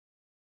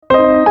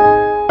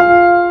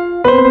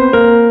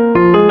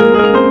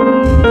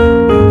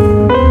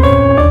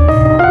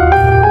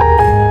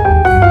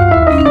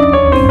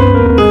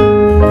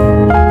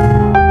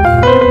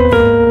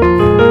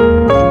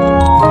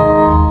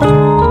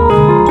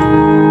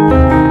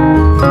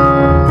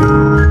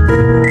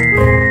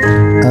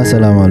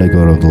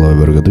Assalamualaikum warahmatullahi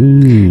wabarakatuh.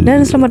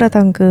 Dan selamat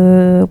datang ke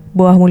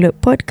Buah Mulut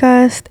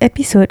Podcast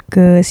episod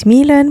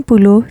ke-97.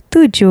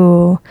 3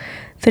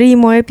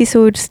 more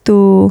episodes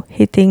to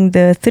hitting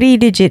the 3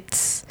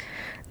 digits.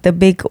 The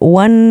big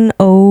 100.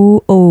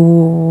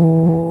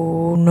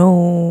 No.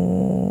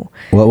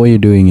 What were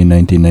you doing in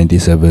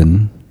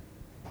 1997?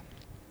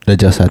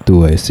 Darjah 1,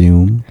 I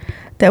assume.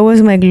 That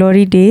was my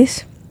glory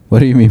days. What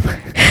do you mean?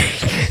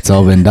 It's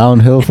all been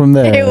downhill from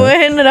there. It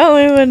went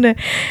down.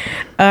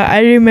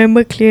 I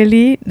remember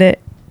clearly that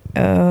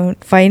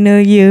final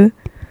year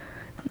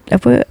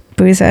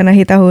peperiksaan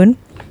akhir tahun.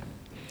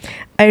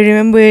 I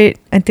remember it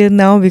until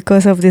now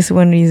because of this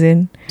one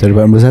reason. So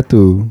dapat nombor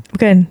 1.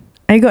 Bukan,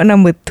 I got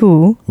number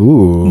 2.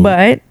 Ooh.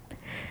 But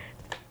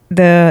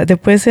the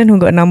person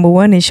who got number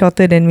 1 is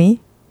shorter than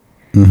me.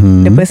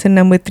 Mm-hmm. The person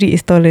number 3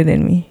 is taller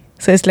than me.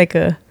 So it's like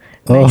a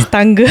nice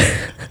tangga.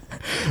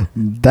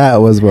 That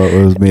was what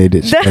was made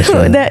it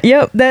special.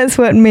 That's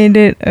what made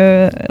it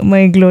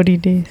my glory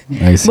days.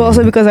 I see. But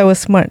also because I was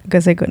smart,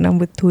 because I got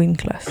number 2 in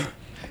class.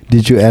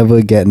 Did you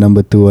ever get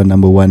number 2 or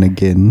number 1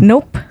 again?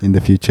 Nope. In the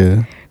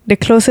future? The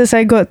closest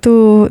I got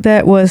to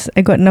that was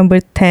I got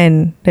number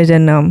 10, Darjah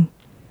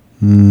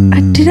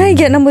 6. Did I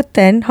get number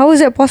 10? How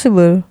is that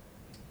possible?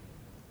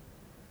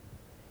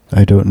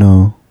 I don't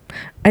know.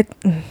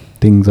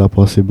 Things are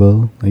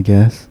possible, I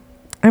guess.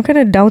 I'm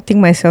kind of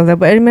doubting myself there,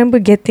 but I remember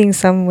getting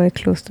somewhere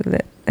close to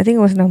that. I think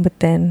it was number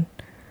 10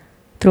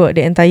 throughout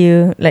the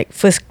entire, like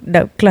first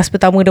class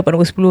pertama dapat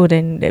nombor 10,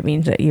 then that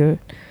means that you're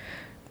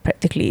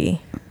practically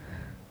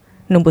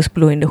nombor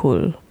 10 in the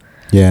whole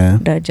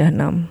Darjah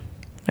 6,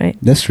 right?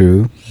 That's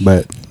true,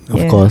 but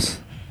of course,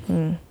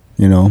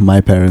 you know, my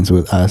parents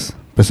would ask,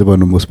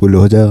 pasal nombor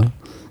 10 je.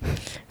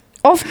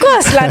 Of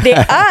course lah, they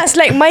ask.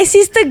 Like my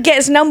sister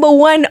gets number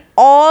 1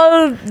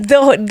 all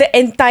the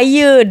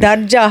entire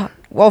darjah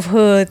of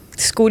her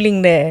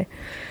schooling there.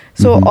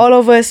 So all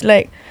of us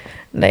like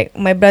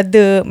my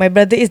brother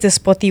is the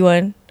sporty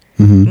one.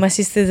 My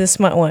sister is the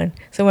smart one.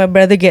 So my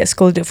brother gets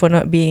scolded for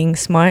not being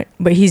smart,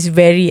 but he's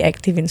very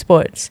active in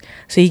sports.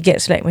 So he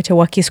gets like macam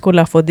wakil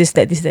sekolah for this,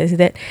 that.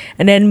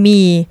 And then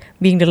me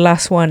being the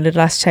last one, the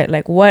last child,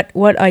 like what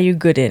are you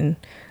good in?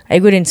 Are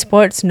you good in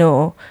sports?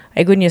 No.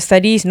 Are you good in your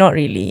studies? Not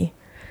really.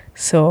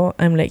 So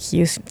I'm like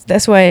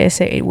that's why I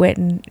say it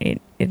went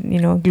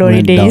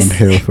glory went days.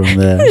 Downhill from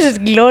there.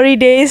 Just glory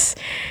days.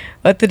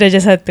 Waktu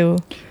Darjah 1.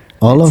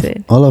 All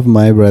of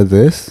my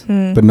brothers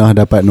pernah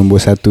dapat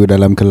nombor 1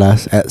 dalam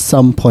kelas at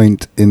some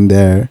point in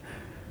their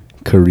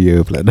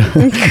career.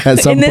 At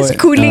some in their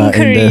schooling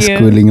career. In their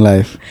schooling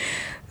life.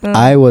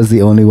 I was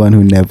the only one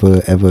who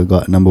never ever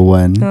got number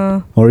 1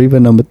 or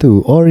even number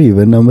 2 or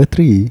even number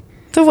 3.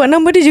 So what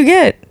number did you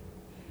get?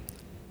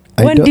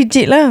 One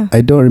digit lah.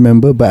 I don't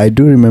remember, but I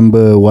do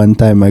remember one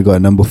time I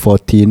got number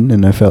 14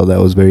 and I felt that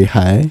was very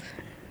high.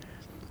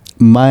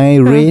 My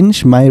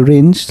range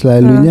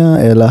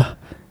selalunya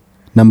ialah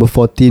number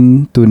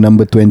 14 to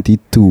number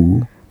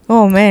 22.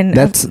 Oh man.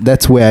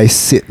 That's where I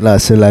sit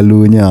lah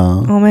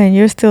selalunya. Oh man,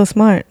 you're still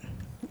smart.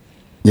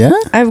 Yeah?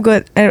 I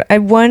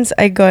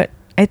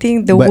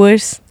think the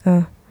worst.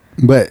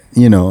 But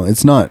you know,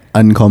 it's not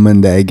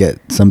uncommon that I get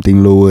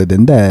something lower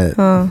than that.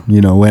 You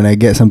know, when I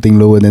get something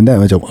lower than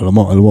that, macam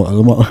alamak.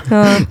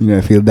 You know,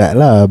 I feel that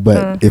lah.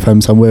 But if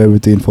I'm somewhere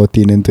between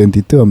 14 and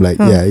 22, I'm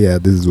like,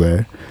 yeah, this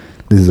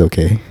is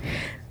okay.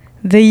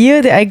 The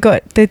year that I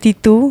got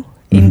 32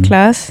 in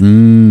class,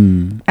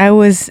 I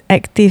was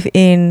active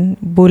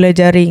in bola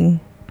jaring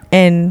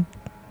and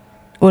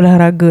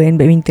olahraga and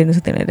badminton or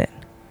something like that.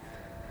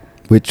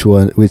 Which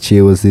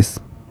year was this?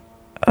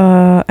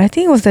 I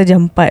think it was Darjah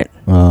 4.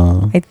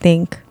 I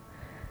think.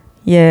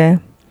 Yeah.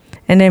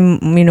 And then,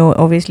 you know,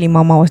 obviously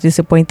Mama was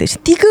disappointed.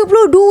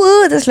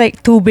 32, that's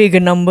like too big a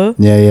number.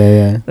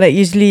 Yeah. Like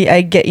usually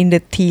I get in the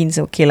teens.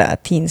 Okay lah,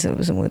 teens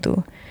semua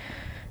tu.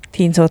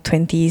 Teens or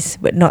 20s,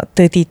 but not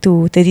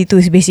 32. 32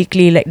 is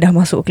basically like dah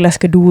masuk kelas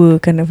kedua,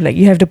 kind of like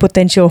you have the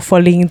potential of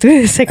falling into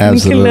the second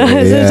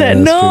class. Yeah, like,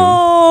 no,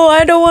 true.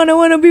 I don't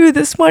want to be with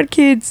the smart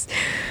kids.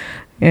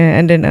 Yeah,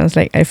 and then I was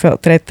like, I felt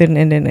threatened,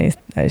 and then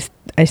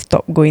I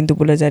stopped going to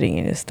bola jaring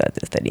and just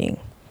started studying,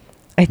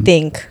 I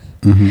think.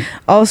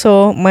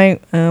 Also, my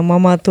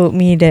mama told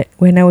me that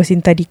when I was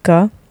in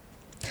tadika,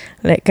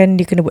 like kan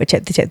dia kena buat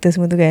chapter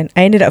semua tu kan,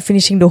 I ended up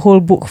finishing the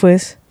whole book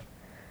first,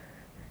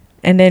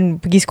 and then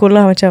pergi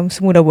sekolah macam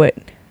semua dah buat.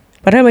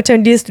 Padahal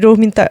macam dia suruh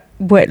minta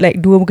buat like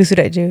 2 muka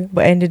surat je,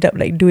 but I ended up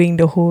like doing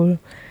the whole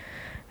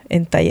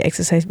entire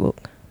exercise book.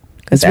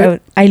 Because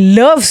I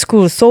love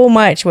school so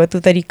much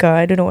waktu tadika.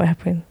 I don't know what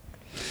happened.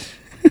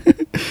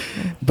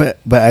 But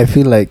I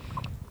feel like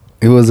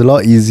it was a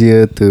lot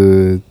easier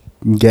to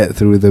get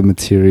through the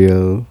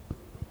material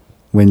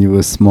when you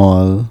were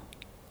small.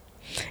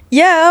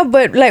 Yeah,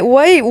 but like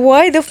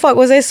why the fuck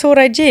was I so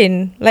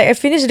rajin? Like I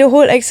finished the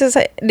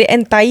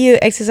entire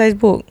exercise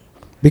book.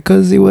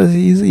 Because it was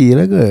easy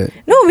lah ke?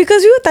 No,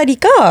 because we were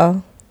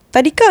tadika.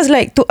 Tadika is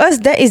like, to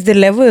us that is the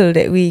level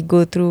that we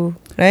go through,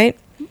 right?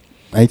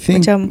 I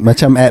think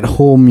macam at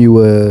home you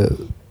were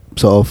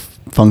sort of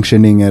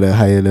functioning at a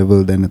higher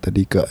level than a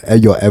tadika,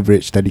 your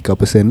average tadika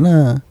person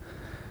lah.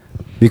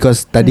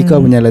 Because tadika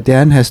punya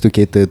latihan has to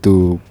cater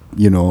to,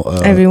 you know,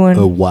 everyone,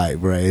 a wide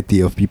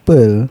variety of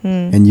people,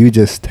 and you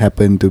just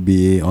happen to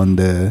be on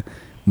the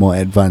more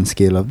advanced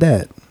scale of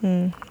that.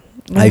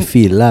 I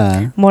feel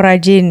lah. More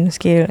rajin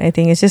scale, I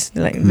think. It's just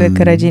like the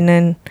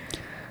kerajinan.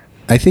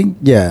 I think,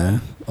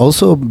 yeah.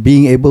 Also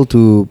being able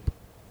to,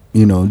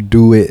 you know,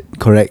 do it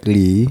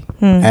correctly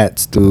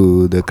adds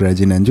to the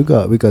kerajinan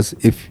juga. Because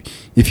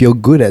if you're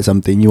good at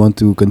something, you want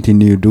to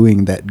continue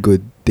doing that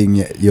good thing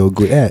you're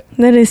good at.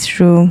 That is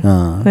true.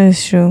 That is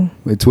true.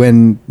 It's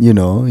when, you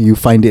know, you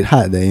find it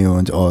hard that you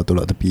want,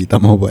 tolak tepi,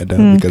 tak mau buat dah,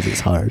 because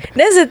it's hard.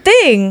 That's the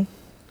thing.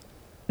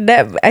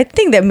 That I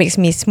think that makes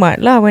me smart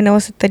lah. When I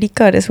was a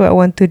tadika, that's what I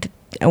wanted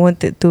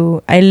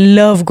to. I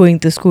love going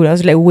to school. I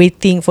was like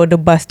waiting for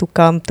the bus to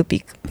come to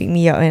pick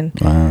me up, and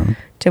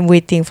macam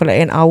waiting for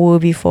like an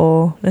hour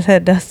before.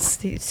 Dah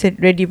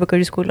sit ready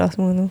pergi sekolah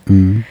semua tu.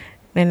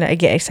 And like I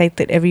get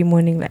excited every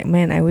morning. Like,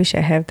 man, I wish I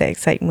have that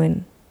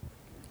excitement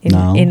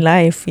in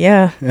life.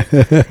 Yeah,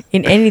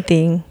 in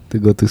anything.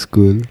 To go to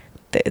school.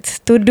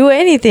 To do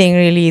anything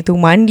really. To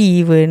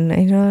mandi even.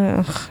 I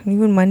know.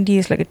 Even mandi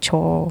is like a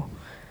chore.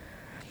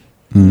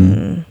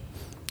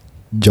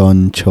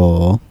 John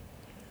Cho.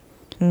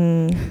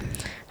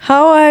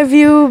 How have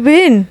you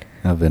been?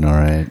 I've been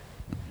alright.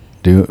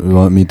 Do you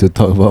want me to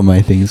talk about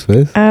my things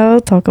first?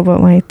 I'll talk about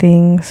my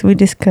things. We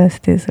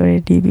discussed this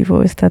already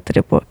before we started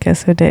the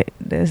podcast, so that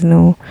there's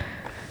no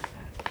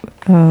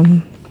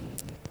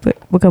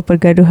bukan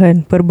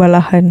pergaduhan,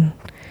 perbalahan.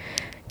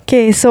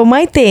 Okay, so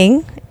my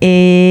thing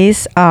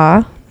is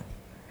not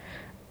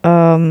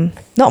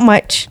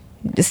much,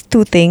 just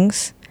two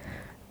things.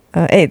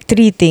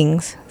 Three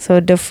things.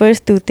 So the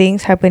first two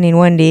things happened in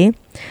one day.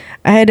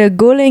 I had a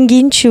Golden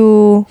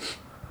Ginchu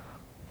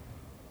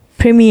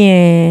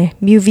premiere,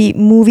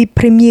 movie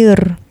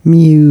premiere.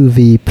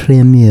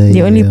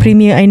 The only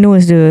premiere I know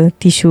is the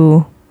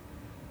tissue,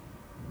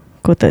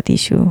 kotak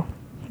tissue.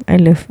 I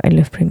love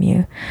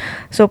premiere.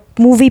 So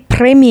movie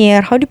premiere.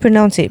 How do you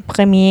pronounce it?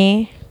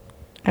 Premiere.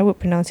 I would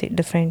pronounce it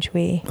the French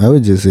way. I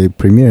would just say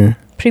premiere.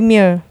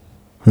 Premiere.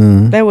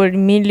 That would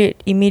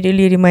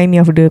immediately remind me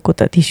of the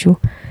kotak tissue.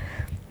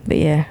 But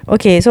yeah.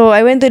 Okay, so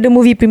I went to the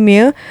movie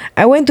premiere.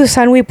 I went to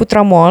Sunway Putra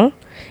Mall.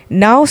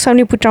 Now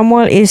Sunway Putra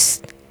Mall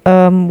is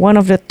one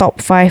of the top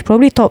 5,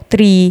 probably top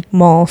 3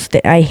 malls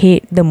that I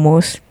hate the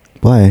most.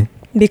 Why?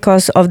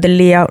 Because of the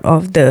layout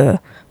of the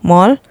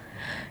mall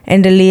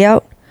and the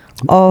layout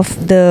of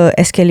the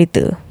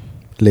escalator.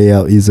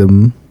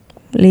 Layoutism.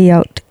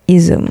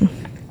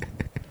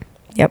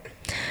 Yep.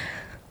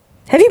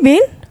 Have you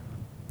been?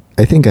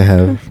 I think I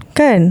have.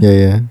 Kan?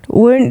 Yeah.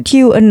 Weren't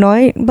you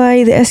annoyed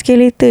by the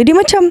escalator? Dia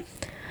macam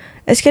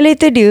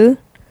escalator dia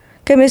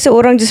kan biasa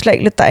orang just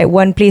like letak at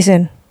one place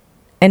kan,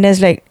 and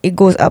there's like it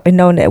goes up and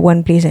down at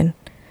one place kan.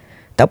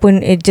 Tak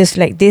pun it just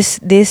like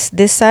this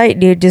side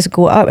dia just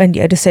go up and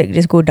the other side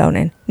just go down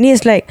kan. Ni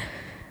is like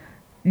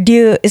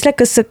it's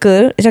like a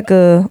circle, it's like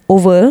a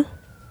oval,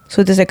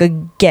 so there's like a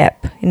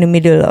gap in the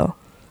middle tau.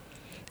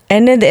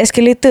 And then the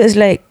escalator is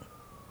like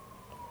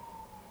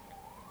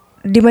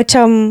dia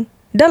macam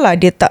dah lah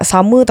dia tak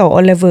sama tau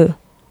all level.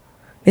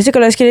 Biasa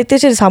kalau escalator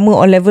dia sama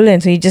all level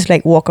kan, so you just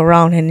like walk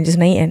around and just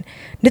naik kan.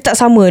 Dia tak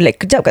sama, like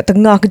kejap kat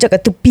tengah, kejap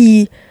kat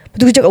tepi, lepas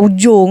tu kejap kat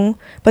ujung,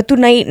 lepas tu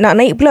nak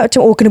naik pula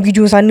macam kena pergi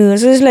ujung sana.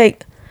 So it's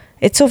like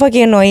it's so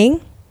fucking annoying.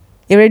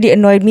 It already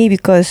annoyed me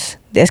because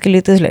the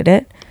escalator is like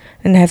that,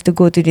 and I have to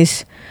go to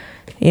this,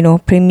 you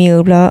know, premiere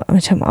pula.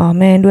 Macam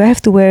man, do I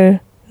have to wear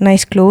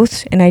nice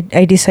clothes? And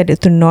I decided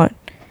to not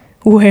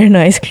wear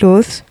nice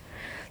clothes.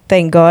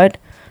 Thank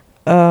God.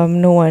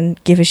 No one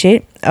gave a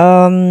shit.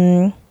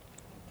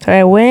 So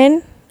I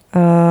went,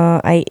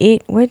 I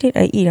ate. Where did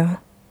I eat?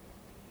 I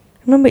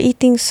remember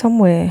eating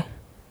somewhere.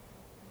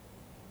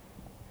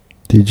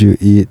 Did you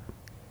eat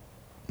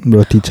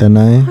roti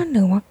canai?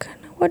 Mana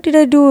makan? What did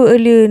I do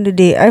earlier in the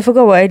day? I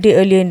forgot what I did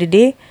earlier in the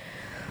day.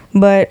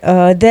 But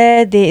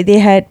there they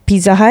had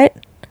Pizza Hut.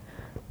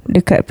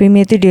 Dekat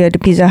Premier tu dia ada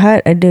Pizza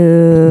Hut, ada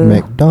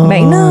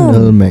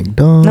McDonald.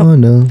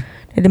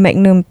 Ada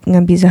Magnum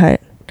dengan Pizza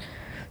Hut.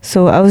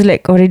 So I was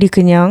like already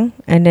kenyang,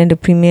 and then the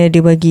Premier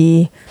dia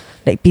bagi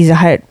like Pizza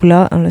Hut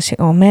pula. I was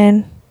like, oh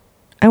man,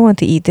 I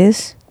want to eat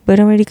this, but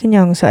I'm already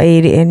kenyang, so I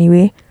ate it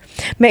anyway.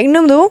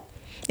 Magnum though,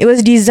 it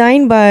was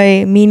designed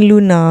by Min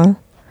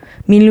Luna.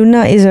 Min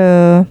Luna is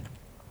a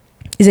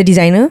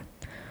designer,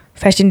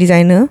 fashion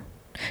designer.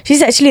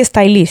 She's actually a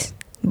stylist,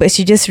 but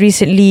she just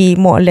recently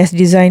more or less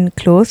designed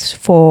clothes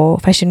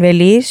for Fashion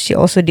Valet. She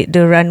also did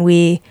the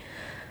runway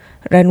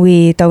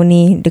tahun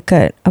ni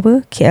dekat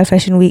KL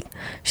Fashion Week.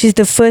 She's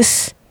the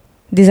first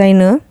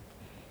designer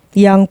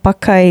yang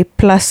pakai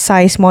plus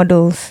size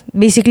models,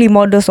 basically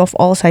models of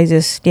all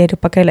sizes. Dia ada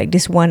pakai like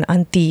this one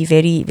auntie,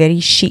 very very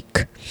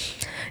chic,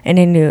 and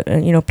then the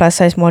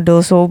plus size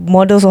models, so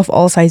models of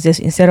all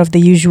sizes instead of the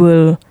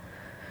usual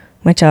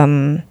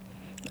macam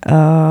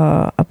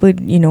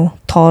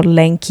tall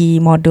lanky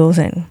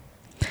models.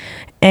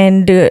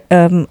 And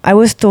I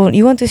was told,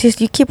 you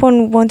keep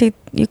on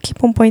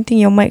pointing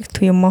your mic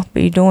to your mouth,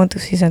 but you don't want to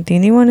say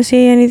something. Do you want to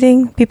say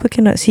anything? People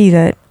cannot see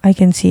that. I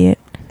can see it.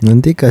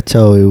 Nanti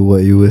kacau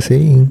what you were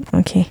saying.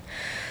 Okay.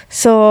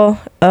 So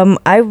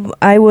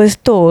I was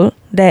told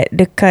that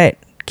dekat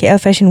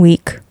KL Fashion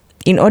Week,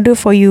 in order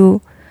for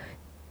you,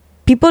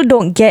 people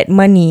don't get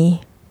money.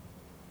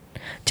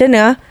 Macam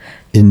mana?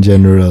 In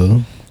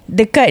general.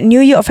 Dekat New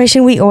York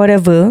Fashion Week or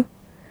whatever,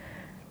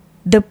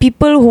 the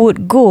people who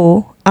would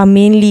go are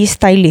mainly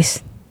stylists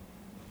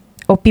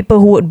or people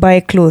who would buy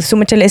clothes. So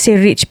macam let's say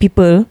rich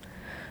people,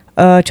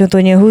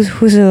 contohnya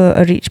who's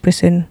a rich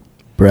person?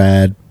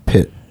 Brad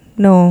Pitt.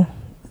 No.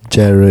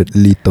 Jared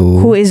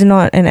Leto. Who is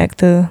not an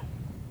actor?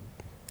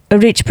 A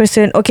rich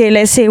person. Okay,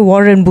 let's say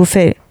Warren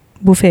Buffett.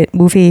 Buffett.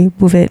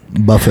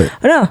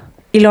 No,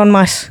 Elon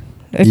Musk.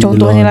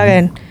 Contohnya lah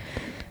kan.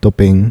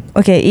 Topping.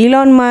 Okay,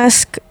 Elon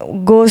Musk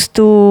goes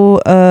to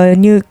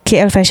new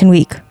KL Fashion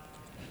Week.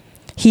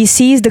 He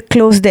sees the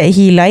clothes that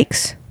he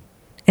likes,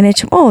 and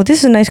oh, this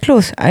is a nice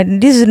clothes.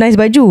 This is a nice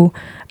baju.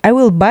 I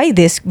will buy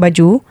this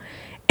baju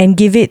and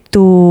give it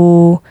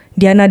to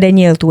Diana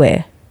Danielle to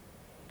wear.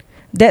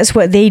 That's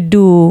what they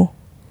do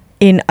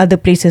in other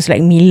places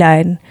like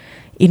Milan,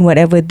 in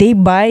whatever. They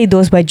buy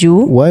those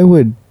baju. Why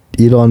would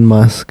Elon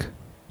Musk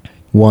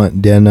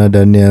want Diana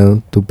Danielle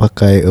to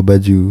pakai a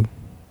baju?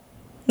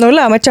 No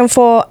lah, macam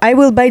I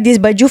will buy this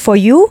baju for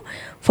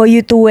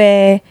you to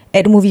wear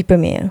at the movie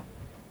premiere.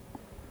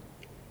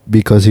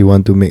 Because he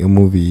want to make a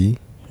movie?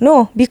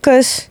 No,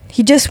 because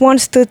he just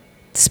wants to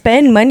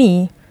spend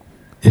money.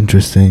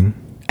 Interesting.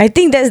 I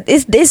think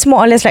it's more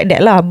or less like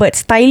that lah. But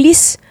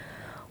stylists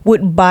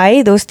would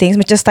buy those things.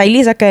 Macam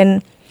stylists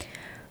akan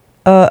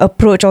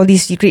approach all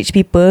these rich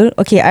people.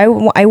 Okay,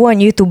 I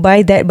want you to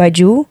buy that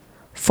baju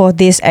for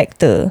this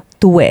actor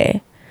to wear.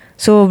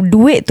 So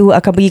duit tu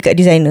akan pergi kat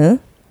designer,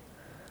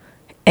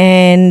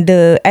 and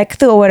the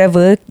actor or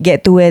whatever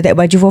get to wear that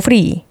baju for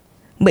free.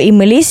 But in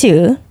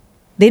Malaysia,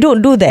 they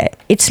don't do that.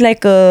 It's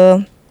like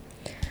a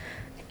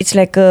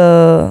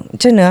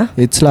macam mana?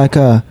 It's like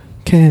a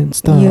can't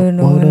stop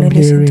what I'm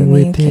hearing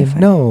with him.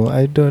 No,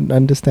 I don't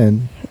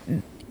understand.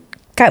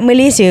 Kat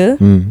Malaysia,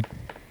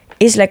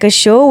 it's like a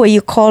show where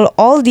you call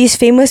all these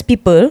famous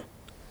people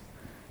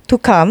to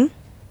come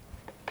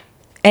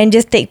and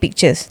just take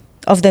pictures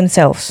of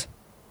themselves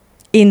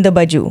in the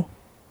baju.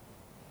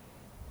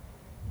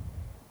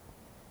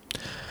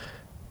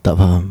 Tak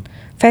faham.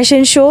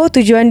 Fashion show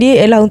tujuan dia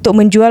ialah untuk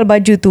menjual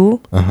baju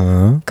tu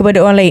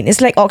kepada orang lain.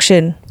 It's like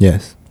auction.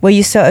 Yes. Where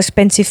you sell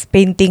expensive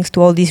paintings to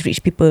all these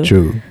rich people.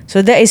 True.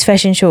 So that is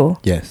fashion show.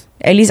 Yes.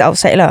 At least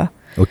outside lah.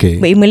 Okay.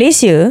 But in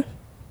Malaysia,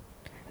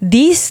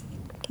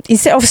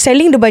 instead of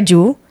selling the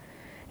baju,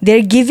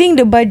 they're giving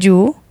the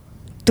baju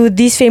to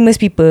these famous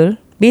people.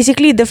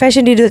 Basically, the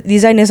fashion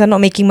designers are not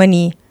making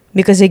money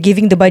because they're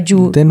giving the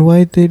baju. Then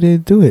why did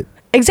they do it?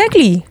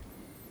 Exactly.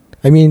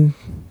 I mean,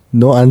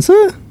 no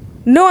answer?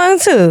 No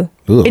answer.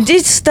 Ugh. It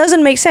just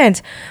doesn't make sense.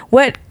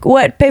 What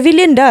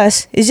Pavilion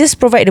does is just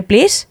provide the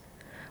place.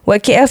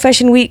 What KL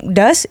Fashion Week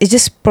does is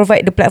just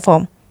provide the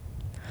platform.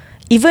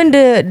 Even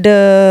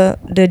the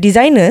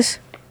designers,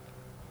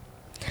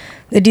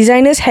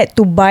 had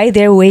to buy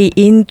their way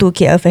into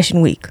KL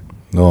Fashion Week.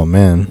 Oh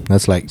man,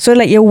 that's like... So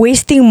like you're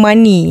wasting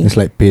money. It's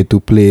like pay to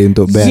play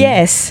untuk band.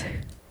 Yes.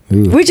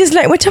 Ugh. Which is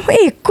like macam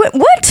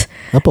what?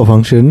 Apa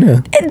function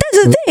dia? That's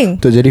the thing.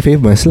 Untuk jadi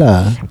famous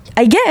lah.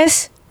 I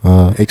guess.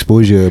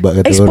 Exposure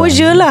bak kata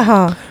exposure orang. Lah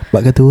ha.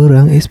 Bak kata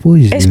orang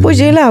exposure.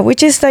 Exposure lah,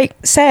 which is like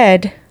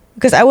sad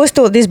because I was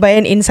told this by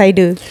an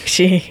insider.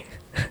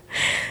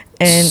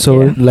 And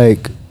so yeah.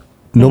 like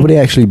nobody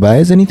actually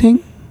buys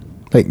anything?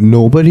 Like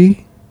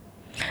nobody?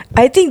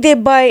 I think they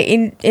buy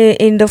in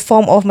the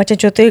form of macam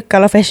contoh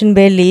kalau fashion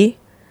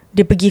ballet,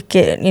 dia pergi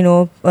ke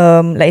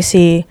like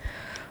say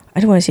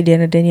I don't want to say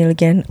Diana Danielle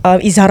again.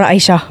 Izhara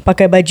Aisyah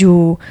pakai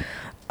baju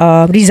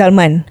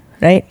Rizalman,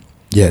 right?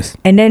 Yes.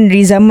 And then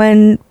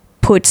Rizalman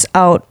puts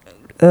out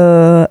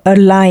a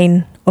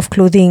line of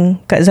clothing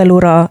kat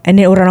Zalora,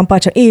 and then orang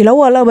nampak macam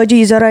lawa lah baju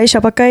Izhara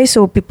Aisyah pakai,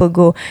 so people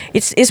go.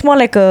 It's more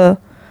like a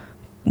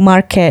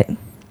market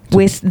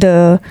with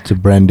the... It's a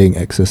branding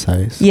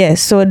exercise. Yes,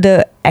 so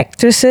the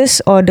actresses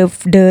or the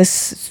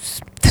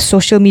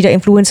social media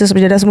influencers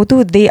semua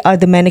tu, they are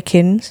the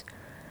mannequins,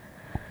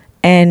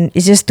 and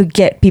it's just to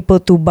get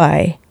people to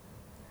buy,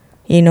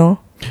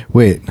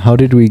 Wait, how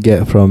did we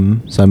get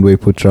from Sunway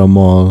Putra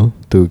Mall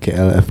to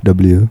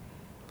KLFW?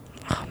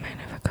 Oh man,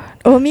 I forgot.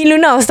 Oh,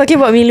 Miluna. I was talking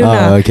about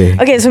Miluna. Okay.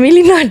 Okay, so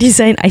Miluna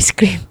designed ice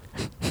cream.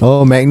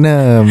 Oh,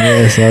 Magnum.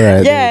 Yes,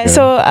 alright. Yeah,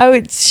 so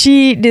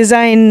she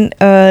designed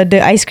the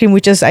ice cream,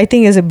 which I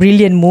think is a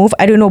brilliant move.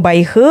 I don't know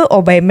by her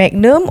or by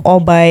Magnum or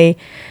by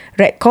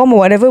Redcom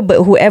or whatever,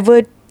 but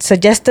whoever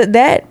suggested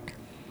that,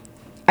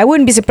 I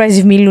wouldn't be surprised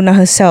if Miluna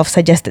herself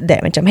suggested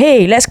that. Macam,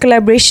 hey, let's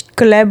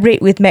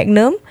collaborate with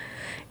Magnum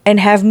and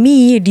have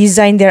me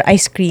design their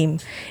ice cream.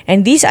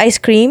 And this ice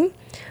cream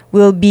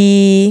will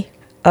be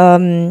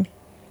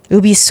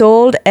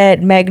sold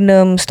at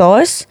Magnum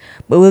stores,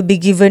 but will be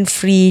given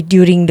free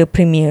during the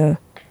premiere,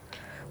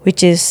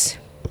 which is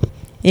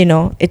you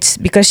know, it's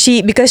because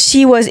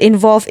she was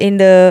involved in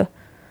the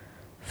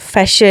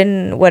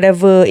fashion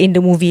whatever in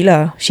the movie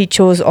lah. She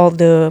chose all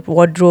the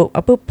wardrobe.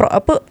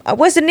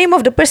 What's the name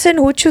of the person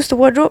who chose the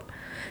wardrobe?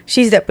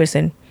 She's that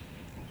person.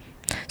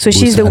 So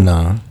she's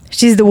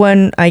the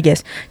one, I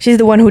guess. She's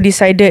the one who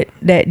decided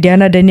that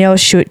Diana Danielle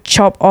should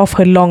chop off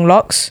her long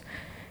locks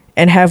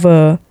and have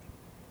a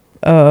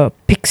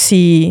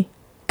pixie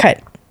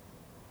cut.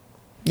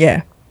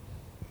 Yeah.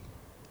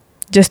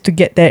 Just to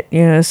get that,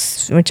 you know,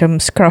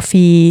 macam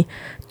scruffy,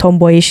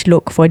 tomboyish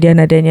look for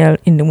Diana Danielle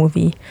in the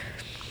movie.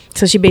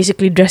 So she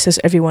basically dresses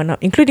everyone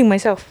up, including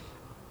myself.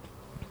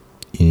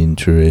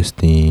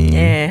 Interesting.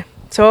 Yeah.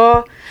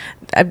 So,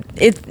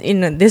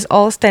 this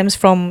all stems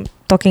from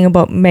talking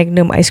about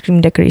Magnum ice cream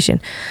decoration.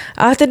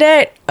 After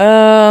that,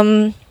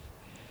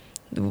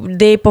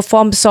 they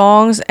performed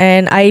songs,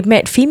 and I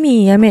met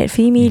Fimi.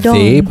 Dong.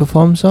 They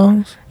perform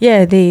songs?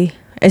 Yeah, they.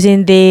 As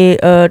in they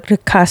the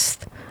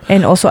cast,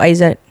 and also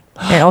Aizat,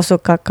 and also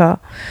Kakak.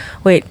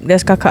 Wait,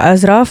 there's Kakak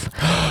Azraf,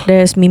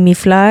 there's Mimi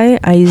Fly,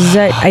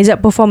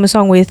 Aizat perform a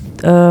song with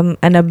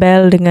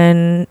Annabelle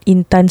dengan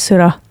Intan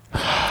Serah.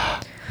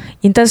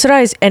 Intan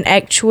Serah is an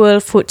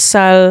actual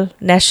futsal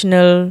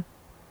national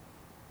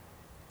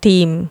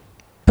team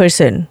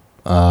person.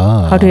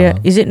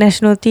 Is it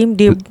national team?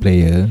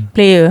 Player,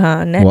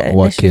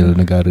 wakil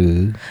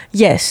negara.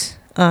 Yes,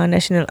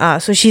 national.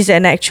 So she's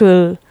an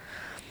actual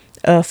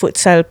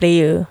futsal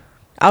player.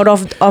 Out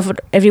of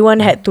everyone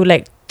had to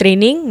like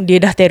training, dia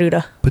dah terror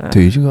dah.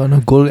 Betul juga.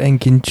 Gol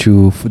and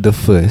Kinchu, the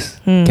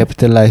first,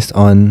 capitalized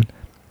on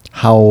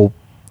how,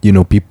 you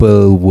know,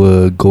 people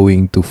were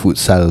going to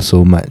futsal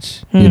so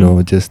much. You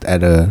know, just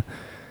at a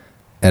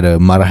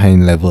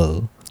marahin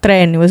level.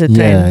 Trend, it was a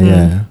trend.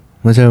 Yeah.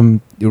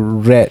 Macam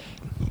red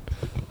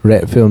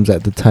films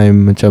at the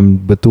time, macam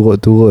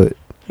berturut-turut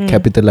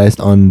capitalized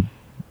on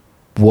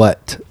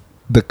what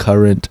the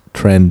current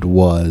trend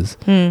was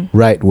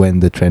right when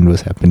the trend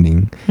was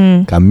happening.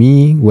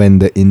 Kami, when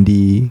the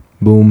indie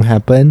boom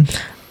happened.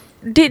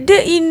 Did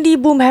the indie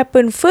boom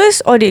happen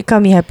first or did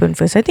Kami happen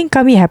first? I think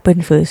Kami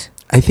happened first.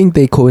 I think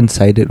they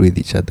coincided with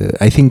each other.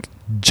 I think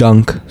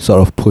Junk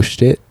sort of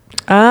pushed it.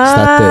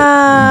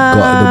 Got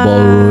the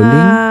ball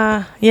rolling.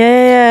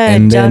 Yeah.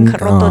 And Junk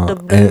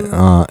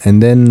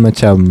and then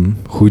macam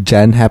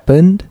Hujan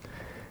happened.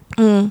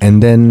 And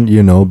then,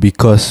 you know,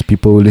 because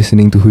people were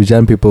listening to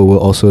Hujan, people were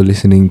also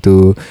listening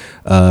to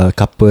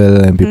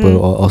Couple, and people were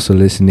also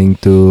listening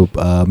to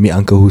Mi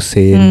Uncle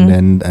Hussein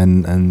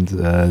and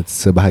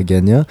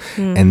sebahagiannya.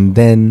 And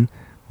then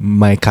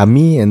my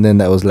Kami, and then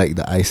that was like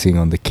the icing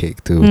on the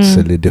cake to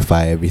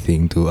solidify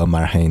everything to a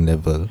Marhain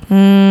level.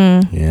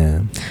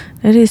 Yeah,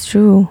 that is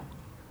true.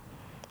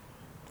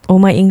 Oh,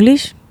 my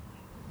English,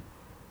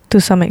 to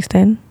some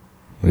extent.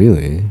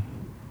 Really?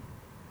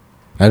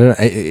 I don't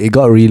know. It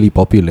got really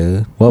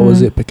popular. What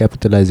was it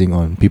capitalizing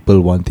on?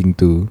 People wanting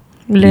to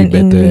learn be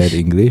better English. at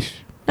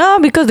English? No,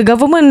 because the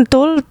government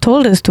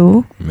told us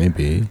to.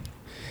 Maybe.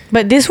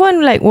 But this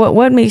one, like,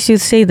 what makes you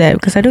say that?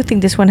 Because I don't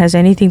think this one has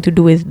anything to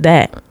do with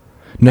that.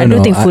 I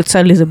don't think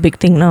futsal is a big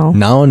thing now.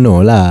 Now no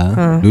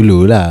lah.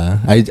 Dulu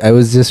lah. I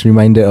was just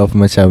reminded of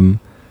macam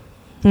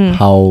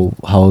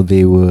how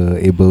they were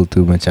able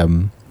to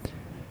macam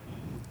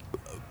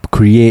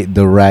create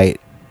the right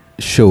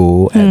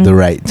show at the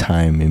right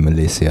time in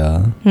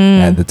Malaysia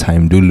at the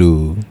time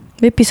dulu.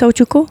 Pisau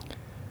cukur?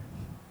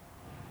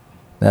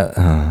 I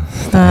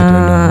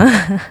don't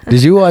know.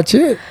 Did you watch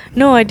it?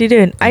 No, I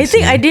didn't. I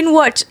think I didn't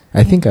watch.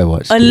 I think I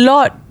watched a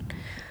lot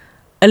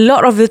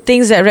of the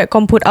things that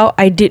Redcom put out.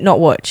 I did not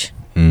watch.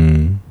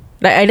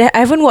 Like I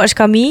haven't watched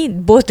Kami,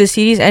 both the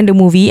series and the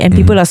movie, and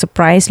people are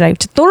surprised. Like,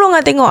 tolong I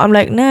tengok. I'm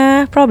like,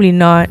 nah, probably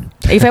not.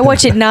 If I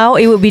watch it now,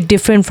 it would be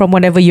different from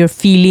whatever you're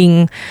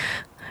feeling.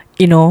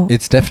 You know,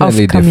 it's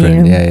definitely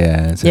different.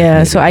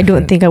 Yeah. So I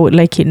don't think I would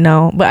like it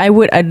now, but I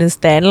would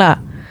understand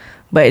lah.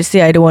 But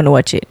still, I don't want to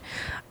watch it.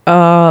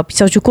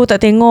 Pisau Cukur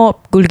tak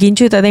tengok, Gul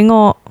Gincu tak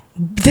tengok.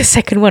 The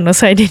second one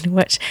also I didn't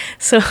watch.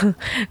 So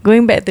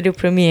going back to the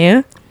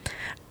premiere,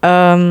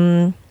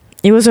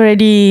 it was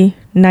already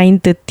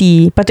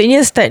 9:30.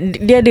 Patutnya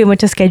start, dia ada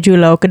macam schedule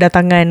lah,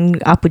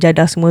 kedatangan apa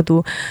jadah semua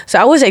tu.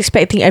 So I was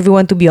expecting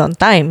everyone to be on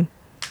time.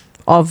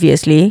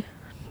 Obviously,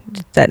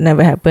 that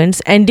never happens.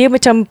 And dia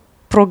macam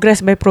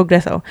progress by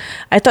progress tau.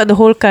 I thought the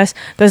whole cast,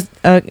 because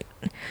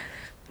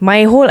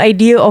my whole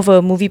idea of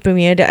a movie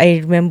premiere that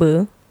I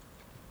remember,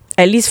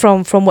 at least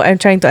from what I'm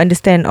trying to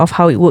understand of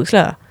how it works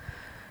lah,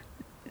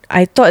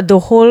 I thought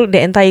the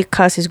entire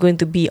cast is going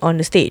to be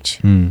on the stage.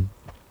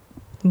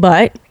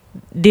 But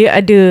dia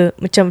ada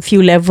macam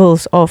few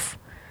levels of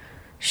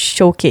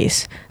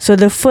showcase. So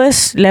the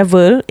first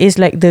level is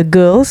like the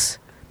girls,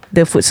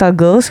 the futsal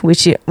girls,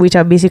 which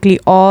are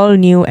basically all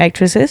new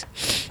actresses.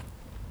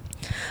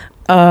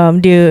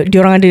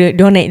 Diorang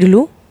naik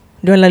dulu,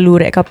 diorang lalu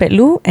red carpet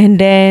dulu, and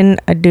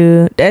then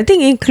ada, I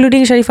think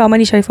including Sharifah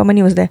Amani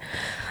was there.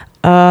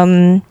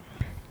 And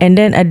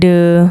then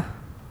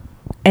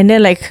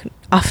like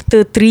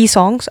after 3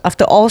 songs,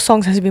 after all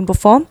songs has been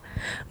performed,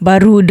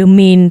 baru the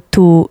main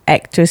 2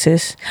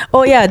 actresses.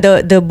 Oh yeah,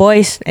 the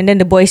boys, and then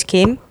the boys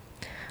came,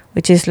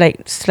 which is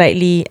like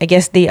slightly, I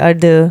guess they are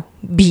the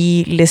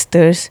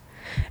B-listers,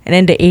 and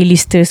then the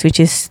A-listers, which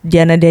is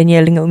Diana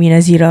Danielle dengan Umi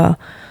Nazira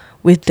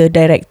with the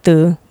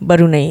director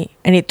baru naik,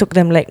 and it took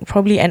them like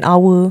probably an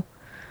hour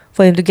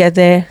for them to get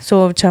there.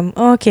 So macam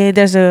okay,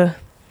 there's a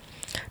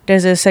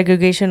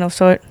segregation of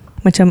sort,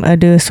 macam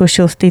ada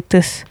social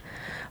status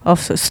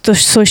of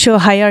social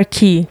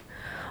hierarchy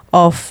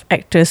of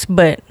actors.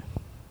 But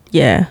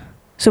yeah,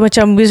 so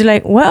macam we was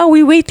like, what are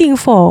we waiting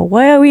for?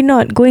 Why are we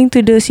not going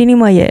to the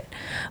cinema yet?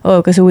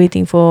 Oh, because we're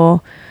waiting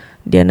for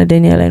Diana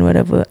Danielle and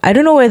whatever. I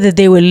don't know whether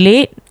they were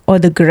late or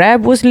the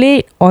Grab was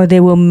late or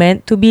they were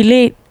meant to be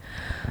late.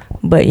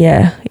 But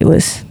yeah, it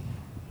was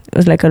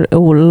like a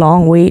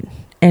long wait,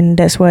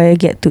 and that's why I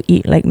get to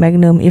eat like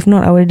Magnum. If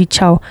not, I already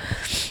chow.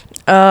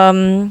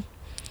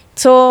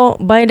 So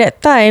by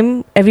that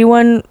time,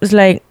 everyone was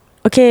like,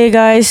 okay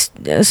guys,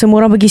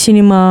 semua orang pergi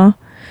cinema.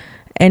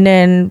 And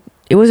then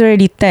it was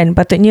already 10.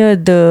 Patutnya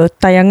the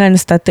tayangan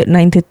started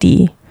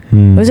 9:30.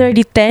 It was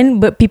already 10,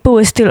 but people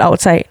were still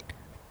outside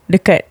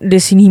dekat the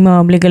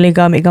cinema,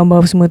 lega-lega ambil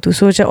gambar semua tu.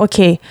 So macam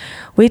okay,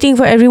 waiting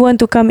for everyone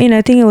to come in.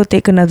 I think it will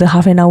take another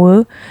half an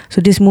hour.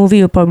 So this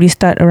movie will probably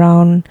start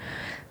around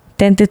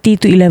 10:30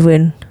 to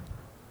 11,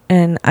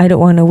 and I don't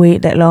want to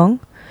wait that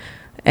long.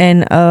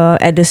 And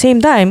at the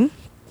same time,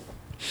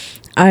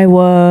 I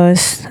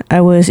was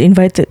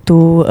invited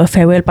to a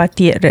farewell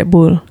party at Red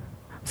Bull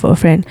for a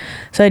friend.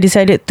 So I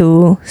decided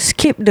to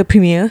skip the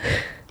premiere.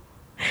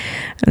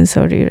 I'm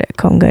sorry,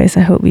 Redcom guys,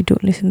 I hope you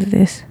don't listen to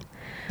this.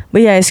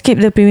 But yeah, I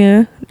skipped the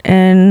premiere,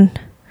 and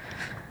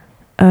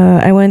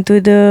I went to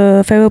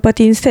the farewell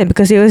party instead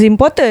because it was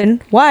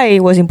important. Why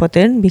it was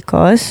important?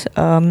 Because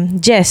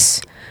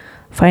Jess,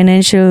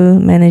 financial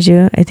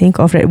manager, I think,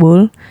 of Red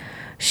Bull,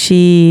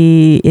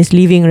 she is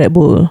leaving Red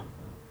Bull.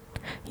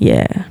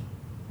 Yeah.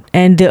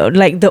 And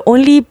the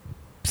only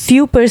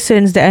few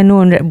persons that I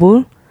know on Red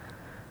Bull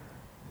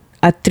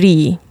are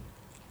 3.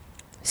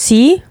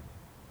 C,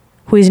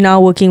 who is now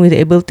working with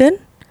Ableton,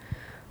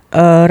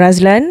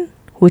 Razlan,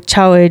 who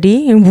chow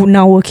already and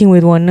now working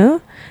with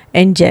Warner,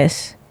 and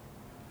Jess.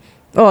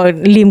 Or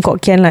Lim Kok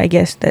Kian lah, I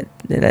guess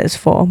that's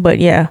 4. But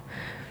yeah,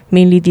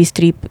 mainly these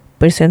 3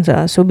 persons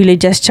are. So bila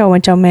Jess chow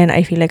macam, man,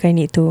 I feel like I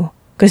need to,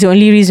 because the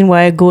only reason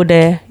why I go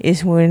there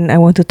is when I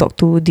want to talk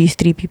to these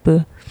 3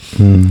 people.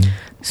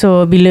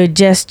 So bila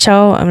Jess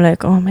chow, I'm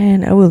like, oh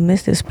man, I will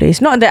miss this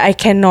place. Not that I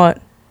cannot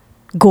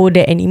go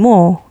there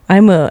anymore.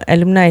 I'm a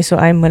alumni,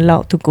 so I'm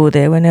allowed to go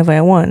there whenever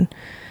I want.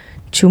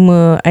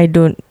 Cuma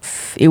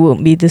it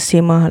won't be the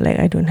same like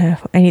I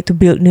need to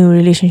build new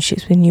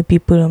relationships with new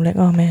people. I'm like,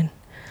 oh man,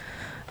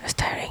 that's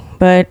tiring.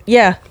 But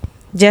yeah,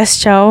 Jess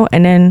chow,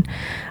 and then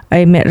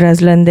I met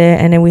Razlan there,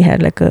 and then we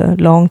had like a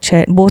long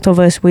chat, both of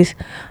us, with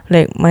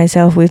like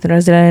myself with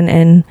Razlan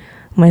and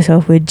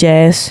myself with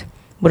Jess.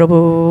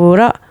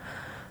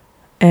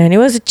 And it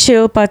was a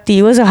chill party.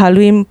 It was a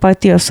Halloween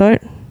party of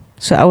sort,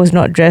 so I was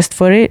not dressed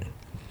for it.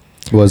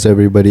 Was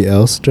everybody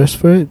else dressed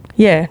for it?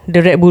 Yeah,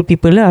 the Red Bull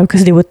people lah,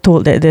 because they were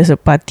told that there's a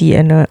party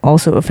and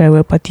also a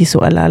farewell party,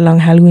 so ala-alang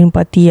Halloween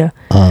party lah.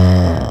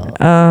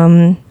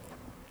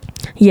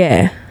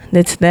 Yeah,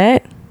 that's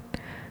that.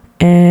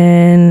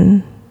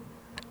 And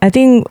I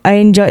think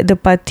I enjoyed the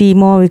party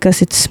more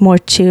because it's more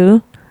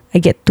chill. I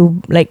get to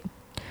like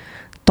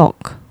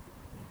talk,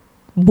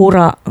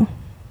 borak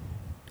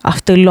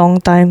after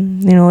long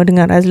time,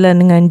 dengan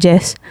Razlan, dengan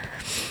Jess.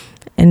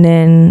 And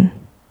then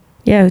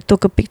yeah, we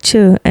took a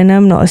picture, and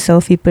I'm not a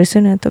selfie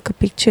person. I took a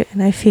picture,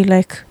 and I feel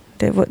like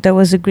that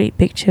was a great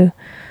picture.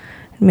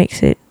 It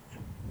makes it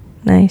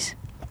nice.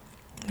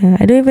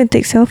 I don't even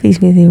take selfies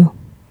with you,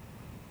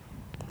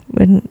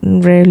 but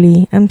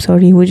rarely. I'm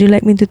sorry. Would you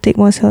like me to take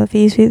more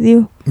selfies with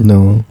you?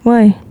 No.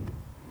 Why?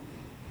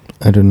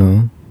 I don't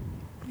know.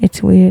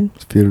 It's weird.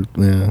 Feels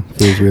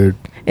weird.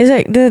 It's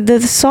like the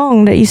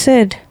song that you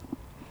said.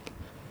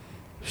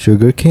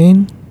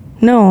 Sugarcane?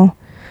 No.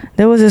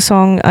 There was a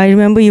song. I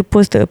remember you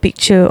posted a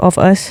picture of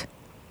us.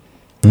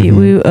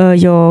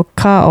 Your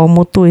car or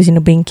motor is in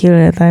the bengkel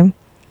at that time,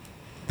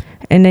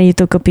 and then you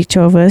took a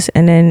picture of us.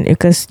 And then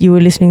because you were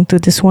listening to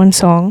this one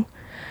song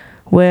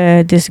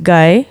where this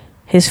guy,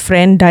 his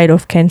friend, died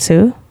of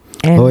cancer.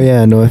 And oh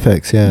yeah,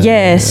 NoFX. Yeah.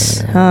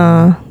 Yes.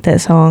 Yeah.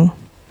 That song.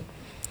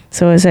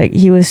 So it's like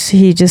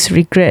he just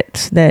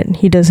regrets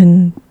that he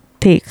doesn't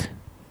take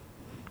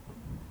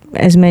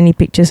as many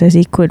pictures as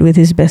he could with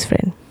his best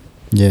friend.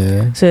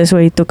 Yeah. So that's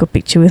why he took a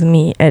picture with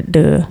me at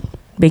the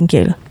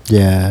bengkel.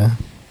 Yeah,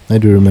 I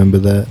do remember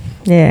that.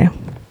 Yeah.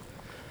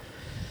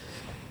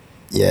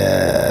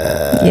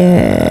 Yeah.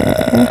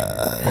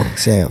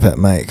 Saying Fat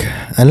Mike.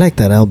 I like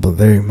that album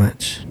very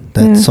much.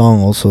 That song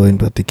also in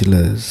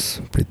particular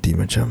is pretty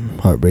much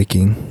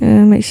heartbreaking.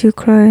 Yeah, makes you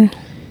cry.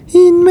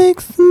 It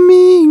makes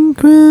me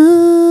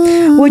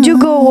cry. Would you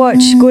go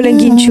watch Golden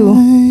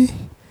Ginchu?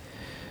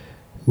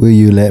 Will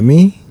you let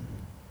me?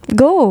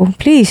 Go,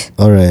 please.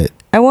 Alright.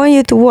 I want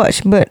you to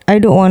watch, but I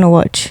don't want to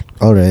watch.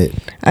 Alright.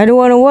 I don't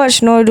want to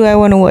watch, nor do I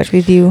want to watch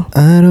with you.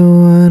 I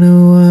don't wanna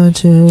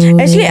watch you.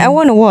 Actually, I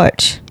want to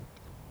watch,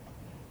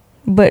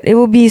 but it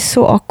will be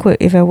so awkward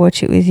if I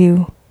watch it with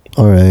you.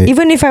 Alright.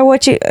 Even if I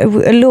watch it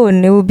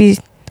alone, it will be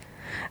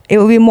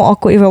more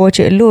awkward if I watch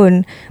it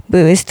alone, but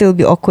it will still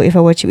be awkward if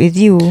I watch it with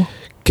you.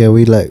 Can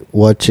we like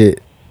watch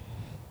it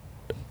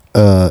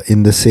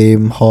in the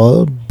same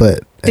hall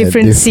but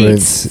Different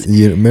seats.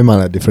 Memang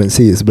lah different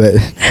seats, but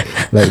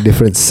like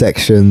different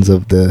sections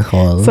of the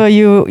hall. So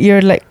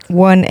you're like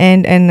one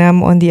end and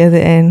I'm on the other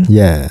end.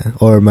 Yeah,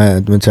 or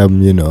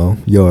macam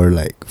you're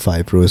like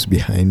 5 rows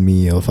behind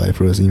me or 5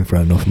 rows in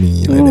front of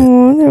me, like that.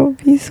 Oh, that would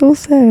be so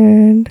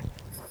sad.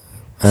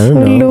 I don't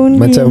So know. lonely.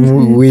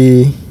 Macam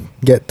we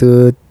get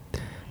to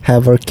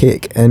have our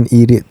cake and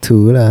eat it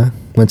too lah.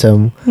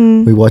 Macam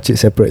we watch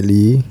it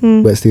separately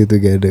but still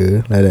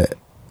together, like that.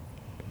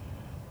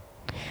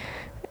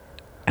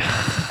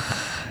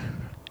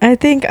 I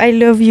think I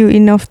love you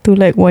enough to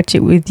like watch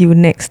it with you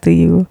next to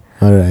you.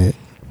 Alright.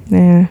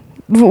 Yeah.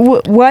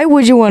 Why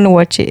would you want to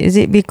watch it? Is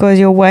it because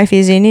your wife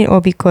is in it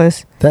or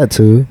because? That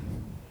too.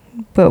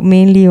 But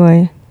mainly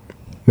why?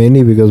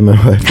 Mainly because my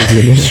wife is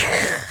in it.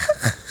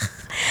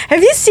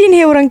 Have you seen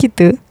Hey Orang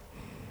Kita?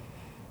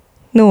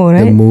 No,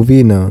 right? The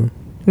movie now.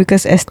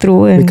 Because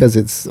Astro and Because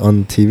it's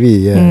on TV,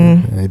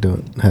 yeah. I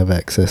don't have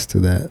access to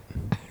that.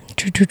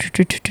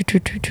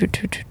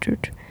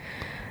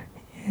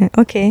 Yeah,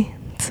 okay.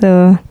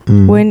 So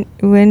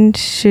when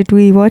should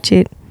we watch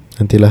it?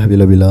 Nantilah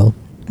bila-bila.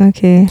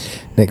 Okay.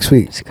 Next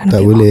week. It's gonna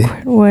Tak be boleh.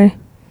 awkward. Why?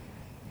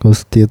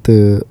 Because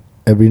theatre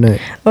every night.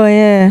 Oh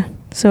yeah.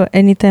 So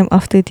anytime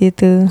after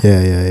theatre.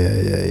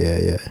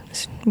 Yeah.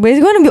 But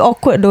it's gonna be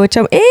awkward though.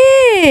 Macam,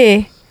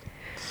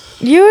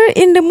 you're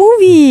in the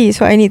movie.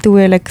 So I need to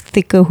wear like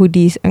thicker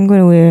hoodies. I'm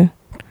gonna wear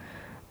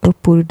a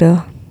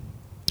purdah.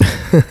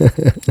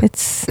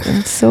 It's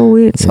so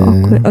weird, so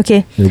awkward.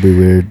 Okay. It'll be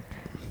weird.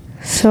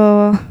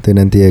 So Tu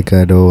nanti akan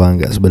ada orang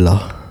kat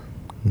sebelah.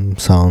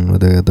 Sound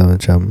kata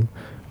macam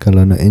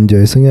kalau nak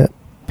enjoy sangat,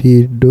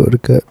 pergi duduk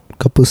dekat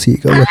couple seat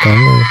kat belakang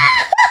lah.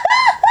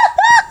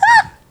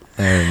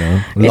 I don't know.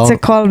 It's a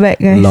callback,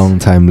 guys. Long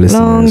time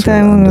listeners Long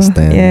time will ago.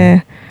 understand. Yeah.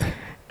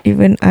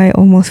 Even I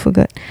almost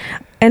forgot.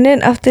 And then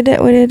after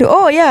that, what did I do?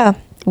 Oh yeah,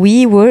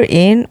 we were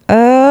in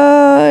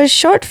a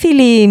short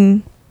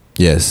film.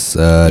 Yes,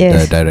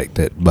 Yes.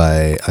 directed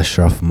by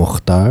Ashraf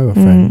Mukhtar, a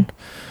friend.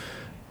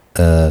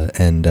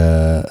 And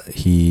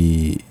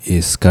he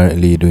is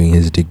currently doing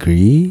his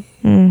degree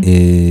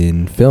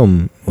in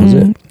film. Was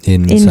it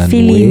in Sunway?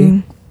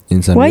 Film. In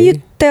Sunway. Why you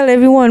tell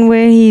everyone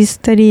where he's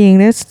studying?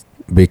 That's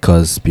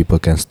Because people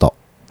can stop.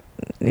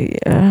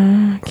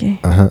 okay.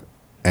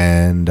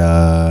 And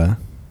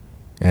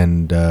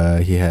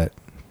he had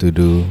to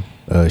do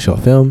a short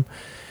film,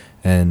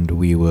 and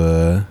we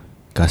were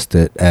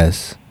casted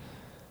as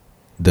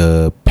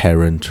the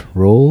parent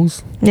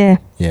roles. Yeah.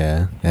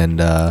 And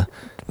the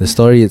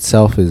story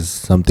itself is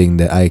something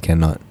that I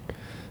cannot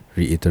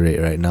reiterate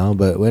right now,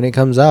 but when it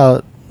comes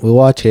out, we'll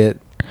watch it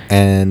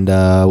and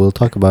we'll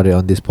talk about it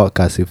on this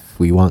podcast if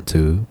we want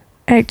to.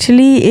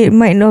 Actually, it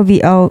might not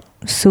be out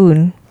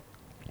soon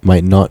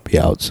Might not be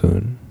out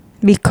soon.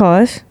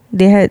 because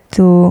it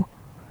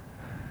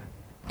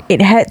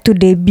had to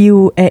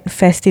debut at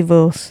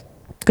festivals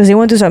because they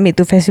want to submit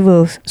to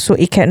festivals, so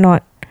it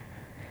cannot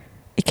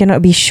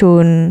be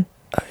shown.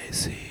 I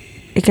see.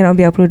 It cannot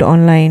be uploaded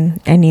online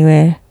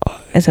anywhere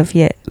as of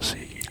yet.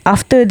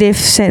 After they've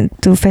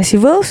sent to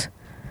festivals,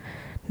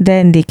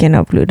 then they can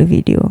upload the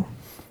video.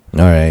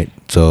 Alright,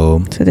 so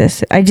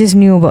that's I just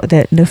knew about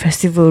that, the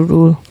festival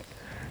rule.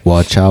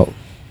 watch out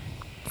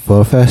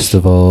for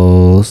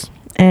festivals.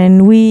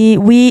 And we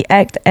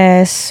act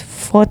as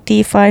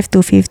 45 to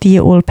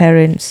 50-year-old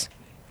parents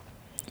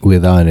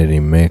Without any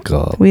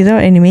makeup.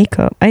 without any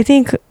makeup. I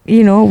think,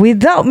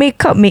 without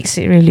makeup makes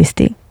it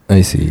realistic.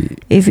 I see.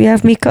 If we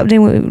have makeup,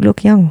 then we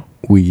look young.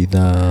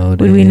 Without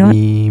Would we not?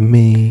 any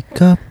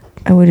makeup.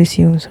 I would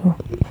assume so.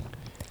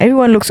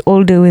 Everyone looks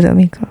older without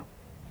makeup.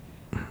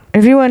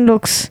 Everyone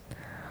looks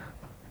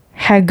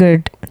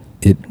haggard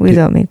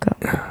without makeup.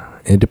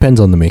 It depends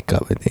on the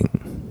makeup, I think.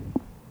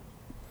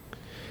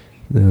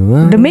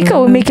 The makeup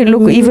will make it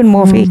look even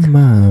more fake.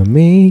 My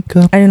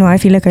makeup. I don't know, I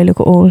feel like I look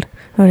old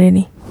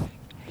already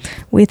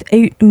with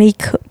a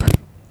makeup.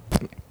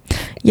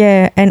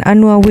 Yeah, and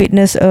Anwar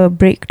witnessed a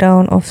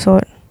breakdown of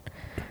sort.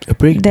 A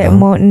breakdown.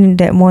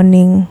 That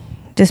morning,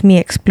 just me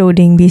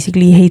exploding,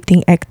 basically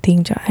hating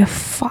acting. I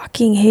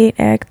fucking hate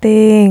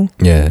acting.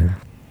 Yeah.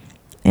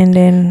 And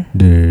then,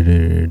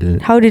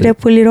 how did I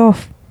pull it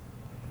off?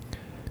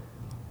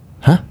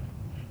 Huh?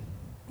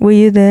 Were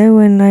you there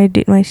when I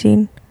did my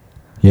scene?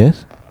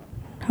 Yes.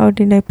 How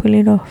did I pull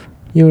it off?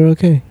 You were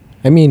okay.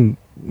 I mean,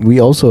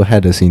 we also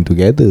had a scene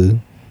together.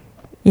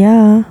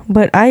 Yeah,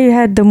 but I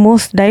had the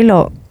most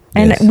dialogue.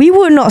 And Yes. we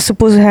were not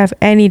supposed to have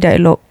any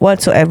dialogue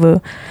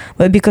whatsoever.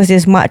 But because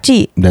there's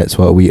makcik, That's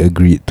what we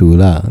agreed to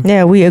lah.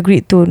 yeah, we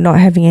agreed to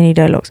not having any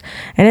dialogues.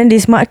 And then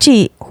this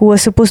makcik, who was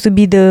supposed to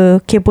be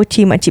the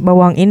kepoci makcik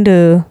bawang in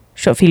the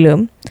short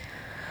film,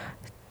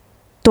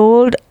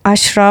 told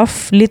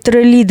Ashraf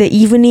literally the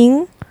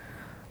evening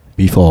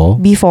Before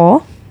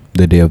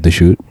the day of the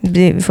shoot.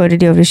 Before the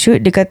day of the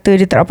shoot, dia kata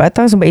dia tak dapat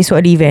datang sebab esok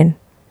ada event.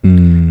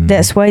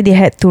 That's why they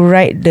had to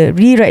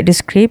rewrite the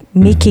script,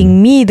 making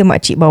me the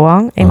makcik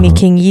bawang and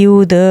making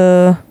you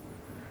the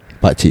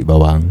pakcik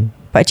bawang.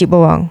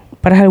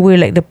 Padahal we're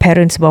like the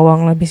parents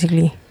bawang lah,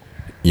 basically.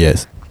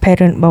 Yes.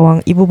 Parent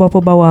bawang, ibu bapa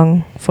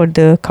bawang for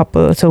the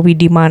couple. So we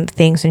demand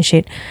things and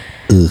shit.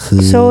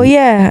 So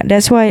yeah,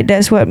 that's what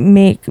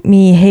make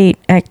me hate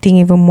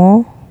acting even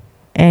more,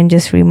 and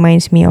just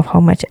reminds me of how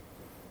much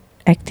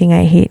acting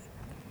I hate.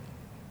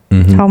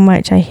 How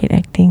much I hate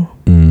acting.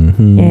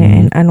 Yeah,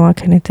 and Anwar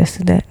can attest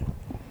to that.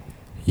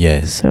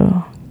 Yes.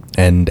 So,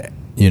 and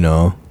you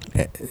know,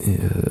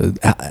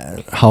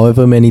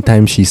 however many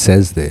times she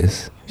says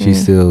this, she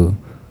still,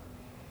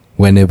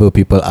 whenever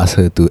people ask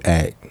her to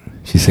act,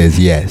 she says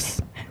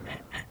yes.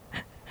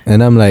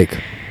 And I'm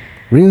like,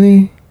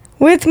 really?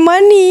 With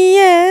money,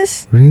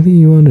 yes. Really,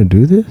 you want to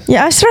do this?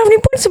 Yeah, Ashraf ni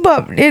pun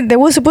sebab there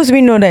was supposed to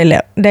be no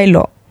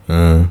dialogue.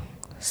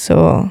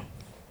 So,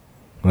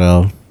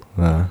 well,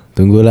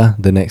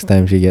 tunggulah the next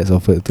time she gets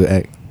offered to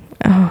act.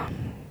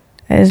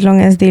 As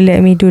long as they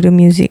let me do the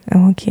music,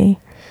 I'm okay.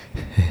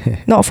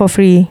 Not for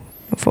free,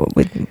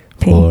 with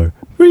pay. For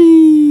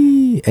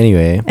free.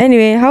 Anyway,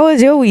 how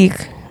was your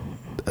week?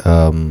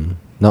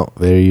 Not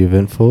very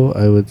eventful,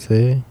 I would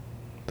say.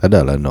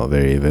 Tadalah, not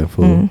very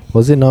eventful.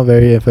 Was it not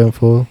very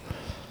eventful?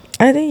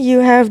 I think you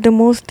have the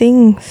most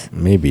things.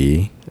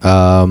 Maybe.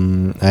 I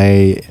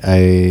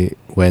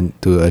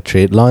went to a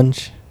trade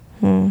launch.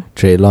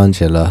 Trade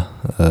launch ialah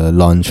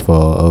launch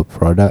for a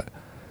product,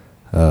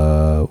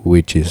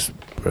 which is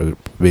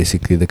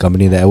basically the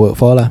company that I work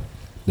for lah.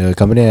 The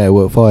company I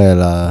work for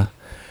ialah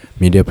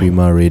Media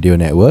Prima Radio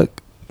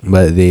Network,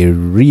 but they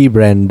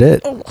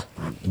rebranded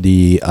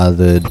the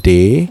other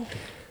day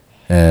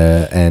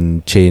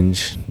and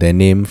changed their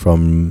name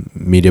from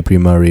Media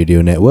Prima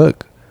Radio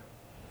Network,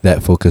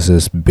 that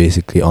focuses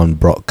basically on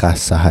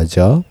broadcast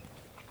sahaja,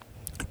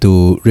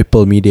 to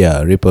Ripple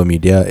Media. Ripple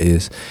Media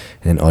is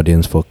an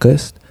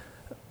audience-focused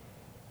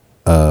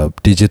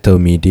digital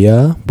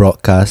media,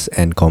 broadcast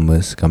and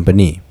commerce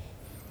company.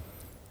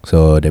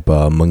 So,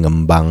 mereka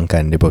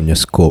mengembangkan mereka punya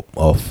scope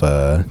of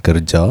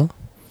kerja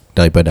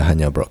daripada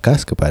hanya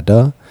broadcast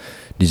kepada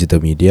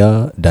digital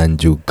media dan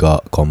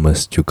juga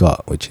commerce juga,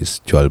 which is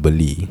jual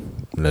beli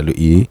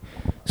melalui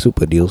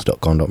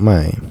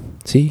superdeals.com.my.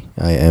 See,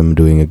 I am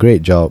doing a great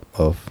job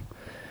of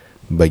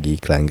bagi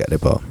iklan kat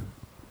mereka.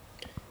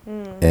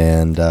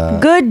 And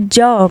good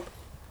job.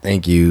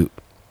 Thank you.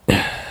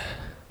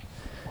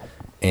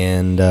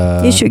 And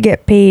you should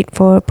get paid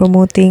for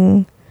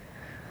promoting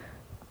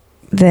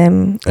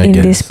them in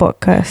this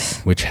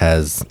podcast, which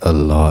has a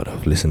lot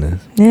of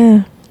listeners.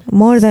 Yeah,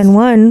 more than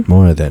one.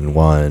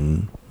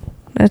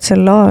 That's a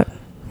lot.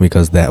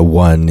 Because that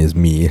one is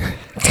me.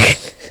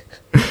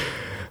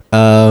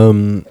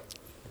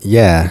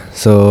 Yeah,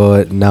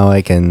 so now I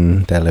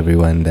can tell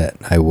everyone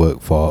that I work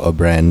for a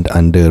brand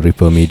under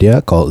Ripple Media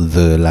called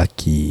The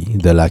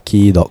Lucky.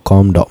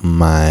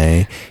 TheLucky.com.my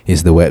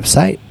is the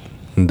website,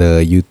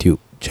 the YouTube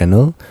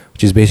channel,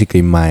 which is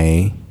basically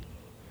my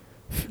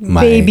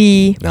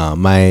baby.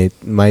 My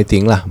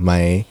thing lah.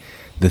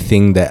 The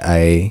thing that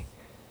I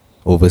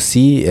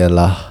oversee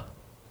ialah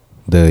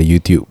the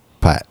YouTube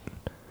part,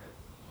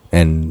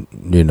 and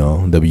you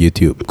know, the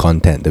YouTube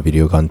content, the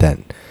video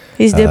content.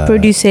 He's the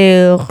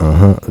producer.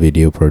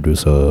 Video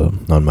producer.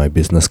 On my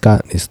business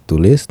card is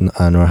tulis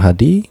Anwar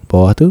Hadi,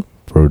 bawah tu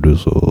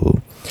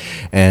producer.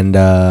 And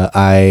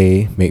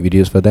I make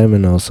videos for them,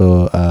 and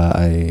also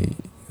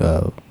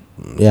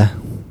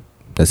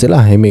that's it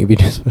lah. I make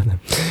videos for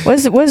them.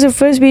 What's the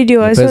first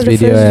video? I saw the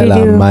first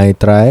video. My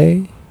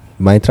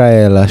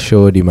try ialah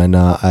show di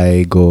mana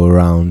I go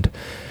around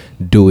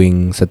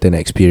doing certain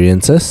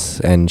experiences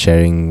and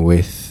sharing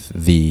with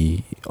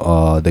the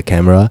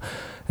camera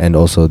and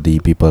also the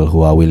people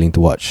who are willing to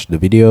watch the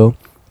video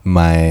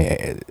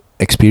my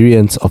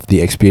experience of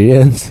the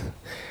experience.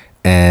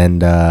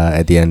 And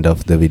at the end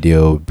of the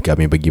video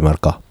kami bagi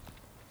markah.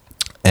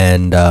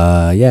 And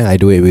I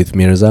do it with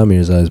Mirza.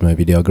 Mirza is my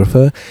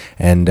videographer.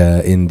 And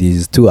in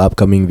these two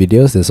upcoming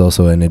videos, there's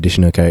also an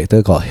additional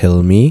character called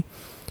Hilmi.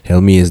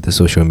 Hilmi is the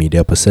social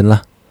media person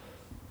lah.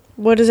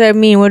 What does that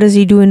mean? What does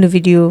he do in the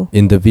video?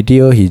 In the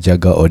video, he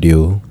jaga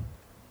audio.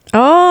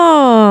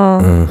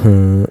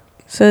 Oh.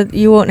 So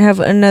you won't have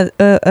another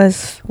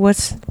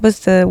what's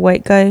the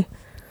white guy?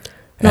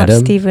 Not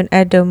Adam? Stephen.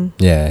 Adam.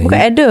 Yeah. Bukan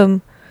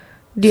Adam.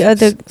 The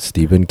other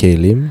Stephen K.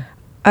 Lim.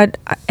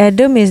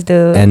 Adam is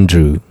the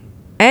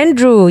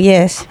Andrew,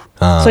 yes.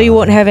 So you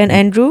won't have an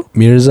Andrew?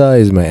 Mirza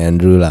is my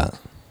Andrew lah.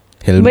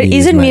 Hilmi but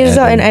isn't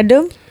Mirza Adam. an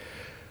Adam?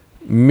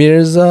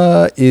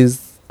 Mirza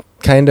is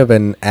kind of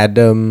an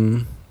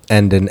Adam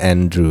and an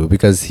Andrew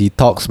because he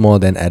talks more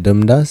than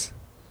Adam does.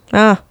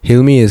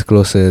 Hilmi is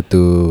closer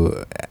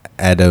to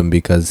Adam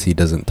because he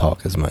doesn't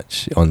talk as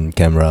much on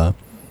camera.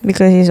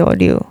 Because he's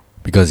audio,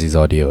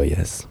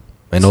 yes.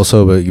 And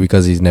also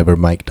because he's never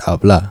mic'd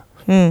up lah.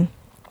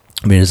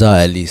 Mirza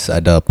at least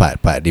ada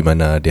part-part di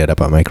mana dia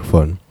dapat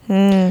mikrofon.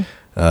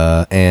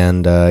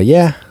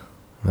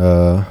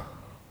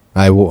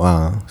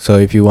 So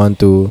if you want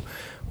to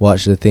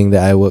watch the thing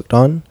that I worked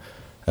on,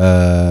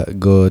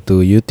 go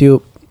to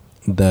YouTube,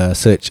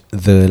 search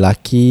The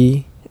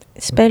Lucky,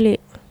 spell it,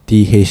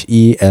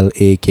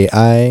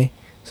 THELAKI,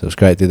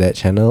 subscribe to that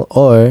channel,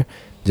 or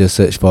just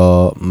search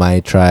for My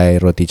Try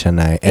Roti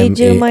Canai.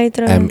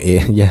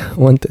 Yeah,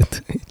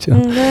 wanted to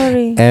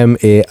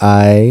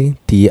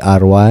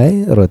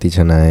MAITRY Roti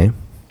Canai.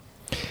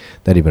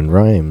 That even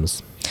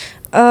rhymes.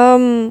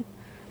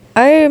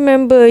 I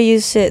remember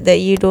you said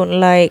that you don't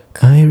like.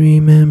 I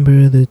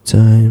remember the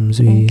times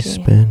we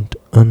spent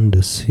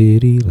under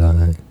city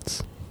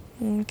lights.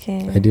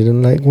 Okay. I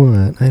didn't like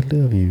what? I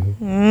love you.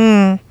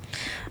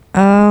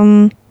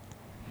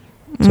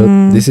 So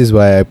this is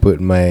why I put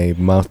my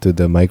mouth to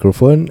the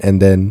microphone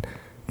and then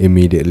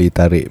immediately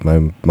tarik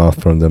my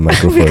mouth from the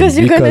microphone. Because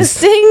you're gonna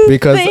sing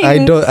because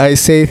things. I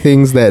say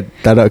things that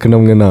tak ada kena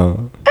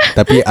mengena.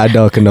 Tapi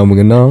ada kena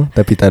mengena,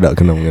 tapi tak ada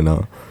kena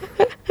mengena.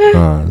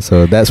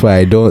 So that's why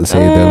I don't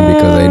say them,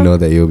 because I know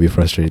that you'll be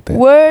frustrated.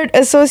 Word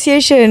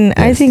association. Yes.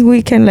 I think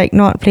we can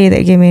not play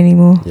that game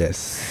anymore.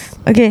 Yes.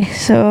 Okay,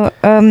 so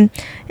I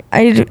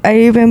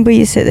remember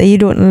you said that you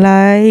don't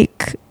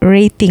like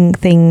rating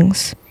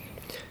things.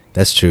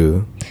 That's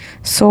true.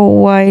 So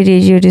why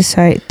did you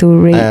decide to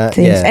rate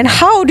things? Yeah. And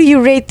how do you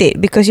rate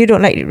it? Because you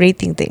don't like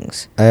rating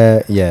things.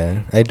 I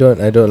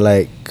don't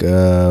like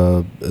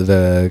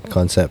the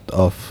concept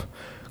of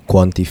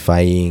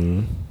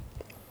quantifying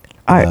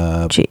Art.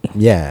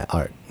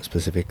 Art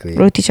specifically.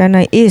 Roti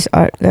canai is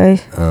art,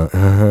 guys.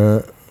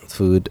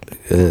 Food.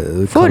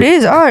 Food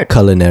is art.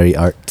 Culinary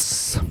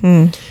arts.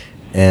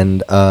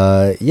 And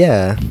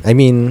I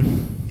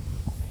mean,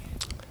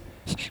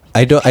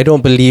 I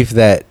don't believe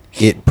that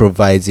it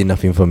provides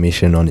enough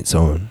information on its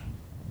own.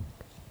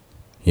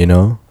 You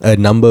know, a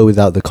number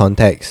without the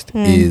context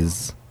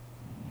is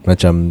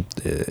macam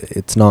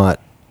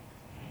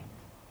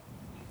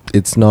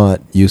it's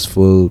not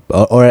useful,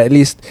 or at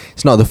least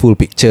it's not the full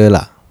picture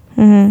lah.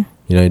 You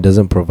know, it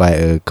doesn't provide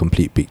a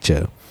complete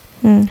picture.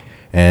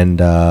 And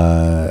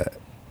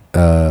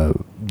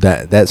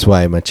that's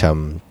why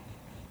macam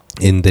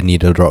in the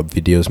needle drop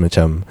videos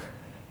macam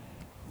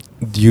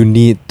you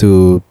need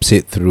to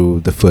sit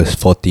through the first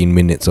 14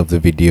 minutes of the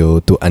video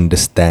to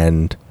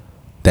understand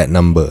that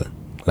number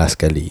last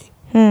kali.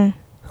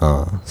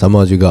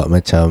 Sama juga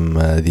macam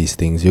these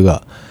things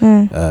juga.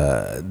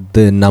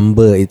 The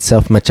number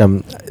itself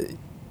macam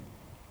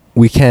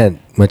we can't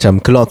macam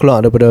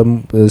keluar daripada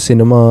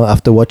cinema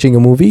after watching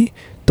a movie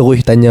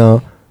terus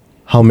tanya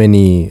how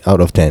many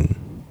out of 10.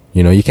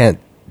 You know, you can't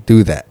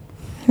do that.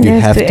 You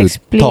have to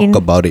talk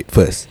about it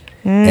first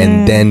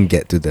and then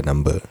get to the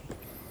number.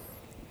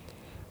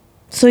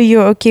 So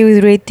you're okay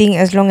with rating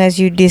as long as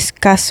you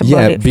discuss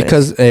about it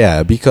because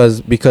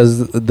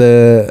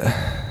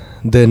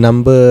the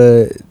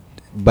number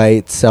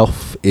by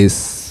itself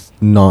is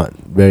not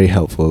very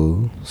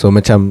helpful. So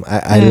macam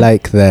I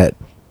like that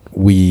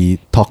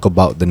we talk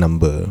about the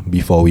number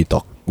before we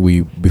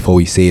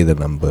say the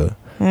number.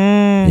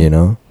 You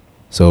know?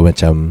 So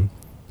macam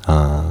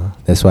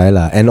that's why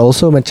lah. And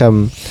also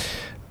macam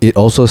it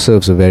also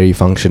serves a very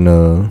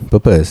functional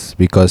purpose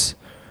because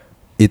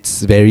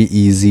it's very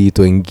easy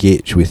to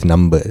engage with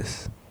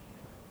numbers.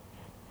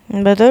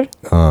 Betul.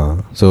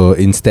 So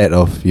instead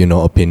of, you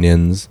know,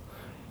 opinions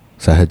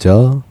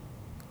sahaja,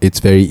 it's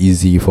very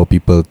easy for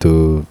people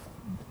to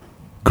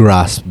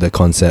grasp the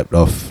concept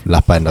of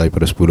 8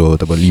 daripada 10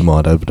 ataupun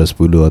 5 daripada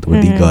 10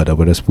 ataupun 3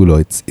 daripada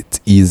 10.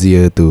 It's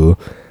easier to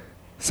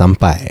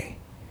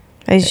sampai.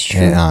 It's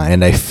true.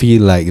 And I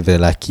feel like The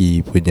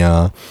Lucky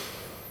punya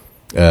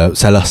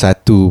salah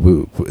satu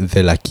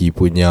The Lucky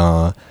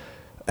punya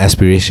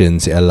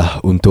aspirations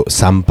ialah untuk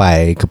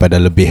sampai kepada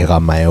lebih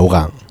ramai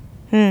orang.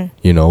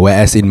 You know,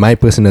 whereas in my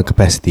personal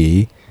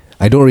capacity,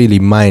 I don't really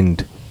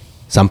mind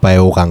sampai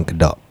orang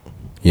kedak.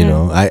 You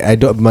know, I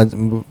don't,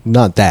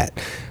 not that.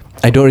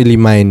 I don't really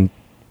mind,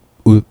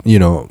 you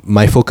know,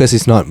 my focus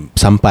is not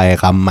sampai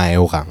ramai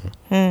orang.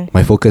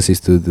 My focus is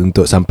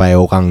untuk sampai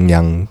orang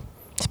yang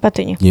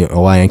sepatutnya, you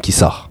know, orang yang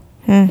kisah.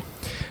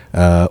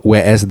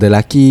 Whereas The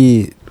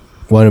Lucky,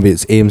 one of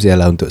its aims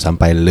ialah untuk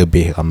sampai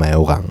lebih ramai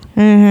orang.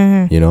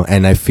 You know,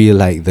 and I feel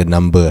like the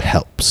number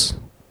helps.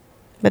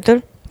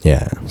 Betul.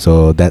 Yeah,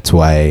 so that's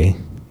why,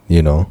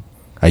 you know,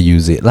 I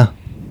use it lah.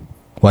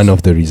 One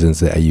of the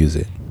reasons that I use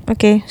it.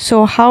 Okay,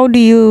 so how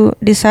do you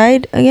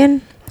decide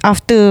again?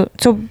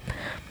 So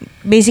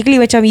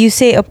basically macam you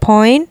say a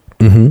point,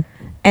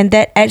 and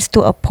that adds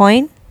to a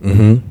point,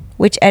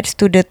 which adds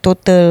to the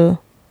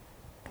total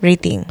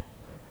rating.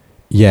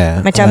 Yeah,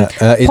 macam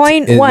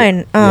point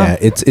one. Yeah,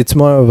 it's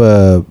more of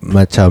a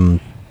macam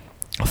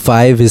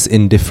 5 is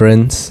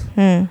indifference.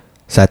 1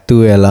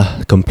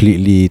 ialah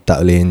completely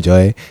tak boleh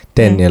enjoy.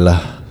 10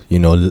 ialah, you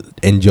know,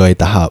 enjoy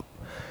tahap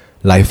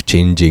life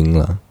changing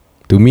lah.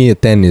 To me, a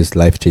 10 is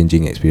life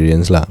changing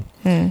experience lah.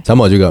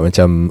 Sama juga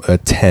macam a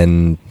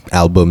 10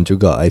 album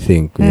juga, I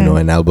think. You know,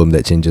 an album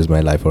that changes my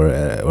life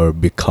or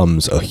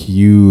becomes a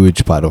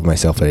huge part of my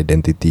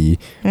self-identity.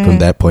 From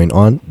that point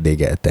on, they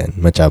get a 10.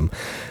 Macam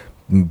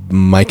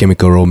My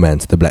Chemical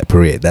Romance, The Black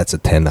Parade, that's a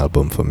 10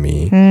 album for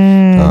me.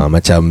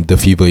 Macam The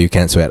Fever You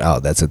Can't Sweat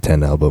Out, that's a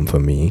 10 album for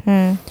me.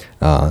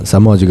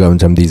 Sama juga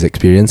macam these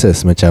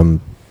experiences, macam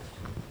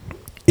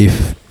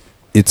if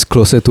it's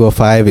closer to a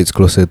 5, it's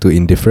closer to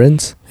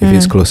indifference. If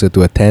it's closer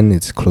to a 10,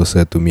 it's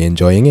closer to me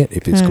enjoying it.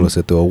 If it's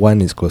closer to a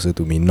 1, it's closer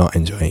to me not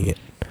enjoying it.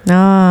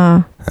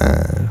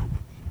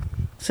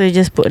 So you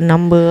just put a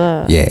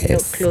number.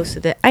 Yes. Close to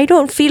that. I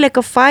don't feel like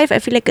a 5. I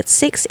feel like it's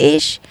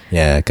 6-ish.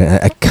 Yeah,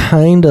 I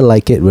kind of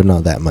like it, but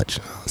not that much.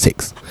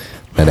 6.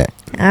 Like that.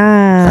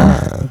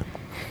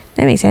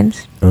 That makes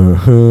sense.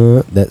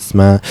 That's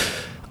my...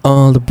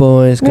 All the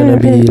boys gonna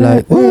be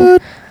like, what?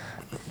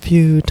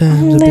 Few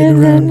times I've been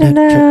around that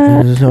track,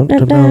 and it's not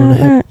gonna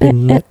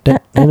happen like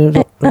that, and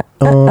it's not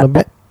all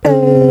about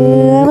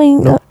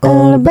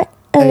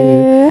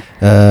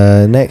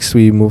next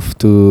we move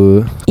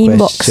to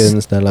Inbox.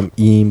 questions dalam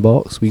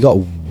inbox. We got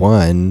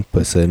one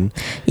person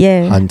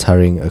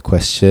answering a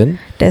question.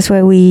 That's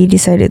why we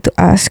decided to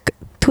ask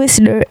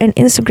Twister and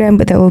Instagram,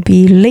 but that will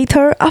be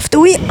later after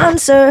we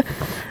answer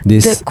the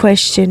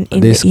question in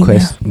the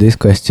email. This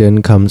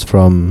question comes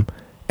from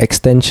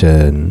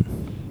Extension.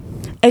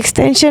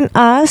 Extension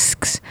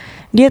asks,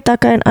 Dear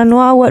Taka and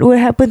Anwar, what would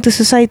happen to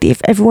society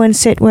if everyone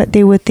said what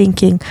they were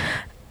thinking?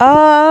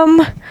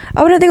 Apa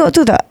nak tengok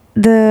tu tak?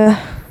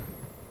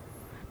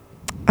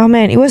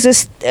 It was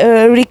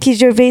a Ricky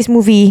Gervais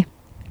movie.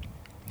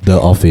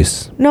 The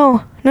Office.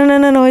 No,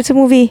 it's a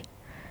movie.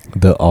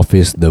 The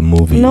Office, the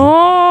movie.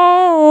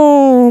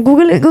 No,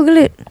 Google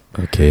it.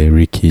 Okay,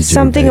 Ricky Gervais.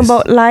 Something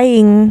about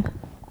lying.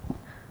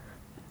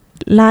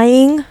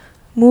 Lying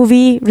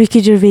movie,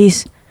 Ricky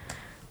Gervais.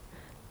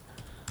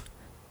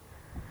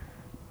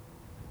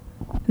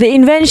 The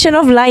Invention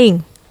of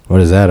Lying.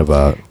 What is that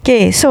about?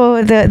 Okay,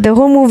 so the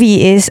whole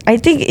movie is, I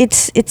think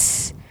it's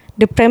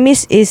the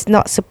premise is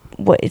not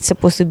what it's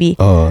supposed to be.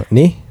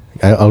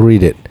 I'll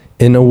read it.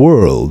 In a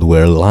world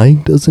where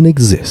lying doesn't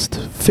exist,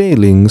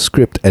 failing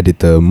script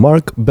editor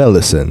Mark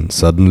Bellison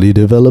suddenly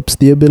develops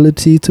the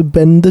ability to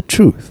bend the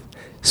truth,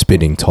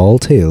 spinning tall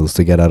tales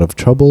to get out of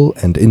trouble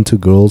and into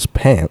girls'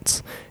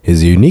 pants.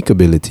 His unique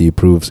ability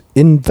proves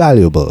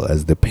invaluable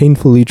as the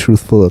painfully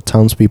truthful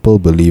townspeople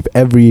believe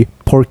every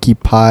porky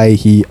pie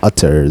he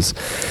utters.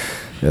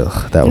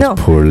 Ugh, that was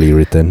poorly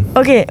written.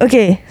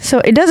 Okay. So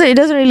it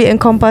doesn't really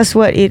encompass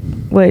what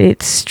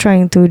it's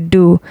trying to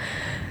do.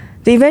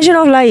 The Invention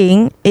of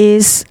Lying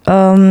is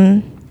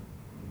orang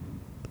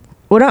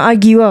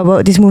argue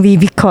about this movie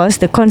because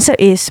the concept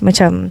is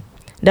macam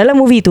dalam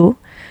movie tu,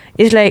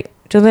 it's like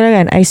contohnya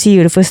kan, I see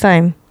you the first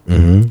time,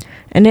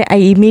 and then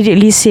I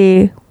immediately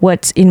say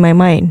what's in my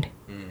mind.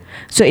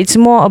 So it's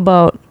more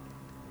about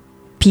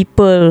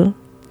people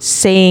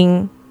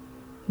saying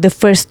the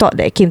first thought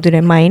that came to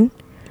their mind,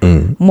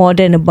 more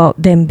than about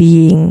them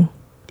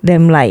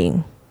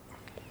lying.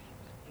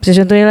 So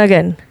contohnya lah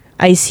kan,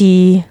 I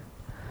see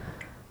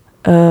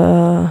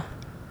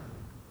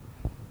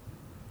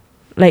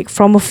like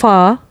from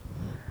afar,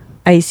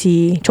 I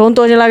see,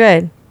 contohnya lah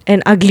kan,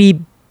 an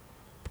ugly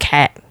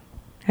cat.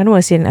 I don't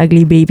want to say an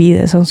ugly baby,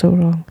 that sounds so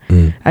wrong.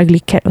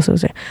 Ugly cat also.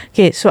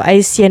 Okay, so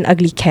I see an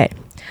ugly cat.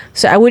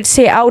 So I would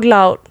say out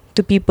loud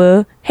to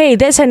people, hey,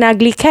 that's an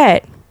ugly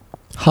cat.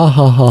 Ha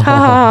ha ha ha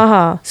ha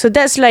ha. So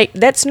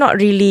that's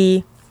not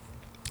really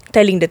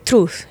telling the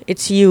truth.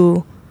 It's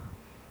you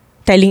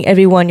telling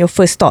everyone your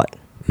first thought,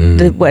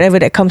 whatever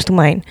that comes to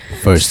mind.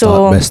 First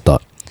thought, best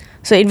thought.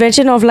 So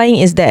Invention of Lying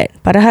is that.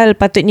 Padahal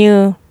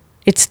patutnya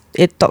it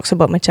talks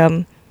about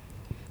macam,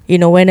 you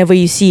know, whenever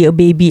you see a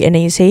baby and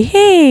then you say,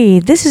 hey,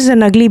 this is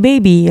an ugly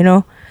baby, you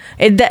know.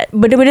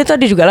 Benda-benda tu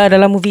ada jugalah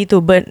dalam movie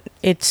tu, but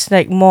it's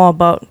like more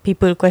about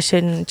people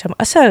question macam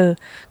asal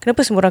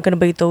kenapa semua orang kena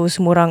beritahu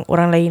semua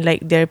orang lain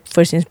like their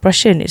first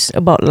impression. It's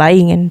about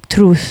lying and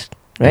truth,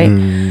 right?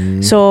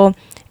 So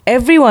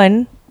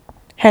everyone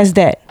has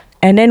that,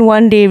 and then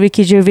one day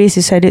Ricky Gervais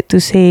decided to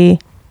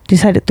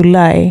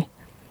lie.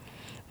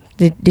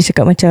 Dia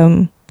cakap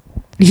macam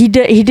he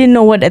didn't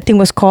know what that thing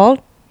was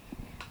called.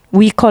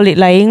 We call it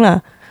lying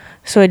lah.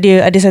 So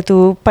dia ada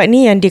satu part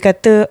ni yang dia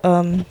kata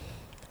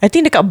I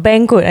think dekat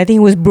bank kot, I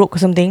think he was broke or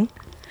something,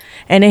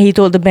 and then he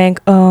told the bank,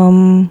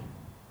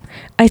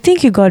 I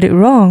think you got it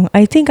wrong.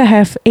 I think I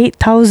have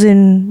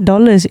 $8,000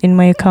 in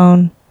my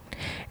account.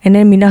 And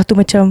then Minah tu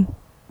macam,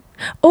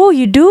 oh,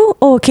 you do?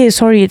 Oh, okay,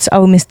 sorry, it's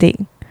our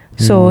mistake.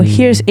 So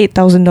here's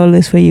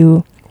 $8,000 for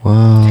you.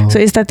 Wow. So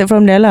it started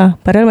from there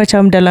lah. Padahal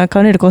macam dalam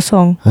account ni ada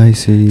kosong. I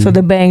see. So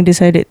the bank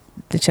decided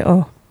to check,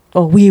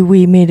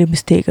 we made a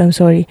mistake, I'm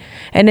sorry.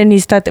 And then he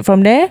started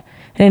from there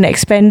and then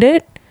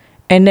expanded,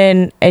 and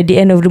then at the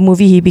end of the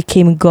movie he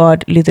became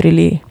God,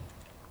 literally.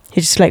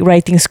 He's just like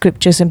writing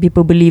scriptures and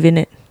people believe in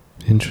it.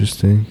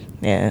 Interesting.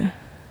 Yeah.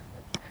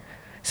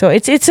 So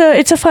it's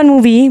a fun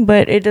movie,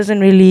 but it doesn't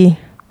really,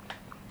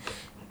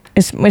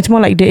 it's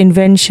more like the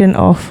invention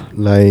of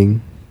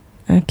lying.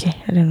 Okay,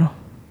 I don't know.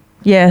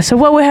 Yeah, so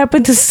what would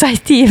happen to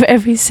society if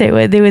every said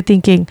what they were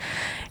thinking?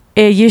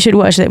 You should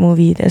watch that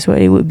movie. That's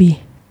what it would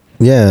be.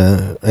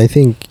 Yeah, I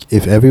think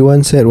if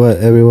everyone said what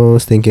everyone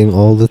was thinking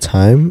all the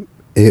time,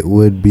 it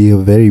would be a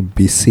very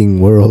bising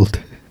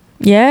world.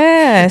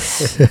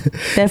 Yes,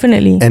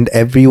 definitely. And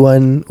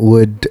everyone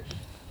would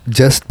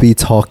just be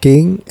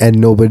talking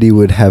and nobody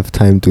would have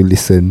time to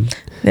listen.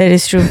 That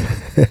is true.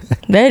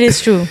 That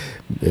is true.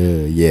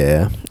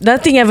 Yeah.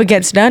 Nothing ever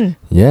gets done.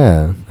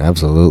 Yeah,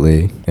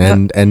 absolutely.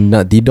 And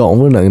nak tidur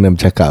pun nak kena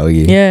bercakap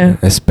lagi. Yeah.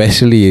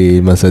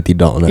 Especially masa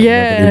tidur nak.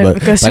 Yeah,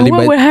 because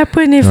what would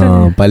happen if...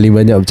 paling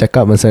banyak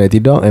bercakap masa nak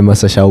tidur and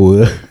masa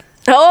shower.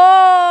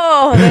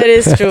 Oh, that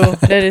is true.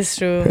 That is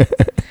true.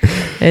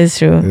 That is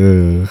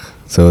true.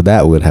 So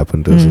that would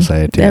happen to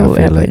society. That I would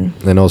feel happen.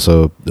 like, and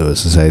also the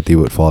society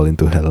would fall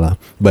into hell lah.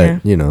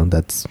 But you know,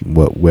 that's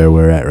where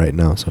we're at right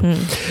now. So,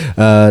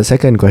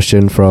 second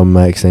question from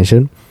my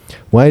extension: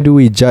 why do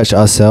we judge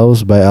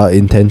ourselves by our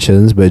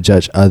intentions but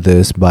judge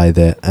others by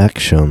their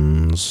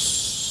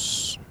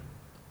actions?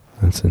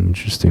 That's an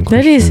interesting question.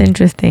 That is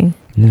interesting.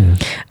 Yeah.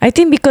 I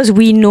think because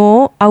we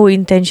know our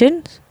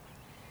intentions.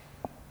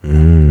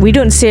 We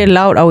don't say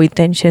aloud our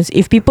intentions.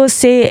 If people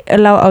say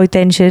aloud our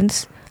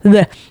intentions,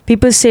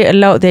 people say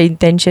aloud their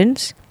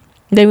intentions,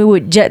 then we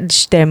would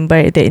judge them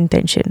by their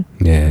intention.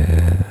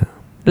 Yeah.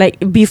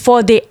 Like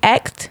before they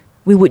act,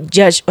 we would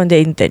judge on their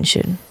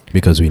intention.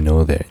 Because we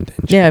know their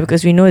intention. Yeah,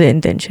 because we know their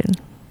intention.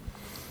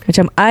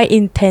 Macam I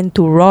intend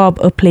to rob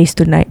a place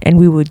tonight, and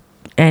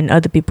and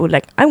other people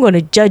like, I'm going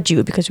to judge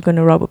you because you're going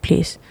to rob a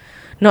place.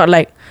 Not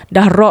like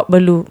dah rob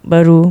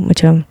baru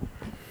macam,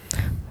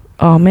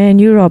 oh man,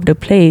 you robbed a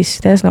place.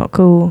 That's not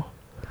cool.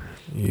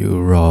 You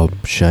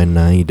rob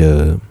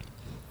Schneider.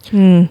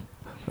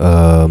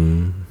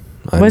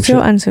 What's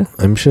your answer?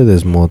 I'm sure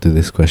there's more to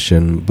this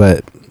question,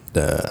 but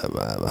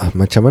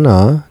macam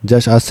mana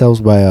judge ourselves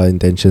by our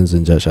intentions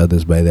and judge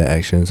others by their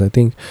actions? I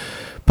think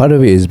part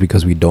of it is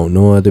because we don't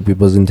know other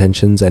people's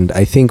intentions, and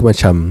I think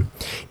macam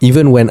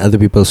even when other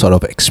people sort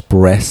of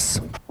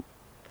express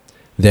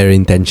their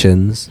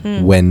intentions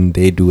when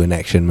they do an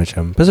action,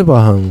 macam pasal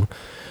bahang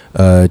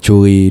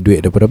curi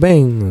duit daripada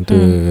bank tu,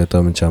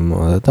 atau macam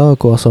tak tahu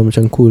aku rasa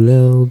macam cool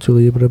lah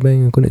curi daripada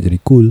bank, aku nak jadi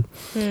cool.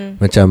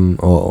 Macam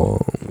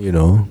you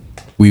know,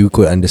 we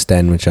could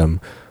understand macam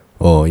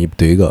ya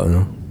betul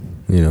juga,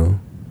 you know,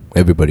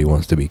 everybody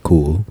wants to be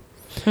cool.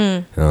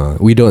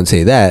 We don't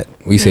say that.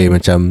 We say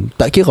macam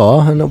tak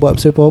kira hang nak buat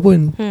apa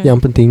pun, yang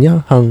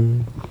pentingnya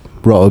hang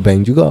rob a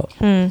bank juga.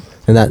 And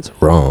that's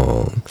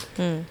wrong.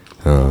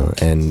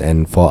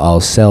 And for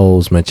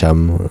ourselves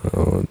macam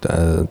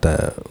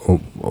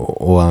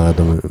orang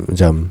kata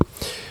macam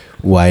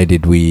why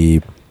did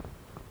we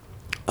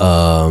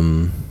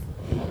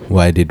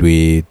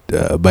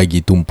bagi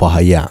tumpah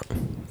ayak,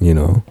 you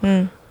know,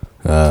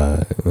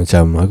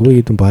 macam aku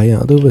bagi tumpah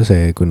ayak tu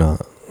pasal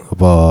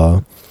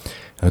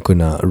aku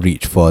nak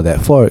reach for that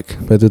fork,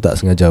 lepas tu tak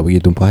sengaja bagi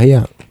tumpah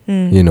ayak,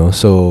 you know.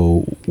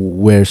 So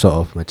we're sort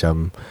of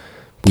macam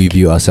we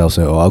view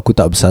ourselves like, aku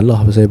tak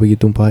bersalah pasal bagi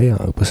tumpah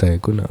ayak, pasal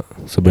aku nak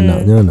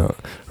sebenarnya nak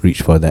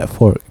reach for that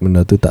fork,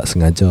 benda tu tak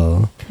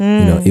sengaja,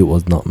 you know, it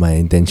was not my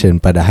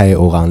intention. Padahal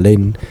orang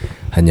lain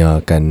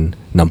hanya akan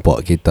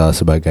nampak kita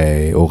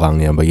sebagai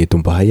orang yang bagi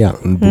tumpah ayak,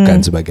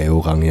 bukan sebagai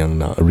orang yang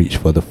nak reach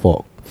for the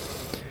fork.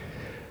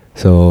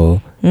 So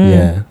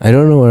yeah, I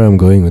don't know where I'm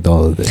going with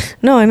all of this.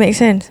 No, it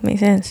makes sense.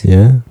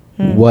 Yeah.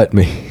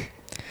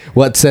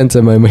 What sense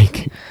am I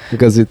making?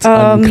 Because it's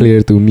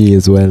unclear to me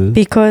as well.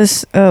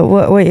 Because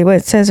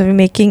what sense of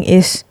making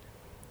is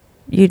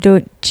you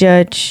don't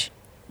judge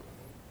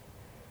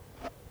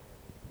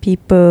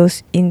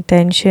people's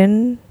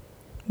intention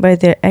by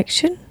their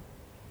action.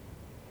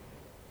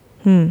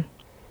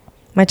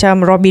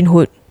 Macam Robin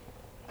Hood,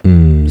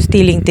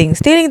 stealing things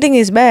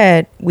is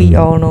bad. We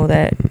all know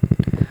that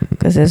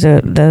because there's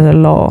a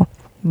law.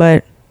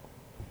 But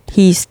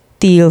he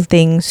steal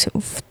things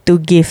to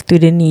give to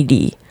the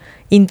needy.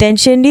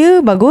 Intention dia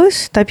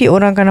bagus, tapi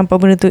orang kan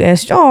nampak benda tu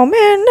as, oh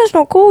man, that's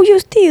not cool,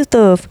 you steal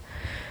stuff.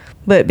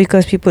 But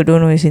because people don't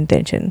know his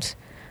intentions,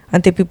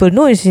 until people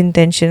know his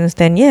intentions,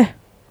 then yeah,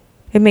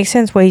 it makes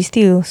sense why he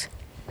steals.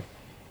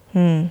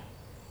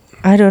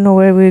 I don't know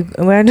where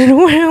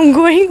I'm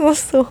going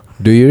also.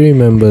 Do you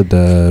remember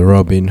the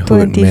Robin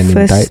Hood Men in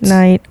Tights? 21st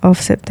night of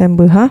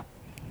September, huh?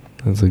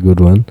 That's a good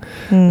one.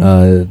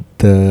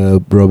 The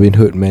Robin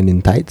Hood Men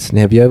in Tights.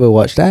 Have you ever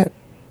watched that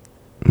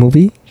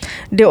movie?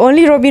 The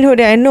only Robin Hood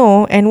that I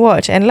know and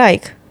watch and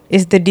like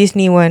is the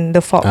Disney one,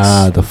 the Fox.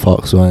 The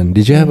Fox one.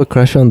 Did you have a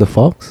crush on the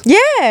Fox?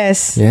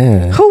 Yes.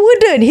 Yeah. Who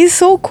wouldn't? He's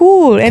so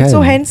cool and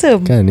so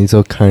handsome. He's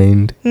so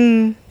kind.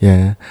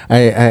 Yeah.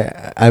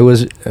 I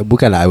was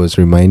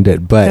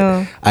reminded,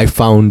 but I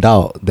found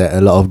out that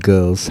a lot of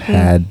girls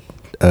had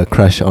a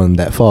crush on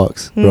that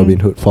Fox, Robin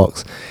Hood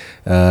Fox.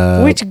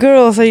 Which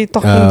girls are you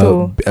talking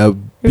to?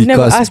 You've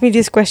never asked me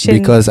this question.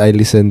 Because I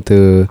listened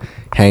to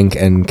Hank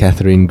and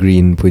Catherine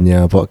Green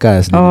punya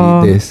podcast,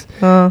 this,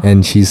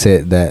 and she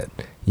said that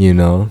you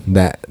know,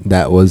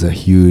 that was a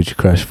huge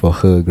crush for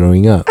her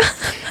growing up.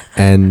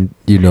 And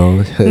you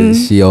know,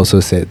 she also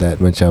said that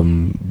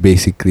macam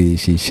basically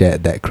she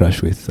shared that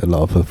crush with a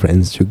lot of her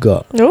friends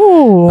juga.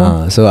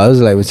 Oh. So I was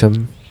like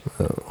macam,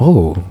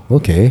 oh,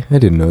 okay, I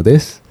didn't know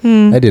this.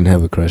 I didn't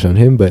have a crush on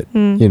him, but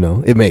you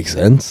know, it makes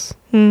sense.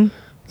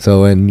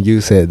 So when you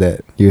said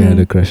that you had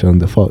a crush on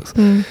the fox,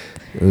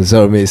 it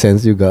sort of made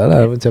sense juga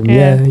lah. Macam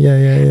yeah.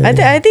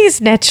 I think it's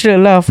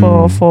natural lah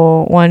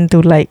for one to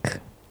like,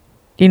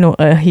 you know,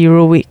 a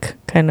heroic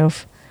kind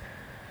of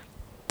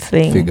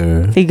thing.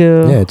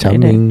 Figure. Yeah,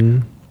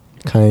 charming,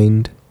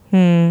 kind.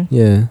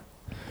 Yeah.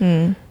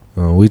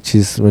 Which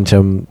is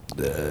macam,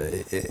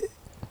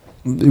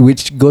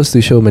 which goes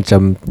to show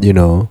macam, you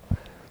know,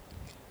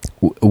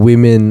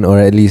 women, or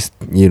at least,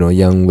 you know,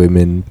 young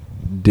women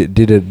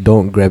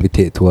don't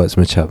gravitate towards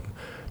macam,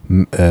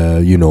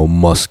 you know,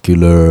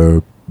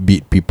 muscular,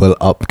 beat people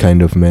up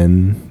kind of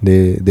men.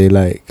 They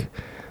like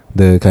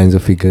the kinds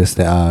of figures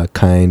that are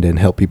kind and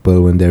help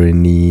people when they're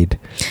in need.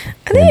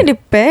 I think it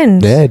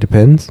depends. Yeah, it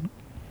depends.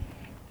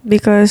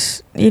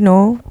 Because, you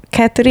know,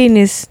 Catherine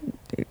is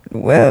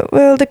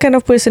well the kind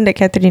of person that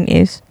Catherine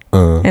is,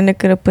 and the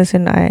kind of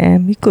person I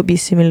am. We could be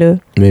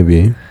similar.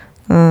 Maybe.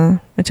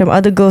 Macam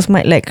other girls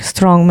might like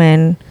strong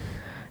men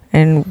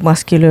and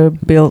muscular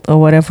build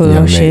or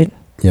whatever shit.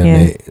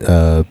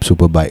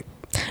 Super bike.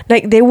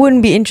 Like they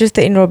wouldn't be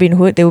interested in Robin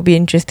Hood. They would be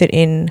interested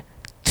in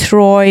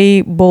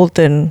Troy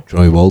Bolton.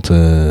 I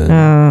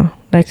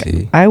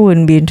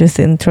wouldn't be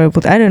interested in Troy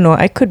Bolton. I don't know.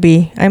 I could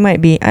be. I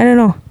might be. I don't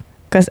know.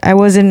 Because I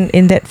wasn't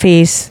in that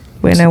phase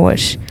when I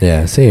watched.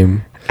 Yeah,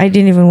 same. I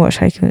didn't even watch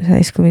High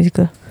School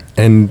Musical.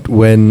 And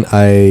when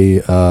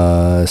I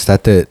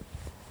started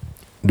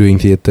doing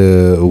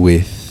theatre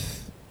with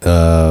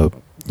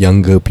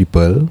younger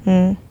people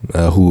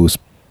who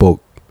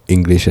spoke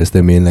English as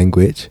their main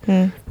language,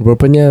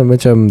 rupanya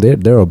macam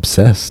they're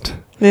obsessed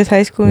with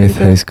High School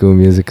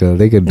Musical.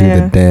 They could do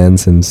the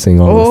dance and sing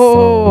all the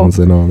songs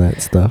and all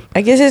that stuff.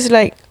 I guess it's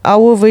like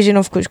our version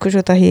of Kuch Kuch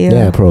Hota Hai.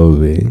 Yeah,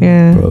 probably.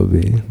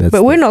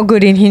 But we're not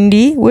good in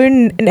Hindi. We're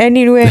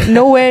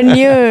nowhere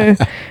near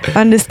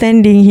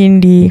understanding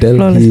Hindi.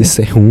 Delhi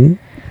Sehu.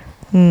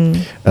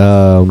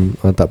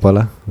 Tak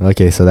apalah.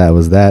 Okay, so that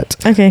was that.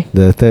 Okay.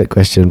 The third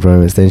question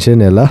from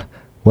extension ialah,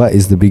 what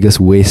is the biggest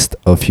waste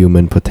of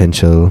human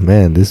potential?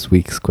 Man, this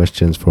week's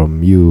questions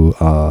from you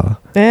are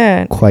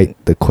quite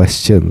the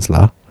questions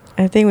lah.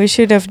 I think we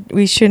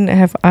shouldn't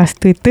have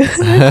asked Twitter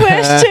the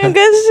question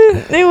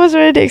because it was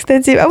already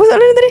extensive. I was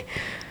already.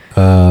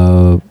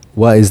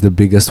 What is the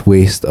biggest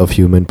waste of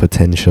human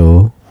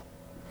potential?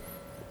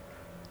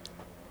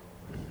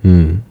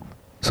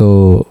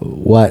 So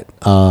what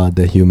are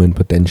the human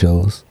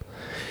potentials?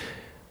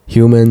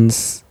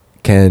 Humans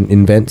can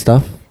invent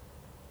stuff.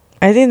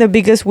 I think the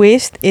biggest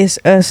waste is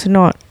us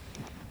not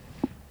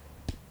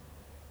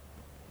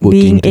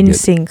Working being in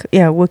sync.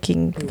 Yeah,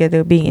 working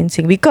together, being in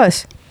sync.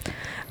 Because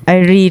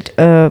I read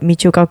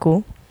Michio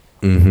Kaku.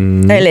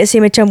 Like let's say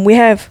macam we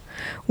have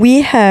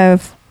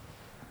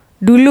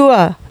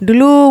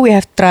dulu we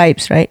have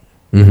tribes, right?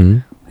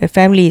 We have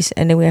families,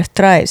 and then we have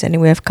tribes, and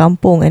then we have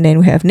kampung, and then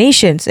we have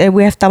nations, and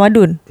we have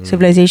tamadun,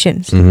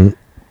 civilizations.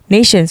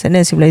 Nations and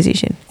then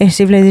civilization.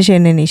 Civilization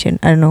and then nation.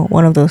 I don't know,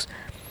 one of those.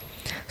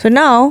 So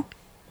now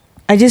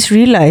I just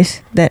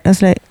realized that I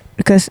was like,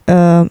 because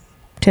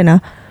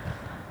Tena,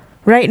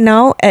 right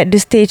now at the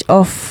stage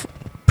of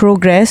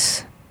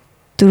progress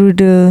through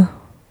the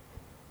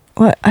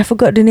I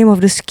forgot the name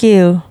of the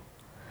scale,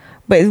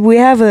 but we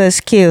have a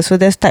scale. So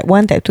there's type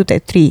 1, type 2,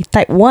 type 3.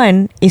 Type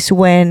 1 is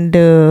when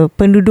the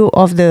penduduk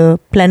of the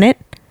planet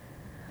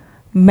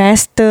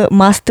master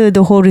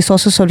the whole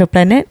resources of the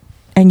planet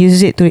and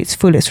uses it to its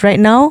fullest. Right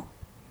now,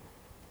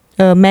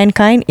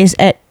 mankind is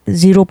at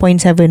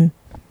 0.7.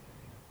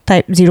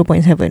 Type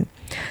 0.7.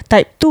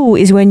 Type 2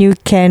 is when you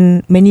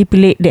can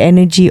manipulate the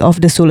energy of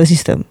the solar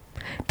system.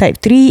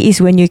 Type 3 is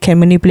when you can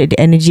manipulate the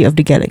energy of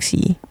the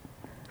galaxy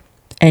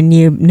and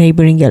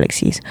neighboring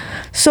galaxies.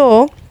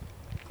 So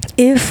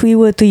if we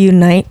were to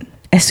unite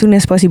as soon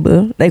as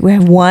possible, like we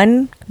have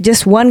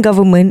just one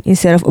government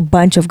instead of a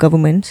bunch of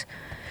governments,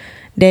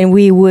 then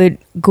we would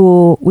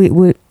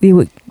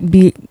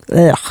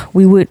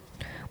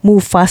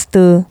move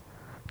faster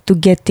to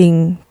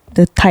getting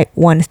the type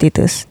 1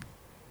 status.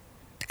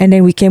 And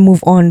then we can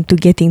move on to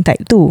getting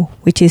type 2,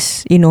 which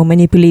is,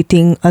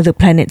 manipulating other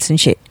planets and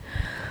shit.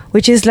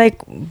 Which is like,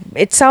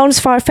 it sounds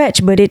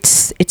far-fetched, but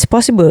it's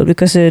possible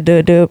because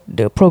the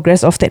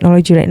progress of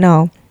technology right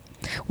now.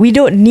 We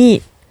don't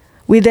need,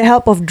 with the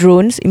help of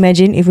drones,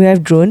 imagine if we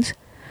have drones,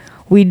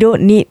 we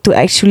don't need to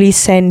actually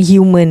send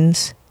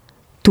humans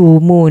to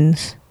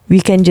moons. We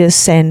can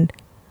just send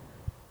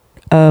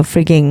a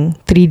freaking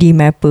 3D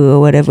mapper or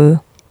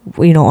whatever,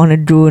 on a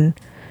drone.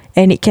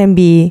 And it can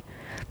be,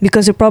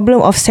 because the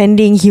problem of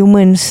sending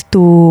humans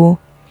to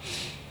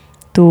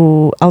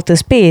outer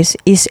space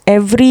is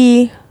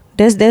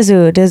there's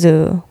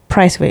a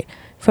price for it.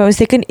 If I was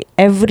mistaken,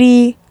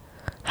 every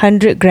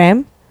 100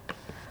 gram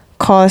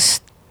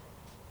costs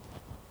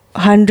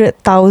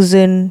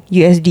 100,000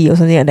 USD or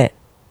something like that.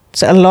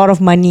 It's a lot of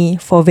money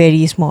for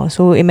very small.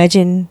 So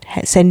imagine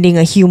sending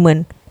a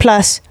human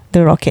plus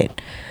the rocket.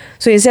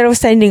 So instead of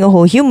sending a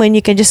whole human,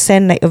 you can just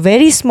send like a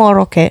very small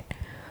rocket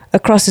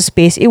across the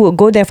space. It would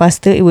go there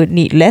faster. It would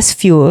need less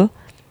fuel.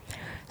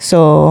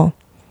 So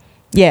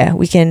yeah,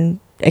 we can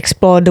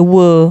explore the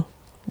world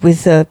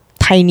with a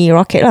tiny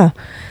rocket lah.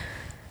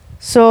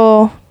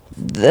 So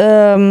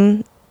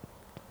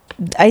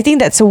I think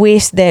that's a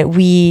waste that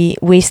we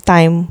waste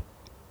time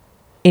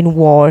in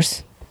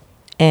wars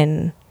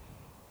and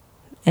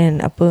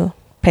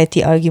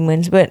petty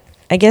arguments. But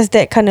I guess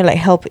that kind of like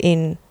help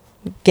in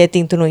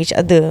getting to know each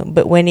other.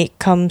 But when it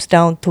comes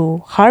down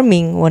to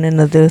harming one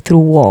another through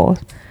war,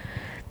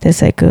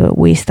 that's like a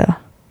waste.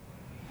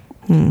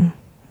 I'm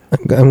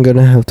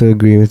gonna have to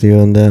agree with you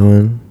on that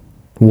one.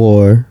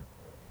 War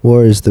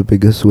is the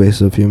biggest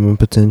waste of human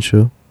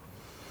potential,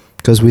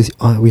 because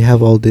we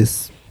have all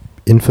this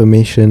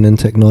information and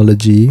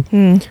technology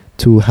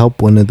to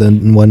help one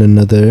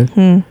another,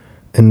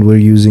 and we're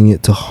using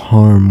it to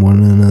harm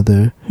one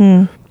another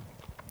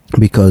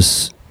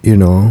because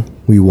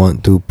we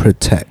want to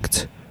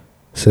protect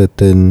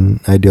certain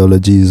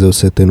ideologies or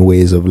certain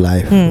ways of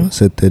life,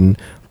 certain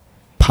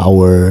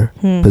power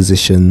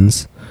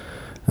positions.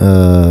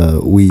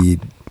 We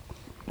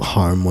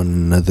harm one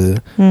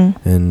another,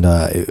 and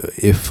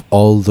if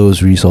all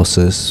those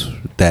resources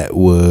that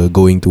were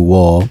going to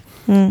war,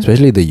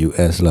 especially the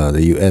US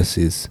the US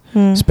is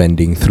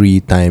spending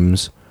 3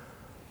 times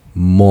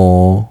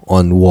more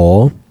on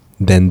war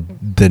than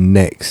the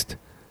next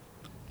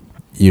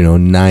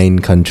 9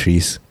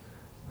 countries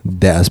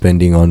that are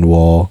spending on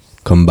war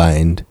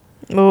combined.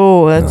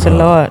 Oh, that's a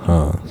lot.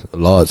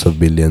 Lots of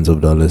billions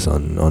of dollars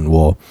on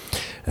war.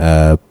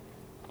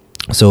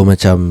 So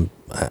macam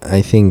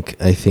I think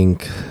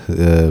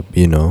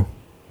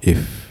if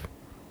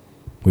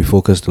we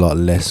focused a lot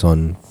less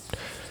on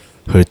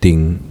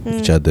hurting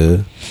each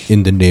other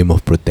in the name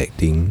of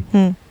protecting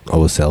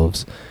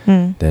ourselves,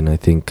 then I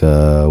think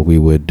we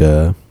would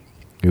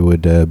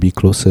be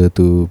closer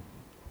to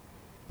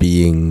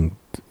being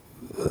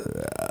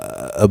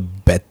a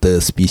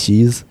better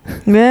species.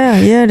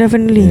 Yeah,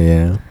 definitely.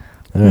 Yeah.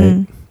 All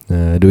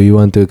right. Do you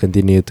want to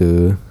continue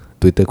to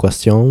Twitter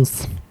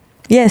questions?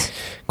 Yes.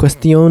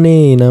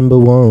 Questione number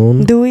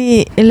 1. Do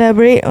we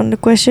elaborate on the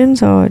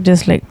questions or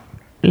just like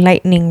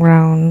lightning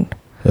round?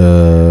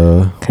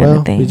 Well,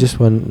 we just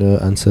want to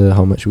answer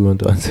how much we want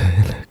to answer.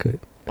 Good.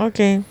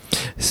 Okay.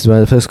 This is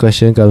my first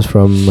question comes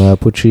from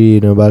Putri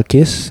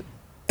Nobalkis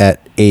at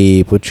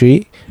A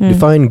Putri.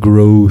 Define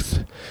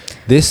growth.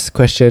 This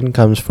question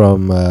comes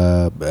from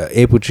A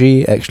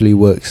Putri actually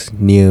works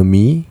near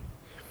me,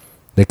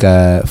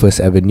 dekat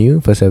First Avenue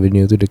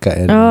tu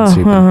dekat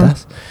Sri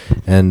Pantas,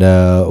 and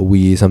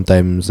we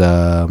sometimes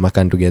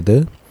makan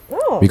together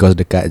because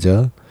dekat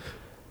je.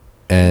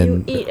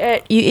 And you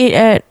eat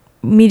at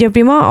Media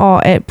Prima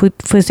or at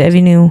First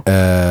Avenue?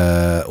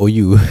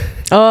 OU.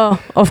 Oh,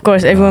 of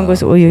course, everyone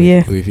goes to OU.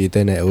 Yeah, we've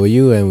eaten at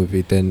OU, and we've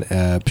eaten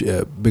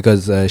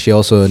because she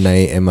also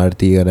naik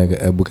MRT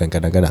bukan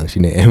kadang-kadang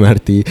she naik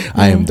MRT.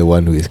 I am the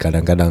one who is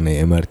kadang-kadang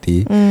naik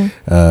MRT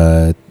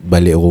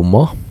balik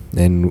rumah,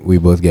 and we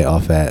both get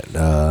off at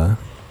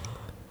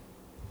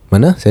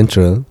mana?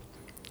 Central.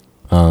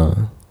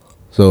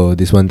 So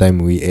this one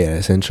time we ate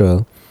at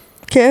Central.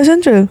 KL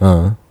Central.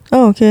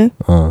 Oh, okay.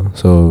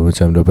 So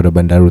macam daripada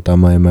Bandar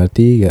Utama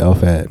MRT, get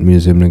off at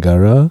Museum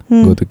Negara,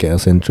 go to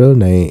KL Central,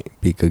 naik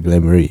pergi ke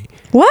Glamoury.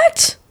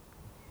 What?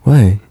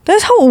 Why?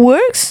 That's how it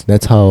works?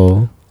 That's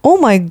how Oh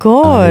my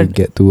god. I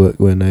get to work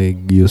when I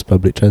use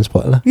public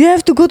transport lah. You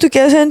have to go to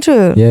KL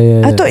Central?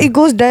 Yeah. I thought it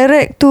goes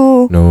direct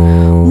to...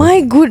 No. My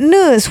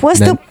goodness.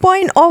 What's the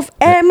point of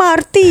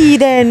MRT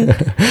then?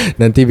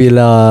 Nanti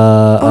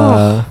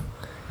bila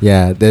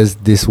yeah, there's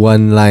this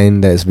one line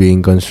that's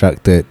being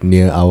constructed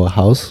near our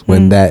house.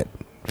 When that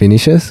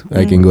finishes,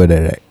 I can go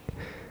direct.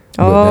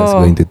 But that's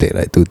going to take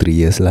like 2-3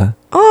 years lah.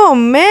 Oh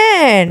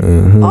man.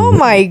 Oh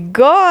my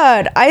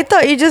god. I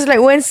thought you just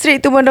like went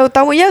straight to Bandar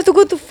Utama. You have to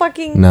go to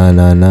fucking... Nah.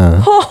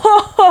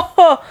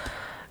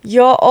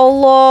 Ya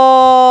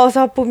Allah,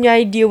 siapa punya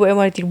idea buat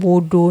MRT?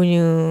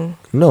 Bodohnya.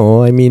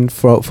 No, I mean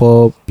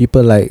for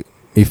people like,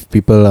 if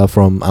people are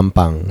from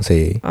Ampang,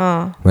 say,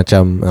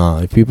 macam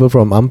if people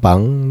from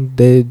Ampang,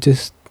 they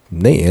just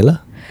naik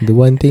lah the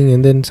one thing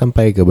and then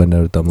sampai ke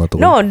Bandar Utama tu.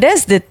 No,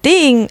 that's the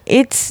thing.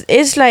 It's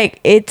like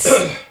it's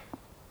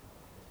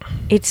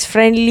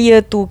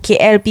friendlier to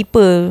KL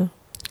people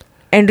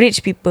and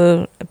rich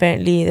people.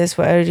 Apparently,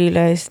 that's what I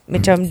realised.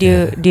 Macam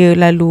dia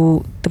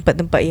lalu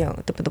tempat-tempat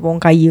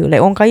orang kaya. Like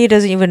orang kaya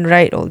doesn't even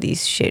write all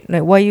this shit.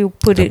 Like why you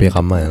put Tapi it?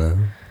 ramai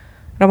lah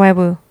Ramai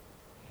apa?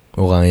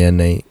 orang yang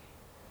naik.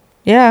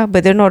 Yeah,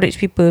 but they're not rich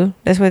people.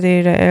 That's why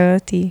they like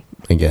LRT.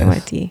 I guess.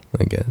 MRT.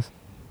 I guess.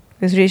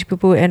 Because rich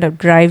people end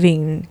up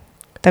driving.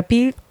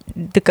 Tapi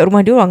dekat rumah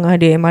dia orang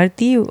ada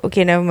MRT.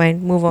 Okay, never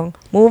mind.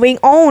 Moving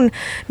on.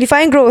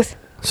 Define growth.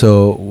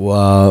 So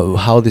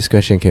how this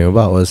question came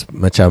about was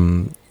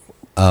macam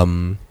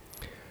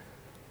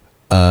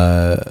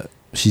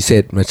she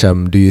said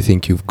macam, do you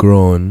think you've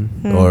grown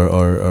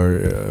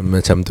or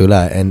macam tu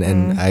lah. And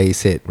I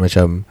said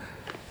macam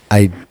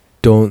I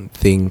don't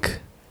think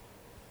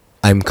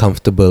I'm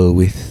comfortable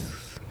with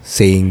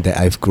saying that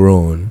I've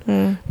grown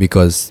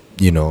because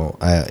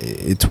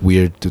it's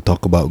weird to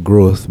talk about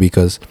growth,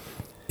 because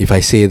if I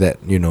say that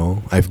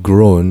I've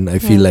grown, I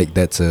feel like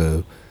that's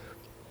a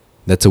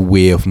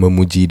way of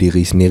memuji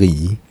diri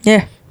sendiri.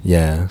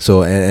 Yeah.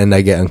 So and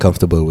I get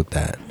uncomfortable with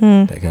that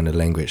kind of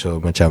language. So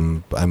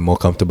macam I'm more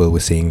comfortable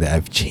with saying that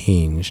I've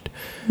changed.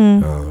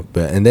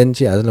 But and then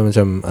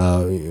macam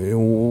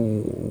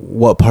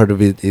what part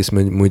of it is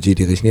memuji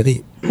diri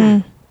sendiri?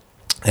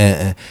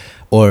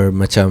 Or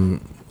macam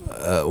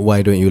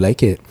why don't you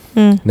like it?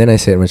 Then I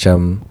said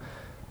macam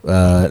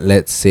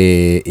let's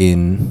say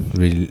in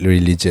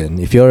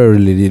religion, if you're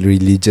a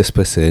religious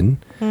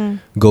person,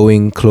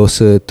 going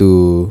closer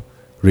to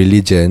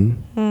religion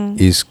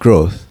is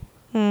growth.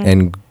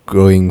 And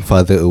going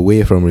farther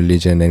away from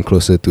religion and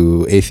closer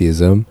to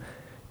atheism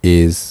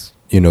is,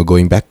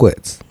 going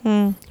backwards.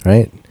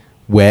 Right?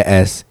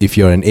 Whereas if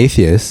you're an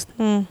atheist,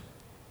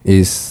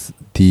 is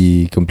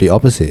the complete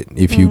opposite.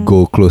 If you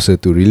go closer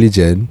to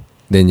religion,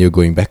 then you're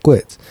going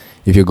backwards.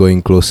 If you're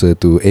going closer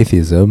to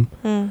atheism,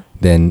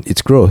 then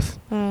it's growth.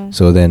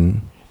 So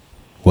then,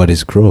 what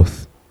is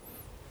growth?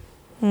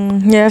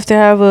 You have to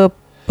have a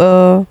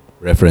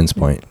reference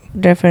point.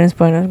 I was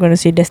going to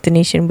say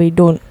destination, but you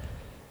don't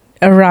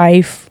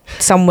arrive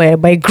somewhere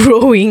by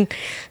growing.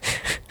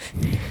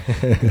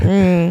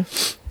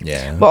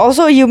 Yeah. But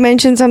also you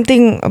mentioned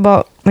something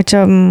about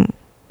macam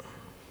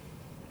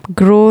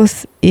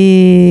growth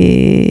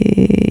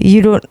you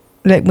don't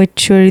like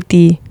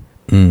maturity.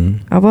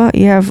 Apa?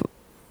 You have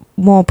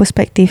more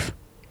perspective.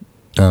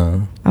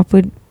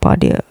 Apa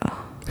dia?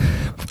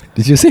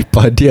 Did you say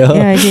padia?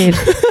 Yeah, I did.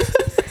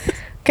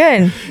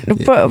 Kan?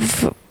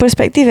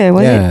 Perspective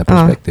was it? Yeah,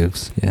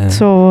 perspectives. Yeah.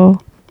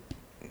 So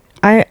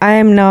I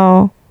am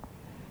now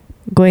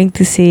going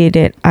to say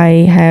that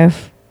I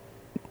have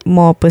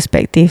more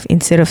perspective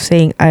instead of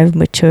saying I've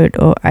matured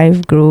or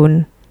I've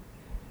grown.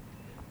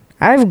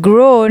 I've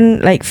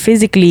grown like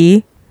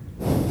physically.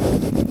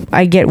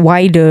 I get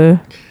wider.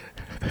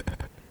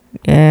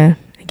 Yeah,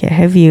 I get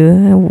heavier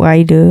and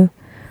wider.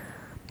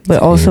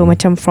 But also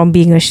macam from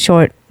being a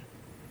short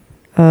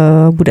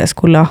budak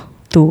sekolah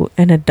to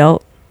an adult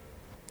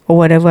or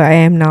whatever I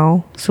am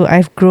now. So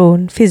I've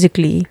grown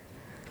physically.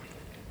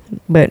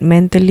 But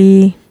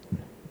mentally,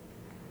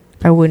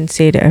 I wouldn't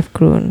say that I've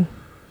grown.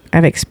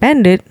 I've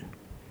expanded,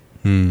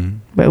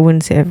 but I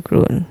wouldn't say I've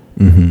grown.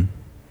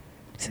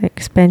 It's like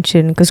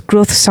expansion, because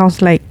growth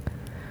sounds like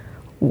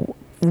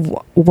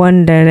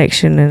one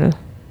directional.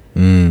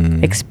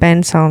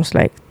 Expand sounds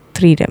like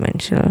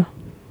 3-dimensional.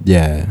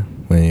 Yeah,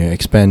 when you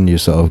expand, you're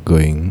sort of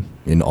going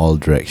in all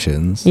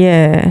directions.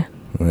 Yeah.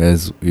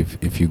 Whereas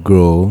if you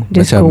grow,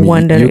 just go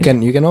one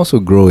direction. You can also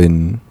grow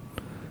in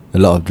a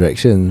lot of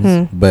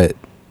directions, but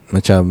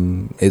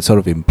macam it sort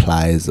of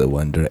implies a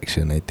one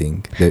direction. I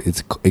think that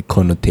it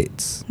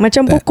connotates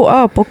macam that.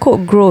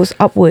 Pokok grows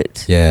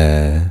upwards.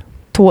 Yeah,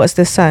 towards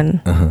the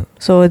sun.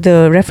 So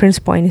the reference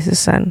point is the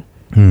sun.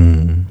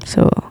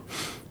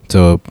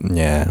 So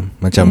yeah,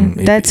 macam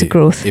that's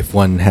growth. If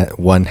one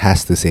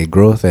has to say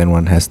growth, and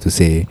one has to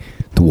say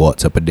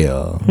towards apa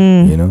dia,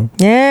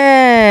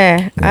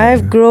 Yeah,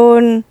 I've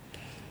grown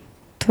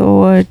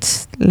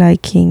towards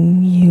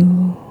liking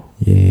you.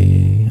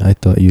 Yay, I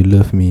thought you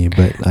love me,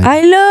 but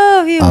I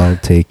love you. I'll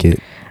take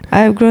it.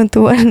 I've grown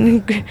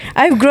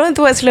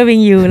towards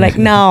loving you, like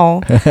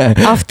now.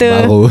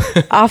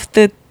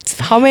 after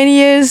how many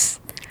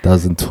years?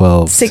 2012.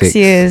 6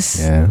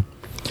 years. Yeah.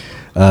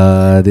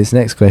 This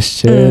next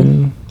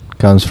question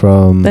comes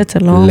from That's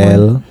a long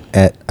Lel one.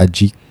 at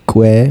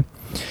Ajikwe.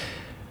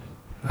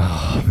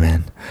 Oh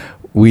man,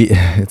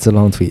 it's a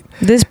long tweet.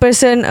 This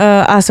person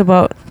asked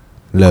about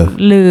Love.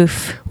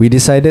 We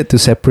decided to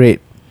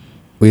separate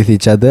with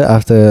each other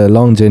after a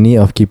long journey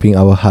of keeping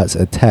our hearts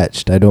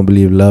attached. I don't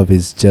believe love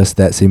is just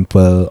that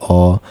simple,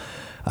 or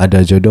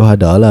ada jodoh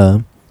ada lah.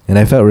 And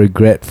I felt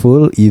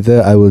regretful.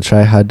 Either I will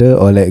try harder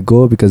or let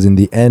go, because in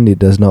the end it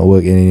does not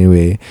work in any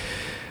way.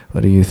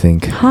 What do you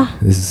think?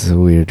 This is a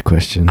weird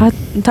question. Tak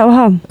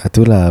faham.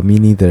 Itulah, me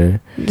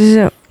neither. Do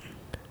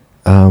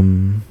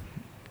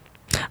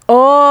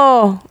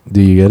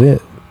you get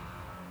it?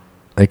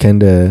 I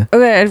kinda.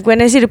 Okay,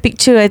 when I see the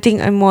picture, I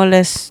think I'm more or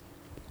less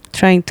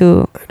trying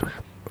to.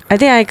 I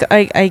think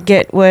I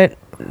get what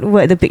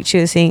the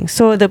picture is saying.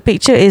 So the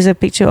picture is a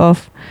picture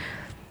of.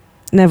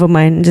 Never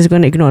mind. I'm just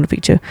gonna ignore the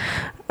picture.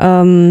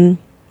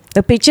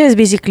 The picture is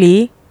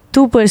basically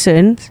two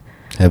persons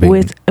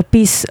with a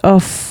piece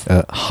of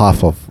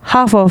half of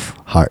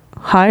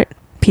heart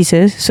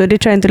pieces. So they're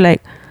trying to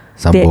like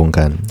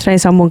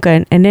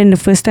sambungkan, and then the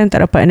first time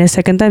tak dapat, and the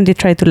second time they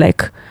try to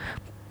like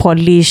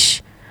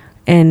polish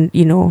and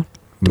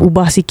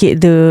ubah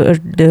sikit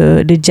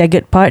the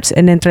jagged parts,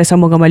 and then try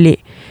sambungkan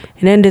balik,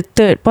 and then the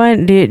third part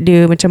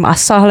dia macam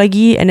asah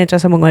lagi, and then try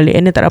sambungkan balik,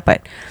 and then tak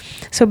dapat.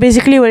 So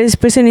basically what this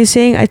person is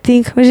saying, I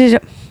think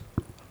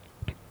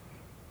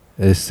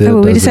It still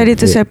we doesn't decided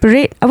to fit.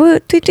 separate.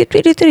 Apa? Tweet.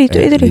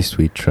 At least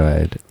we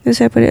tried. To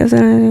separate.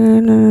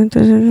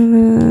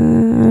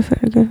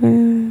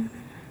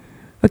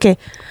 Okay,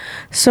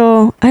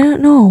 so I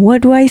don't know.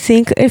 What do I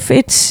think? If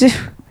it's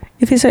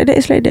like that,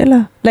 it's like that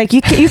lah. Like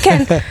you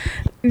can.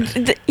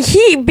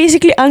 He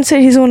basically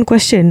answered his own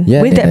question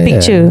with that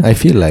picture. I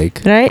feel like.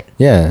 Right.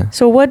 Yeah.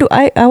 So what do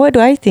I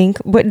think?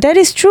 But that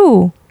is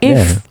true.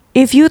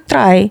 If you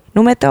try,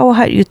 no matter how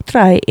hard you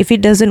try, if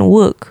it doesn't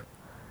work,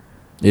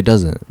 it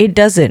doesn't.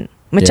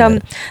 Macam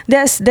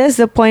that's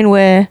the point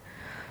where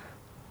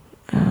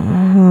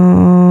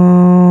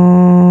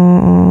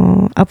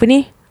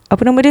apa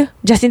nama dia?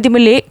 Justin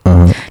Timberlake.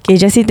 Okay,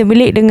 Justin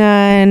Timberlake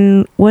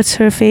dengan what's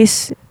her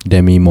face?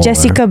 Demi Moore.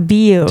 Jessica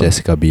Biel.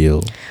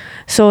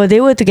 So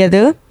they were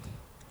together,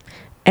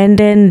 and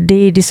then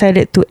they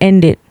decided to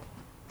end it.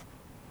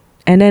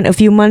 And then a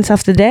few months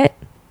after that,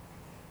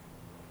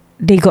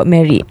 they got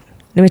married.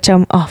 They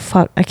macam, oh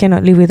fuck, I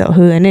cannot live without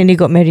her. And then they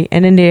got married,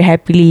 and then they're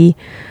happy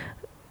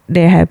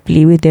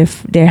with their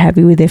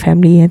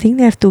family. I think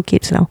they have 2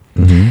 kids now.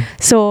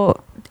 So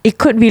it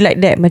could be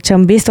like that.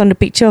 Macam based on the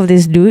picture of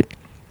this dude,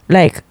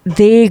 like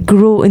they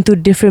grow into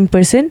different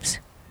persons,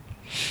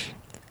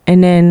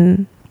 and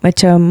then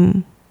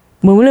macam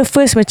mula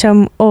first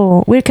macam,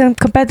 oh, we're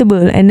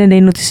compatible, and then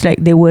they noticed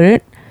like they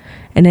weren't,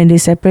 and then they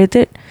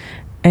separated.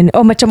 And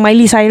macam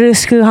Miley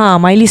Cyrus ke,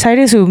 Miley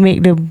Cyrus will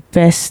make the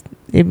best.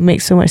 It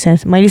makes so much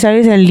sense. Miley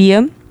Cyrus and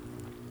Liam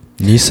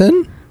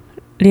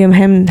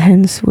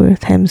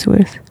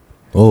Hemsworth.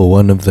 Oh,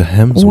 one of the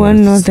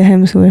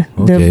Hemsworth.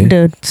 Okay.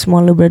 The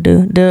smaller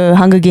brother, the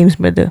Hunger Games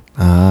brother.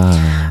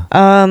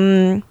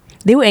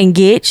 They were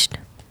engaged,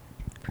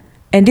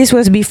 and this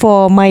was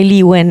before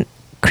Miley went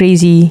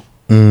crazy,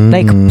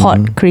 like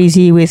pot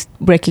crazy with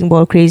Wrecking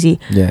Ball crazy.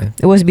 Yeah,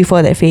 it was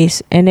before that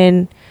phase, and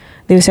then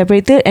they were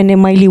separated, and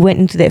then Miley went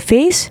into that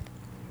phase,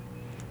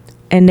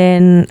 and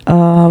then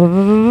blah, blah,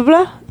 blah,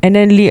 blah. And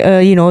then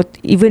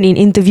even in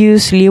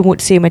interviews, Liam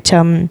would say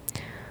macam,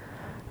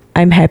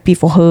 I'm happy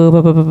for her,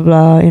 blah blah blah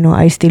blah,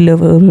 I still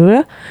love her, blah,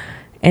 blah.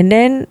 And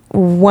then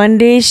one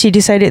day she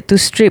decided to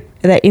strip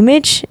that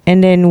image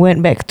and then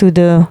went back to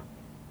the,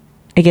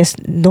 I guess,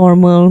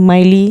 normal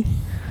Miley.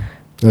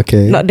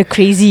 Okay. Not the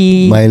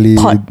crazy Miley,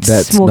 pot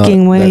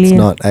smoking Miley. That's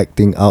not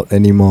acting out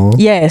anymore.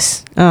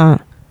 Yes.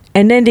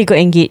 And then they got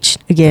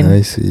engaged again.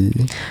 I see.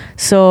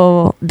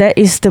 So that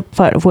is the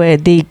part where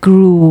they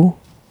grew.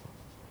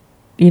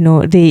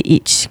 They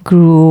each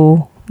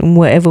grew in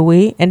whatever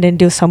way, and then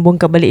they'll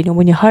sambungkan balik dia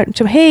punya heart.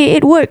 Macam, hey,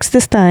 it works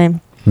this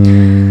time.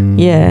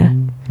 Yeah.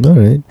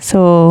 Alright.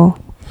 So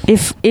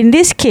if in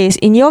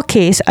your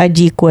case,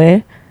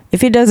 Ajikwe,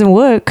 if it doesn't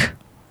work,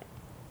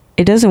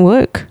 it doesn't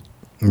work.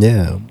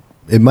 Yeah.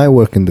 It might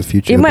work in the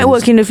future. It's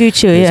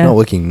not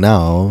working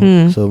now.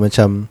 So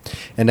macam,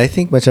 and I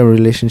think macam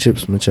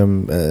relationships,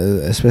 macam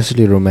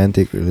especially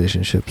romantic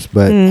relationships,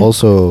 but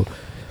also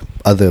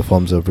other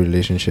forms of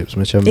relationships,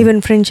 macam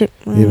even friendship,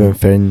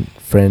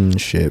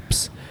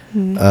 friendships.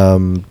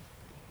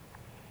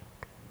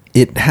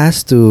 It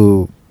has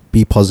to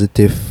be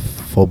positive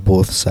for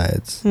both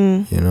sides.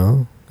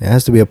 It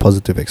has to be a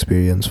positive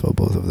experience for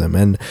both of them,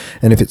 and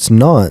if it's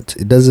not,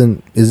 it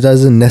doesn't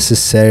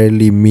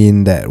necessarily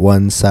mean that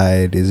one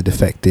side is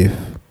defective.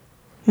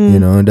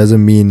 It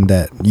doesn't mean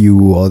that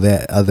you or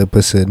that other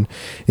person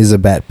is a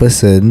bad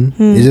person.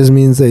 It just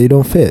means that you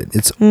don't fit.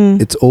 It's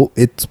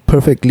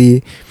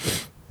perfectly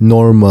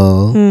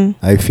normal,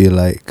 I feel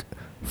like,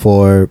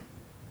 for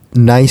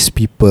nice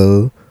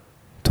people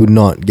to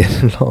not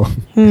get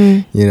along,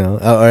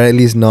 or at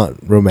least not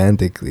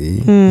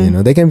romantically.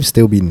 They can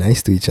still be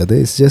nice to each other.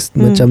 It's just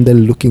macam they're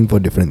looking for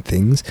different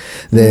things.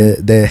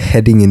 They're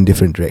heading in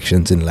different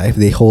directions in life.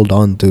 They hold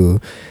on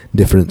to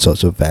different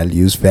sorts of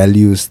values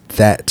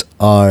that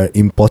are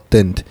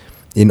important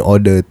in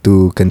order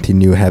to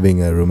continue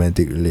having a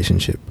romantic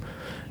relationship.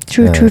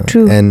 True.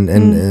 And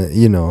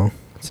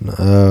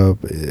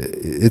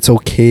it's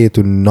okay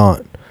to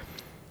not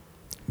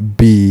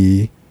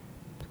be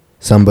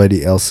somebody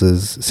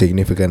else's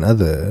significant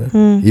other,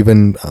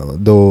 even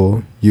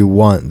though you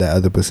want that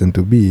other person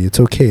to be. It's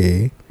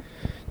okay.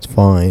 It's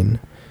fine.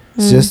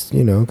 It's just,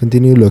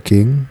 continue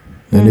looking.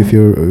 And if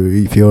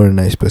you're a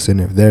nice person,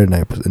 if they're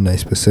a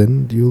nice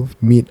person, you'll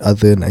meet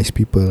other nice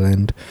people,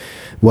 and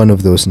one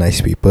of those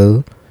nice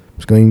people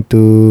is going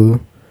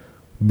to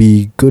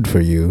be good for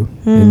you,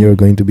 and you're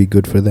going to be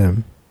good for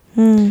them.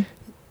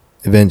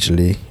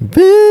 Eventually.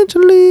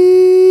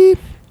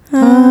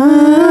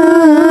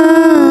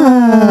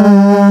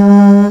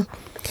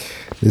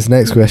 This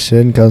next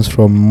question comes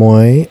from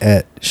Moy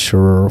at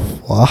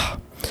Sharfah.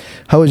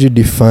 How would you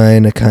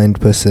define a kind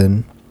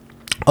person?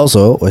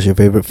 Also, what's your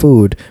favorite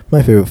food?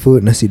 My favorite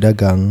food, nasi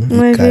dagang.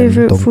 My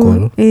favorite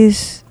food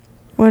is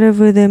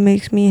whatever that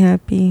makes me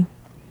happy.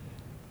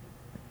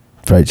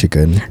 Fried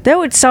chicken. That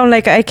would sound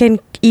like I can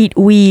eat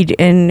weed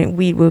and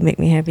weed will make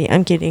me happy.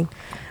 I'm kidding.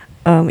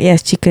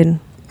 Yes, chicken.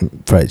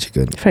 Fried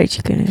chicken. Fried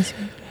chicken is.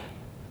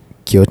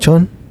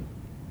 Kyochon?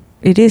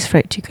 It is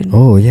fried chicken.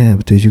 Oh yeah,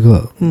 betul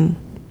juga.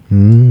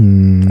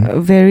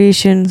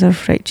 Variations of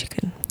fried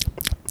chicken.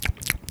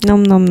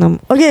 Nom nom nom.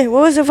 Okay,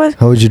 what was the first?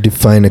 How would you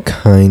define a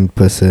kind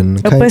person?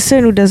 A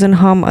person who doesn't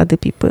harm other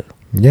people.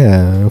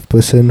 Yeah, a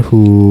person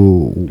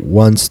who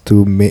wants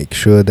to make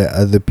sure that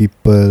other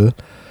people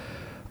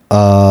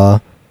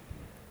are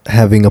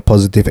having a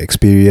positive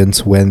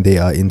experience when they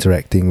are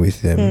interacting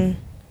with them.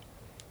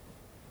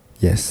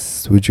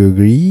 Yes, would you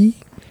agree?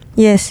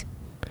 Yes.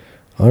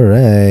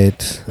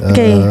 Alright.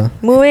 Okay,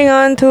 moving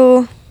on.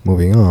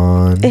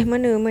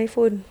 Mana my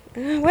phone?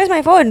 Where's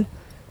my phone?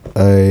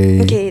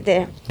 Okay,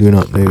 there. Do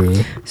not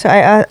know. So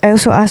I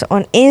also asked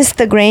on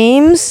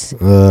Instagrams.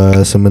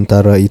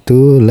 Sementara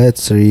itu,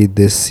 let's read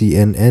this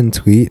CNN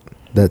tweet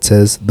that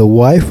says, the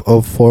wife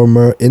of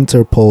former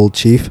Interpol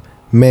chief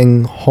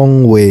Meng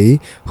Hongwei,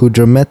 who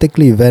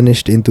dramatically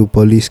vanished into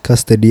police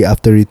custody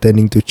after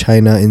returning to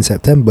China in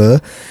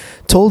September,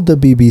 told the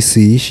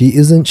BBC she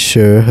isn't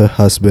sure her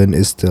husband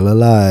is still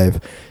alive.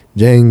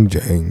 Jeng,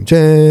 jeng,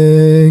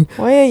 jeng.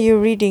 Why are you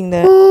reading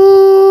that?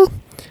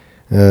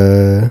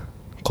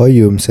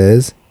 Koyum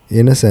says,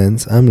 in a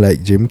sense, I'm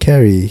like Jim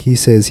Carrey. He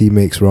says he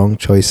makes wrong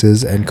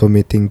choices and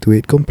committing to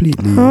it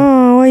completely.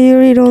 Why you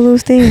read all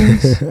those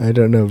things? I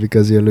don't know,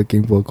 because you're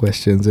looking for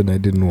questions and I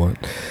didn't want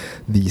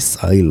the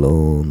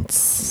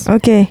silence.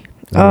 Okay.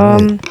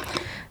 Alright.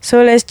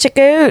 So let's check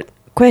out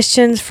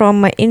questions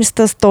from my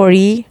Insta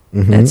story.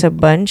 That's a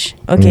bunch.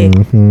 Okay.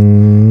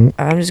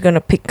 I'm just gonna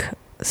pick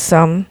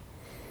some.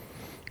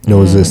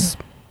 Noses.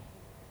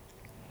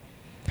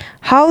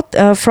 How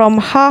from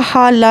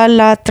ha la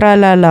la tra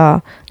la la.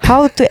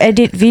 How to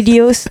edit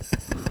videos?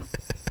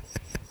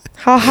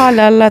 Ha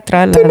la la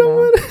tra la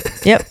la.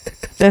 Yep,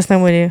 that's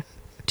number dia.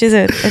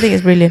 I think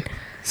it's brilliant.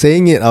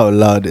 Saying it out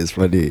loud is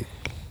funny.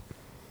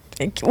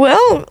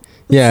 Well,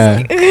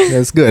 yeah,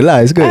 that's good lah.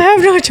 It's good. I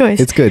have no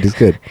choice. It's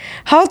good.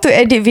 How to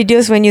edit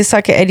videos when you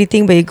suck at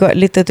editing but you got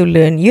little to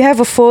learn. You have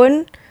a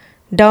phone,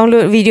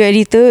 download video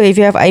editor. If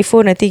you have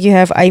iPhone, I think you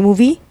have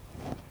iMovie.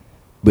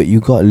 But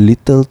you got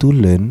little to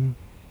learn.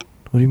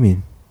 What do you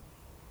mean?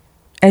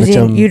 As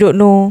in you don't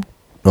know.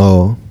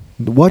 Oh,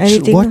 watch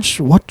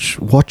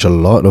a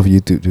lot of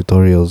YouTube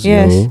tutorials.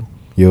 Yes.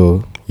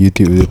 Yo,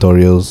 YouTube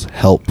tutorials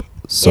help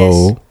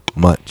so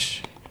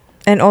much.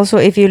 And also,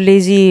 if you're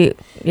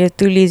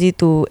too lazy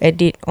to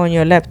edit on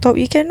your laptop,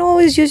 you can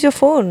always use your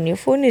phone. Your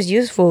phone is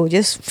useful.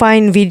 Just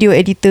find video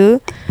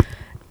editor,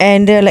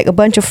 and there are like a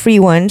bunch of free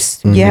ones.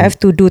 You have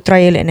to do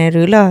trial and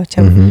error lah.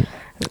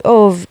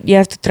 You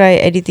have to try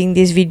editing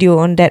this video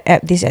on that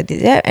app, this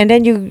app, and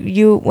then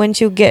you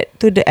once you get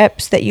to the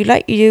apps that you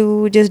like,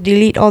 you just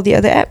delete all the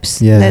other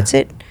apps. Yeah, that's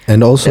it.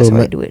 And also, that's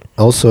how I do it.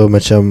 Also,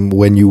 macam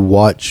when you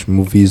watch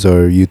movies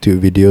or YouTube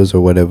videos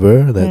or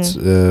whatever that's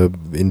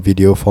in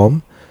video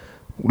form,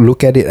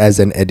 look at it as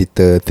an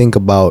editor. Think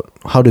about,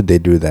 how did they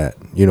do that?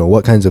 You know,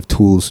 what kinds of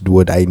tools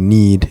would I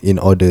need in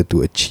order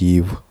to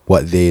achieve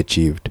what they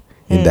achieved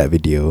in that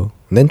video?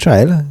 And then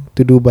try lah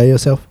to do by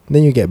yourself.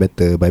 Then you get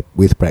better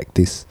with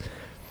practice.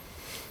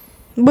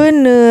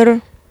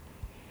 Bener.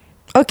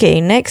 Okay,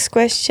 next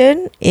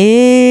question.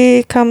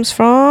 It comes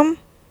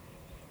from.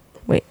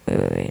 Wait.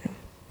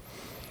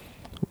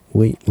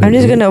 I'm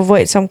just gonna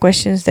avoid some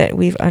questions that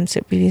we've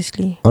answered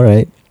previously.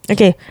 Alright.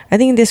 Okay, I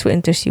think this will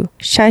interest you.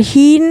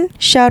 Shaheen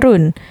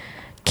Sharun,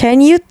 can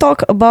you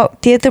talk about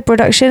theatre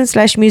production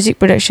 / music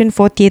production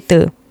for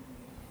theatre?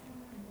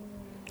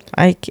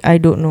 I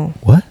don't know.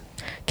 What?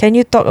 Can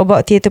you talk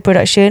about theatre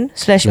production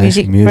 /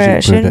 music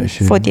production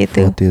for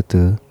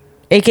theatre?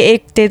 AKA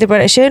theatre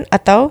production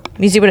atau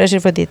music production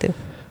for theatre?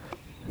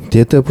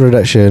 Theatre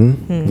production,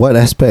 what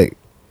aspect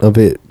of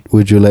it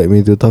would you like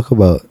me to talk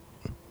about?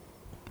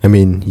 I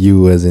mean,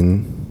 you as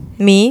in...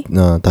 Me?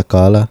 No,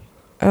 Taka lah.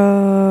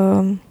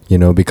 You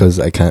know, because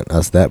I can't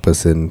ask that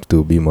person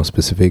to be more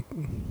specific.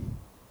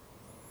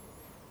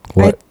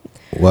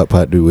 What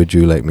part would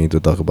you like me to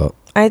talk about?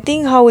 I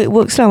think how it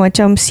works lah,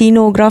 macam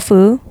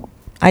scenographer.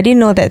 I didn't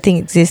know that thing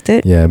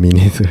existed. Yeah, me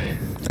neither.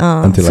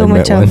 Until I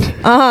met one.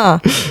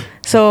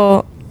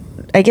 So,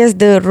 I guess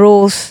the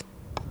roles,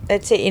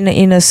 let's say in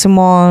a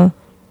small,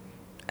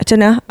 macam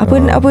mana?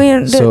 Apa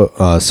yang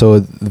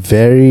so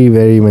very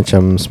very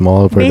macam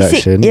small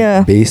production.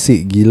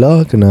 Basic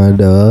gila, kena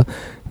ada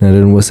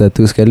nombor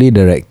satu sekali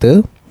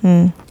director.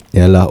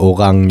 Ialah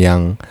orang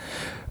yang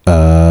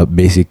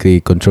basically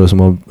control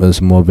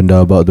semua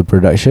benda about the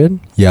production,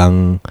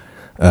 yang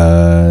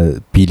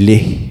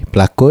pilih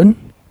pelakon,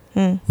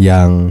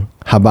 yang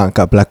habaq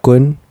kat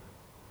pelakon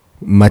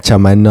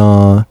macam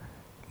mana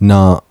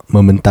nak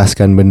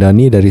mementaskan benda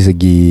ni dari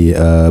segi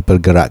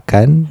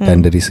pergerakan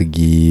dan dari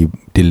segi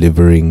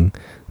delivering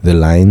the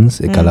lines,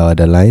 kalau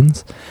ada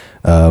lines,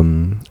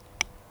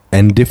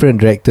 and different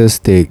directors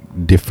take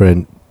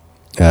different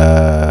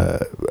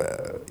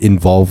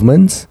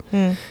involvements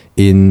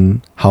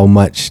in how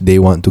much they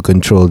want to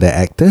control their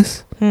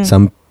actors.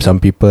 Some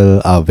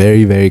people are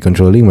very very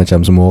controlling,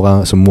 macam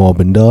semua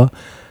benda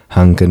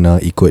hang kena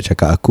ikut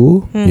cakap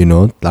aku. You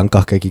know,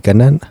 langkah kaki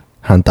kanan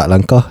hang tak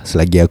langkah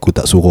selagi aku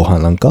tak suruh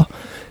hang langkah.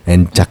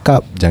 And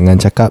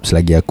jangan cakap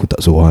selagi aku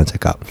tak suruh orang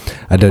cakap.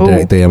 Ada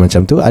director yang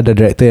macam tu, ada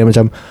director yang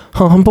macam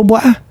hampa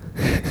buat lah.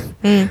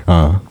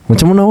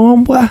 Macam mana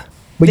orang buat lah,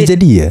 bagi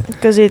jadi ya.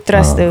 Because they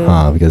trust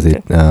because they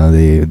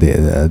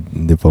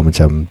pun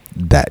macam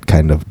that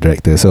kind of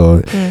director. So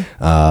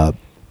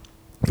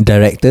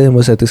director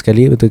nombor satu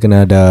sekali betul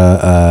kena ada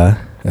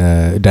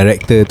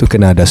director tu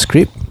kena ada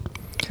script.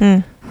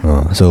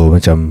 So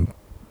macam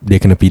dia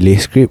kena pilih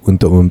skrip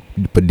untuk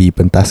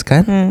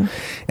dipentaskan.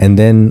 And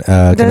then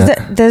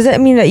does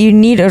that mean that you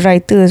need a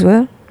writer as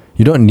well?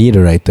 You don't need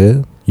a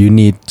writer. You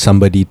need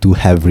somebody to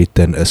have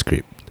written a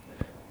script.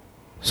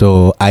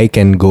 So I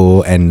can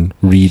go and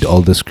read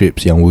all the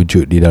scripts yang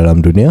wujud di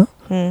dalam dunia,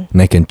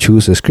 and I can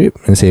choose a script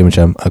and say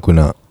macam aku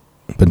nak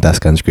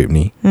pentaskan skrip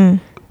ni.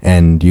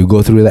 And you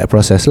go through that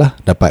process lah,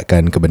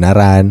 dapatkan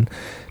kebenaran,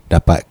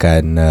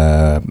 dapatkan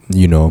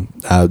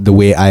the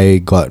way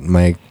I got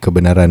my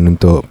kebenaran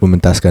untuk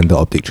mementaskan The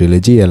Optic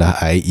Trilogy ialah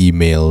I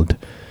emailed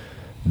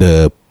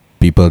the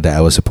people that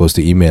I was supposed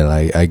to email.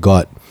 I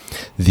got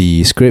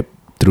the script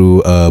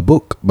through a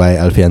book by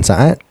Alfian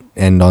Sa'ad,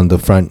 and on the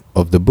front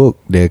of the book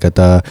dia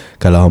kata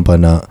kalau hampa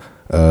nak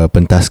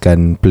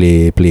pentaskan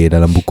play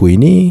dalam buku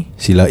ini,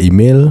 sila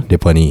email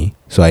depa ni.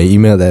 So I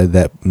emailed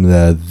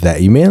that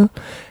email,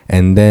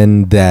 and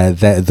then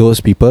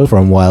those people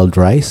from Wild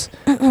Rice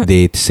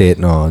they said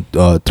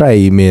try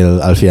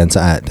email Alfian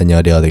Sa'ad,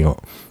 tanya dia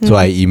tengok. So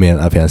I email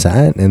Alfian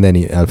Sa'ad, and then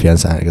Alfian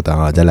Sa'ad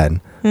kata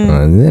jalan.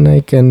 And then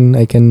I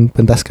can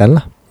pentaskan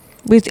lah.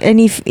 With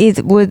any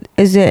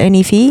is there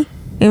any fee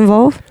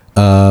involved?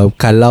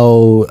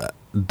 Kalau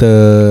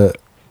the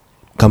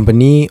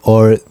company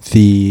or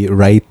the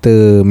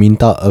writer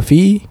minta a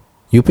fee,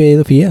 you pay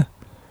the fee.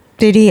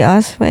 Did he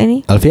ask for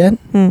any?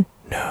 Alfian? No.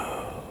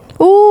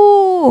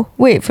 Oh,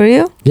 wait, for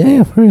real?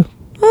 Yeah, for real.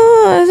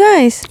 Oh, that's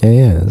nice.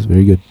 Yeah, that's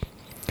very good.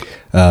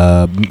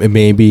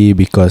 Maybe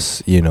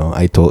because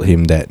I told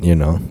him that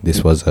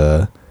this was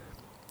a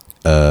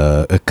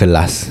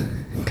kelas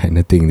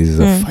kind of thing. This is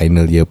a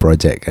final year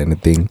project kind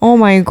of thing. Oh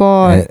my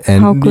god!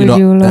 And how could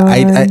you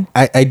lie?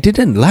 I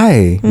didn't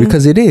lie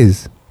because it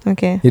is.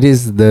 Okay. It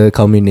is the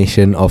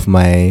culmination of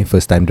my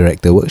first time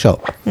director workshop.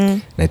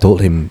 And I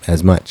told him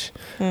as much.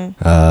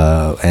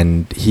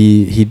 And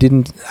he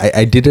didn't.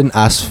 I didn't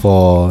ask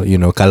for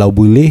kalau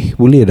boleh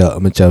tak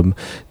macam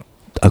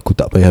aku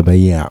tak payah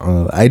bayar.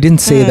 I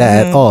didn't say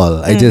that at all.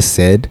 I just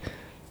said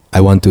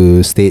I want to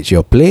stage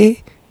your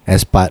play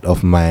as part of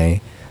my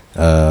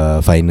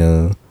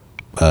final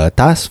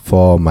task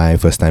for my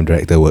first time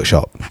director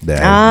workshop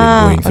that I've been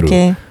going through.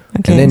 Okay.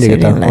 And then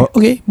dia kata,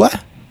 okay, what?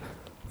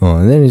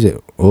 And then he said,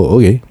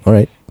 okay, all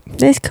right.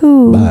 That's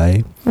cool.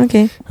 Bye.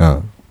 Okay.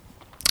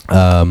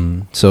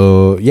 So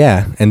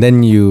yeah, and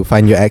then you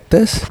find your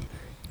actors,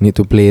 need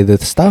to play the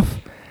stuff,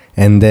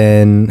 and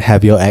then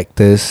have your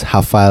actors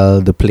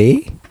hafal the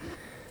play,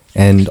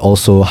 and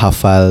also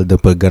hafal the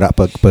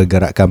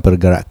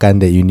pergerakan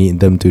that you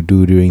need them to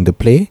do during the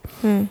play.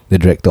 The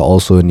director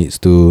also needs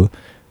to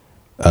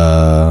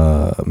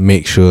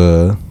make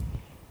sure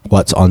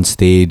what's on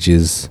stage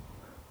is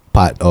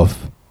part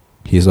of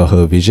his or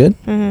her vision.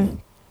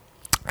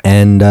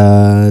 And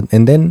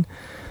then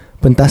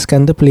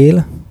pentaskan the play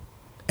lah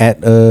at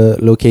a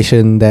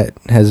location that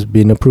has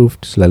been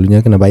approved.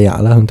 Selalunya kena bayar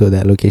lah untuk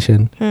that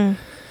location.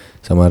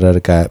 Sama ada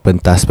dekat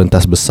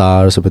pentas-pentas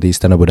besar seperti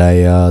Istana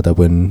Budaya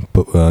ataupun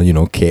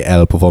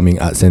KL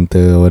Performing Arts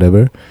Centre or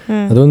whatever,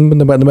 ataupun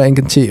tempat-tempat yang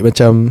kecil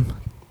macam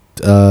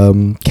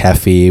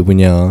cafe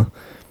punya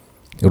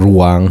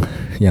ruang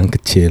yang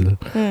kecil,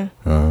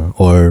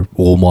 or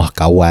rumah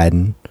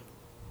kawan,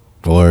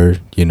 or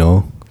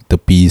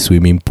tepi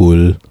swimming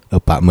pool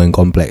apartment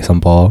complex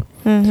sampah,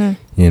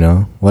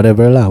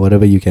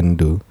 whatever you can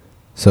do.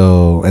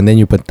 So and then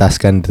you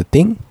pentaskan the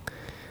thing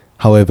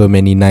however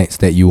many nights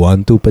that you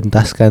want to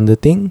pentaskan the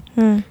thing,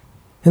 and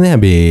then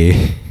habis.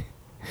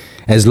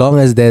 As long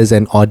as there's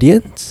an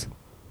audience,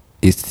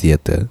 it's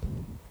theatre.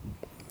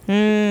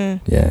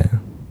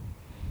 Yeah.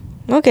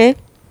 Okay.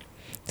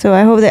 So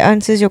I hope that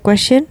answers your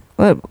question.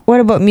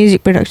 What about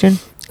music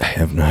production? I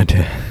have no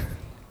idea.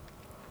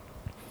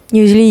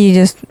 Usually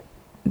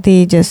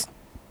they just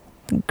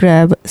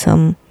grab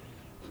some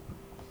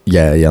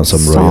some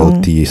song.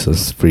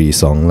 royalties, free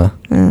song lah.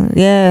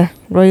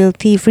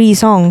 Royalty free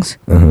songs.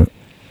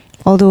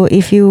 Although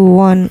if you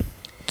want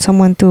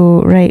someone to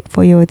write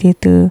for your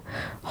theatre,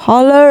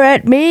 holler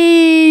at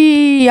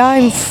me,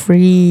 I'm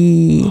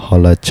free.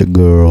 Holla at your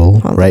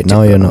girl. Right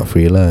now you're girl. not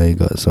free lah. You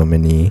got so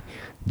many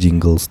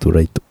jingles to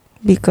write.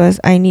 Because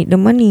I need the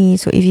money.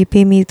 So if you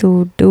pay me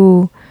to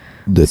do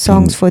The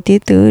songs for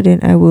theatre, then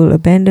I will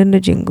abandon the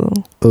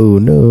jingle. Oh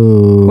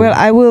no. Well,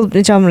 I will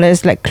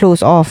let's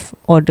close off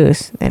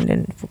orders and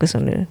then focus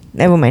on the.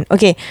 Never mind.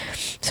 Okay,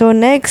 so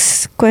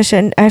next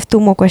question. I have 2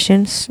 more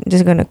questions. I'm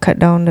just gonna cut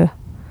down the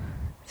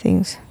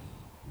things.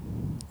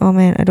 Oh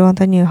man, I don't want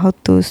to tanya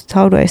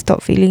how do I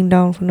stop feeling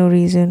down for no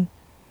reason?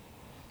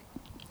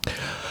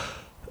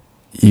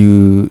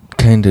 You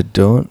kinda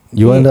don't.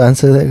 You want to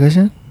answer that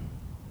question?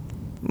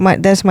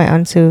 that's my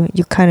answer.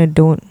 You kind of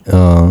don't.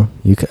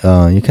 You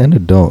kind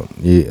of don't.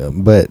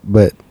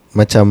 But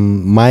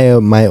macam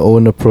my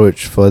own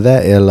approach for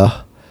that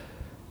ialah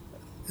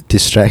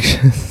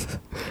distractions.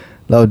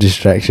 A lot of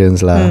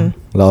distractions lah.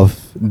 A lot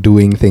of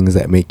doing things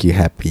that make you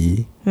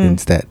happy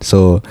instead.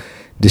 So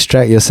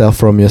distract yourself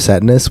from your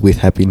sadness with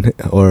happiness,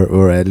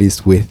 or at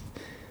least with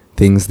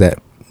things that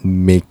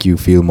make you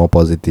feel more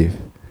positive.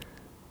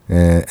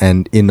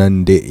 And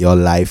inundate your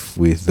life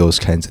with those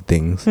kinds of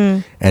things.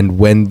 And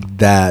when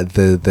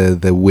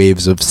the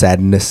waves of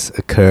sadness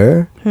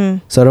occur,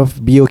 sort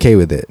of be okay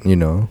with it,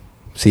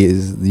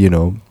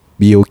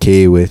 be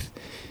okay with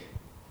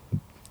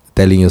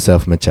telling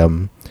yourself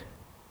macam,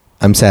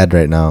 I'm sad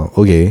right now.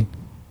 Okay.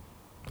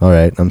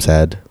 Alright, I'm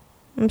sad.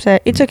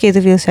 It's okay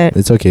to feel sad.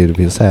 It's okay to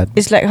feel sad.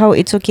 It's like how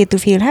it's okay to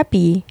feel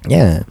happy.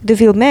 Yeah. To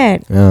feel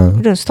mad.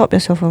 You don't stop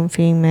yourself from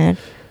feeling mad.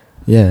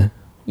 Yeah.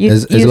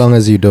 As long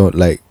as you don't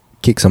like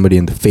kick somebody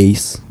in the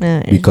face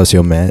because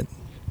you're mad.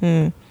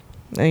 No,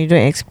 you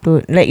don't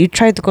explode. Like you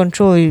try to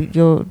control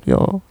your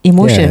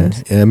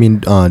emotions. Yeah. I mean,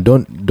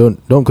 don't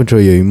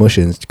control your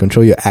emotions.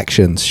 Control your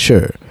actions.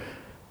 Sure.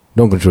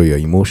 Don't control your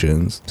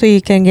emotions. So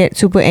you can get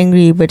super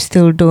angry, but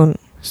still don't.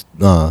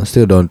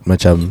 Still don't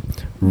macam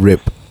rip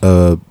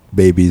a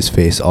baby's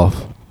face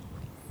off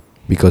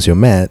because you're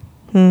mad.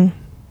 Does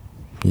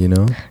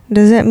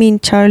that mean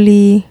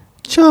Charlie?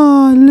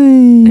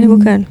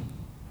 Bukan.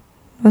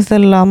 What's the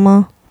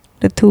llama?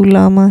 The two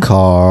llamas.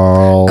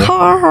 Carl. Is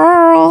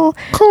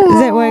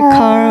that why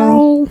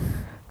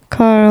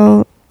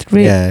Carl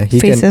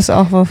faces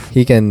off of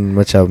he can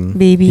macam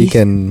babies? He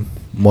can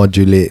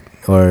modulate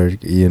or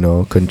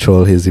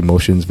control his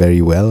emotions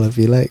very well, I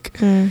feel like.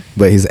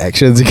 But his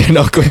actions he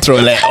cannot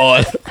control at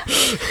all.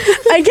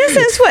 I guess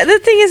that's what the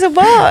thing is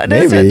about.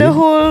 That's what the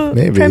whole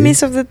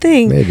premise of the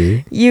thing.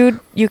 Maybe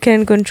you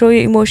can control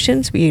your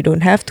emotions, but you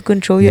don't have to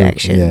control your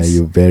actions. Yeah,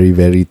 you're very,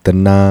 very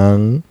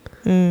tenang.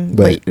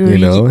 But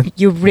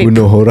you rape,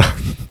 bunuh orang.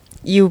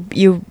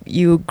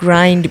 You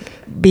grind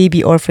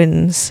baby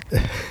orphans.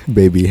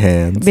 Baby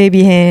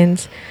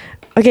hands.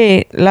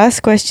 Okay,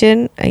 last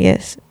question, I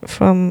guess,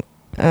 from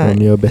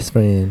your best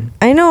friend.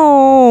 I know.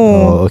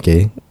 Oh,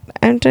 okay.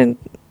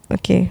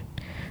 Okay.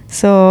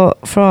 So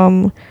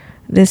from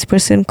this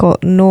person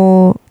called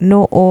No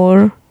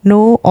or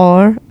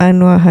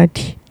Anwar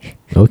Hadi.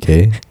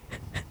 Okay.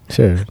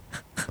 Sure.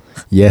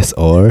 Yes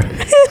or.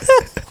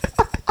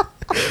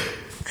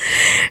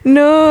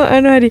 No,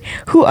 Anwar Hadi.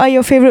 Who are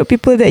your favorite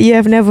people that you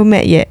have never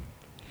met yet?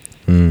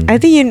 I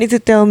think you need to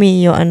tell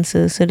me your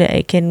answer so that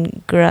I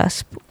can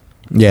grasp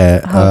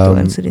how to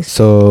answer this.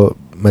 So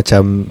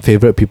macam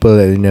favorite people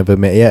that you never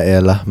met yet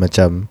ialah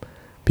macam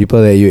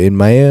people that you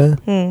admire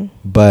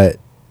but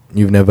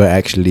you've never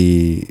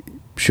actually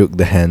shook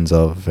the hands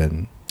of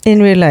and in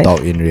real life.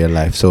 Talk in real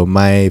life. So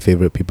my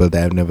favorite people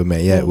that I've never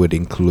met yet would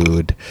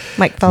include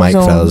Mike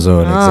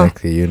Falzone,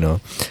 exactly,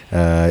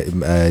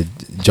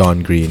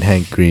 John Green,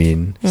 Hank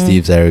Green,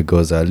 Steve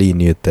Zaragoza, Lee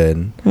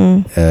Newton,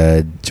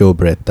 Joe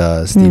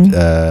Bretta,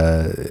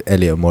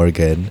 Elliot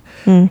Morgan,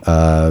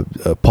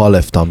 Paul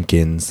F.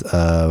 Tompkins,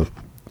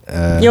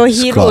 your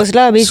heroes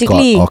lah,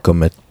 basically. Scott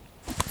Aukerman.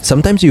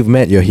 Sometimes you've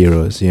met your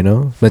heroes,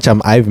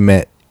 Macam I've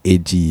met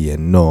AG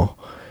and No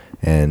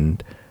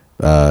and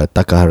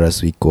Takahara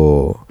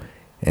Suiko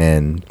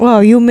and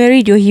wow, you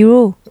married your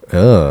hero.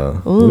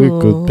 We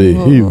could be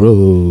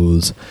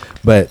heroes.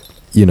 But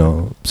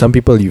some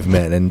people you've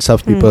met and some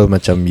people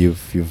macam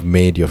you've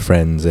made your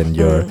friends and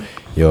your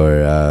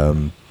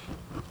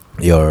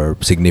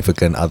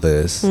significant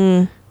others.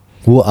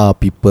 Who are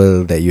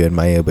people that you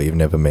admire but you've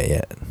never met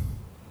yet?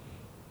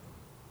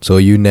 So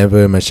you've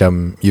never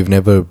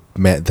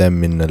met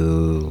them in a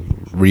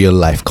real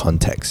life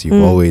context.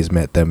 You've always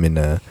met them in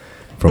a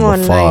from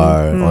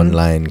afar,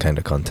 online kind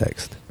of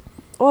context.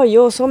 Oh,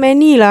 so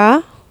many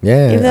lah.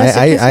 Yeah,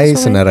 I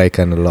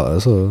senaraikan a lot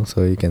also,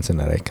 so you can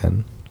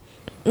senaraikan.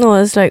 No,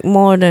 it's like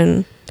more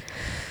than.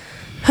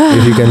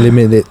 If you can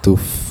limit it to.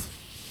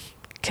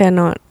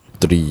 Cannot.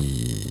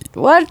 3.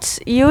 What?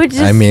 You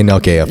just. I mean,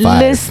 okay, a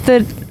 5.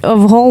 Listed a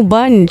whole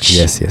bunch.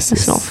 Yes.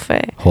 That's not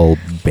fair. Whole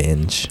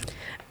bench.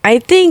 I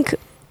think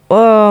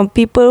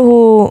people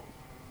who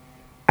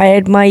I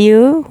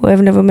admire, who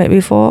I've never met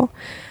before,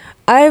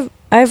 I've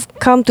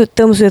come to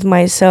terms with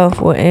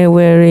myself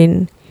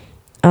wherein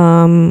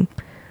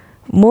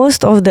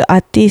most of the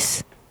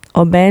artists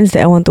or bands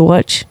that I want to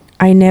watch,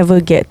 I never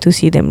get to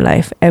see them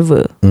live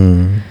ever.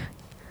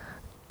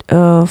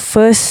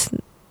 First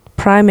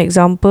prime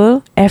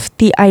example,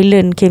 FT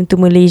Island came to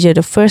Malaysia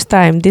the first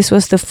time. This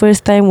was the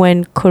first time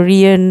when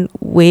Korean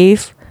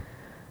wave,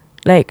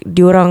 like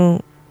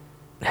diorang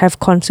have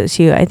concerts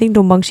here. I think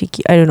Dombang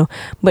Shiki, I don't know,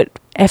 but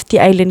FT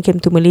Island came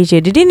to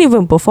Malaysia. They didn't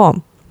even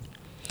perform.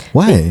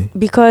 Why?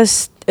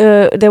 Because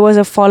there was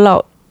a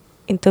fallout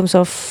in terms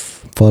of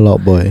Fall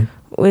Out Boy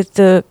with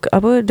the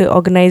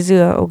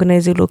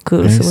organizer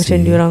local. So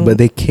macam diorang. But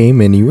they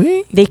came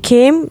anyway. They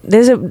came.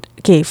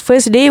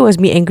 First day was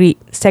meet and greet.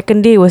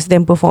 Second day was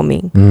them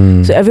performing.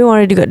 So everyone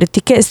already got the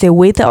tickets. They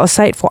waited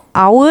outside for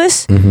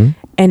hours,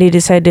 and they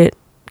decided,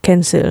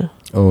 cancel.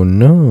 Oh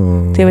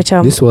no. Dia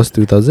macam, This was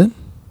 2000?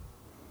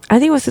 I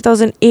think it was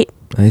 2008,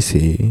 I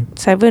see.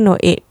 7 or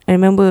 8. I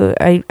remember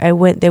I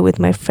went there with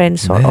my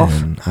friends sort of.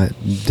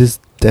 This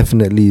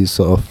definitely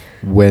sort of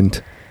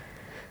went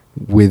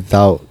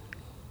without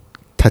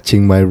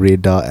touching my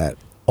radar at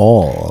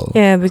all.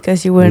 Yeah,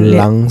 because you weren't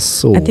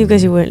Langsung. I think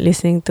because you weren't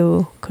listening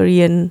to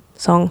Korean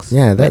songs.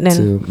 Yeah, that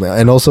too.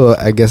 And also,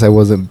 I guess I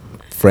wasn't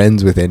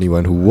friends with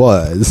anyone who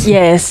was.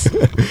 Yes.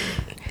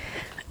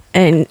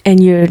 and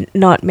you're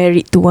not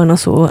married to one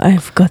also.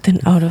 I've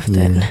gotten out of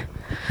that.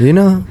 You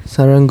know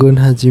Saranggun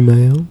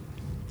Hajimayo?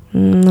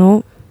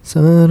 No.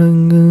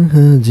 Saranggun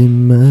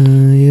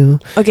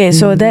Hajimayo. Okay,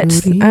 so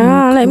that's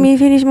let me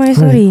finish my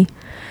story.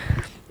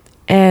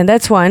 And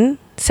that's one.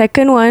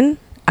 Second one,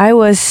 I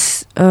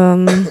was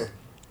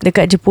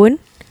dekat Jepun.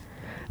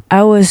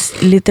 I was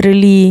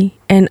literally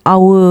an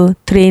hour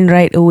train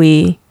ride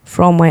away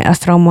from my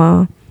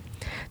asrama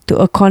to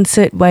a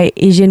concert by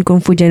Asian Kung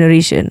Fu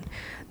Generation,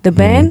 the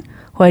band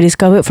who I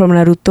discovered from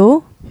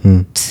Naruto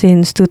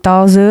since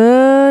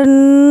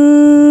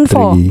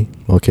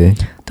 2004. Okay.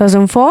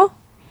 2004.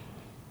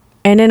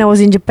 And then I was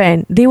in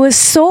Japan. They were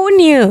so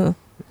near,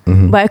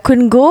 but I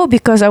couldn't go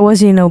because I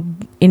was in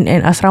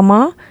an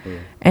asrama,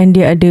 and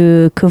dia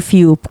ada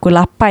curfew pukul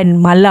 8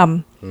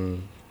 malam.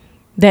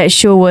 That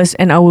show was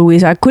an hour away,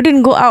 so I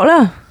couldn't go out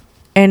lah.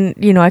 And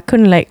I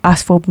couldn't like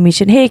ask for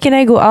permission. Hey, can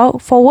I go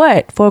out? For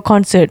what? For a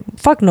concert?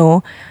 Fuck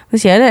no.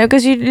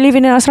 Because you live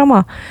in an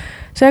asrama.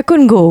 So I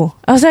couldn't go.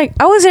 I was like,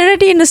 I was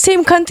already in the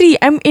same country.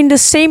 I'm in the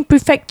same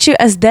prefecture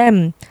as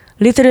them.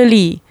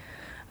 Literally.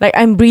 Like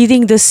I'm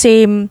breathing the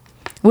same.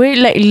 We're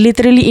like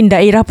literally in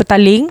daerah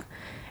Petaling,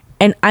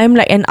 and I'm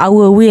like an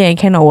hour away and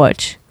cannot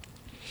watch.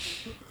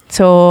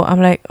 So I'm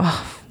like,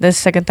 that's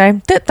the second time.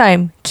 Third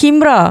time,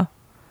 Kimbra.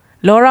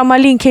 Laura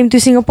Marling came to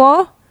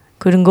Singapore.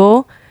 Couldn't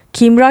go.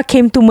 Kimbra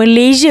came to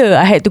Malaysia.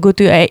 I had to go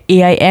to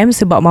AIM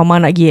sebab mama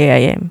nak pergi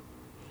AIM.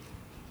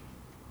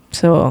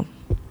 So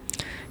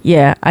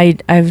yeah,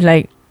 I've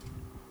like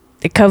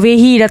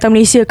Kavehi datang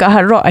Malaysia kat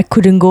Hard Rock. I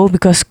couldn't go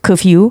because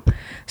curfew.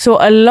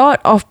 So a lot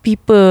of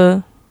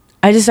people,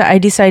 I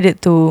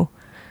decided to.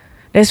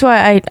 That's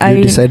why I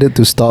decided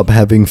to stop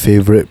having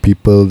favorite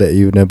people that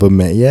you've never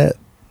met yet.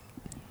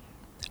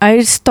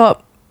 I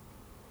stopped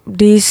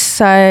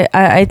this.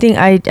 I think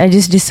I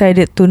just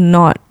decided to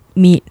not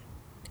meet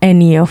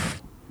any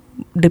of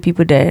the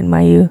people that I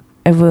admire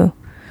ever.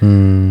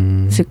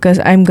 Because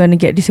I'm gonna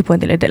get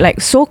disappointed like that.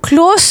 Like so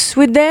close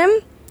with them,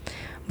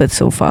 but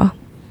so far.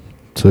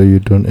 So you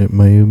don't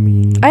admire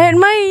me? I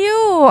admire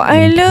you.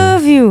 I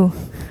love you.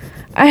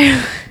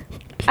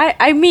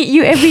 I meet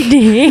you every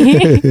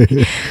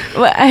day.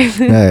 But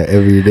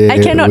every day. I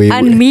cannot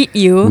unmeet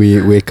you.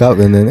 We wake up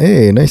and then,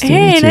 hey, nice to meet you.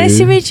 Hey, nice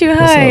to meet you.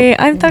 Hi,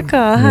 I'm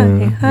Taka.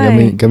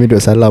 Hi. Kami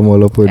duk salam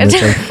walaupun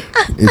macam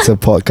it's a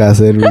podcast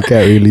and we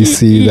can't really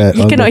see that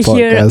on the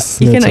podcast.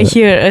 You cannot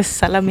hear us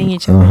salaming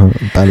each other.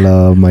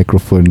 Tala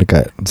microphone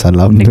dekat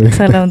salam tu. Dekat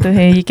salam tu.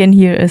 Hey, you can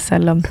hear us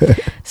salam.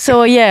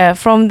 So yeah,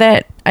 from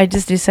that I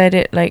just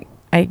decided like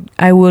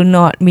I will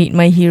not meet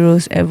my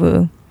heroes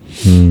ever.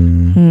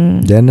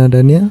 Diana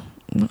Dania?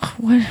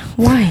 What?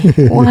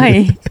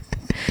 Why?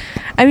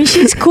 I mean,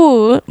 she's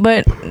cool,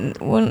 but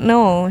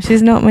no, she's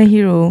not my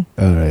hero.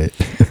 Alright.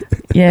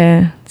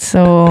 Yeah.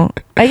 So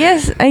I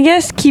guess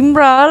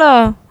Kimbra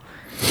lah.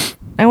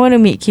 I want to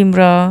meet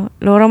Kimbra.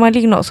 Laura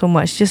Marling not so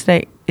much. Just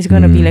like it's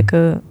gonna be like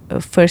a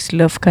first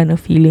love kind of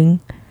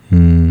feeling.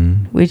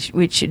 Which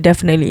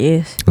definitely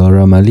is.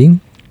 Laura Marling.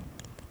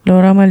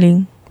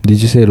 Did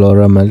you say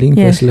Laura Marling?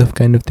 Yes. First love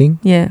kind of thing?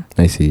 Yeah.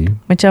 I see.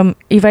 Macam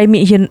if I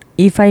meet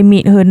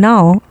her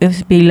now,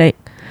 it'll be like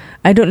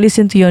I don't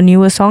listen to your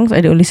newer songs.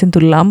 I don't listen to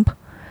Lump,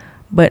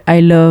 but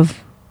I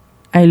love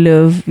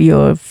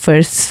your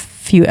first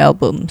few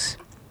albums.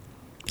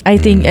 I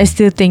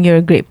still think you're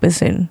a great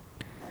person,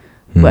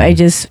 but I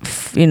just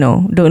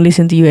don't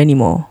listen to you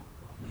anymore.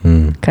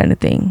 Kind of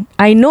thing.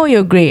 I know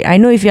you're great. I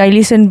know if I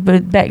listen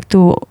back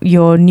to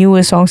your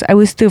newer songs, I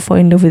will still fall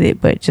in love with it,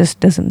 but it just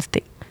doesn't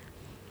stick.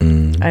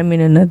 I'm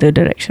in another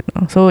direction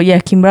now. So yeah,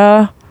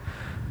 Kimbra,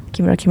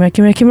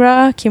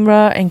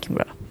 and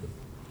Kimbra.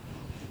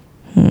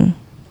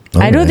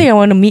 I don't think I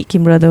want to meet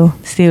Kimbra though.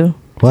 Still.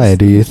 Why?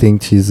 Do you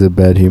think she's a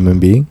bad human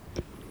being?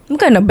 I'm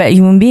kind of a bad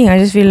human being. I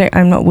just feel like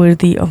I'm not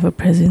worthy of her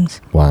presence.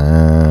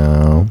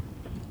 Wow.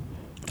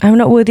 I'm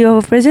not worthy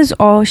of her presence,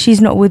 or she's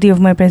not worthy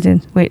of my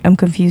presence. Wait, I'm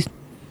confused.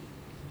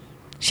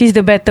 She's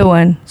the better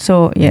one.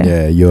 So yeah.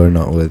 Yeah, you're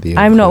not worthy.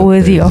 I'm not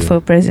worthy of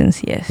her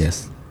presence. Yes.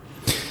 Yes.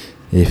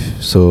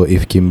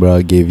 If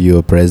Kimbra gave you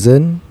a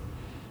present,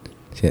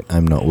 said,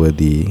 I'm not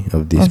worthy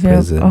of this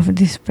present. Of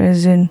this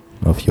present.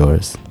 Of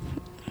yours.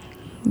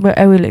 But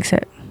I will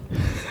accept.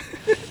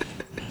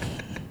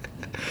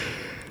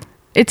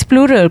 It's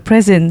plural,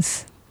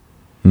 presents.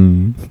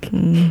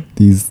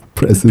 These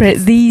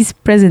presents. These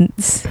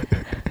presents.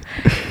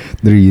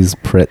 These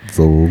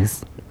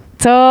pretzels.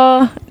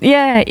 So,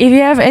 yeah, if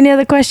you have any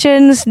other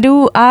questions,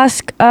 do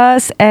ask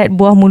us at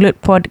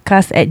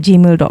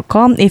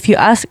buahmulutpodcast@gmail.com. If you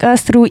ask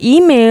us through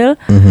email,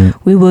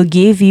 we will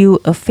give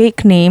you a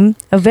fake name,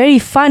 a very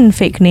fun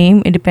fake name.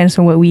 It depends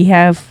on what we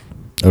have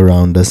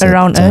around us,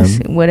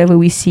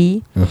 whatever we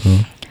see.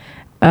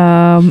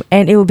 And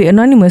it will be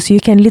anonymous, so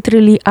you can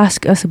literally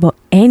ask us about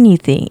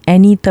anything,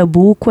 any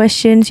taboo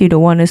questions you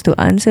don't want us to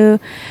answer,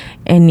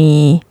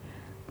 any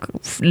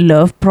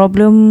love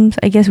problems.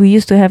 I guess we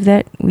used to have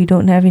that. We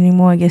don't have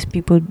anymore. I guess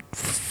people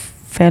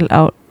fell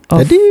out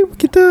of. Tadi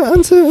kita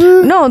answer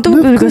No, tu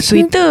because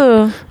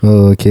Twitter.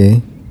 Oh,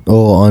 okay.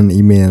 Oh, on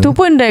email. Tu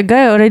pun that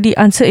guy already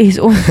answered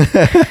his own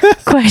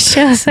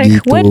questions.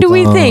 Like, what do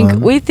we think?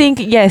 We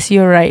think, yes,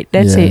 you're right.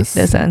 That's it.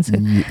 That's the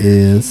answer.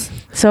 Yes.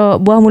 So,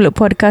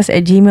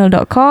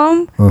 buahmulutpodcast@gmail.com.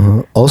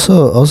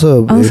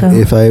 Also,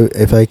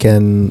 if I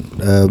can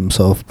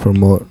sort of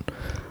promote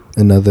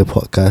another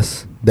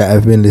podcast that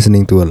I've been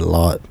listening to a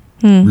lot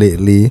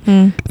lately.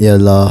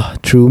 Ialah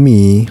True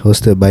Me,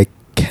 hosted by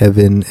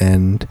Kevin,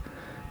 and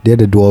dia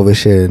ada dua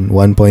version.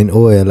 1.0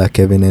 ialah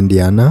Kevin and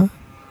Diana.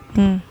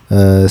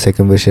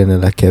 Second version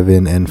ialah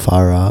Kevin and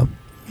Farah.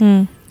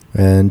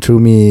 And True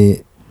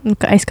Me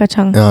dekat Ais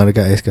Kacang.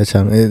 Dekat Ais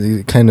Kacang.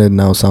 It kind of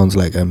now sounds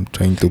like I'm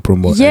trying to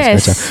promote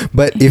Ais Kacang.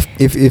 But if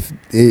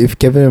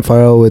Kevin and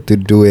Farah were to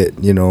do it,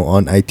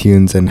 on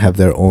iTunes and have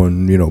their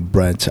own,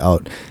 branch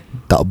out,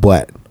 tak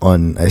buat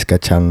on Ais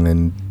Kacang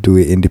and do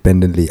it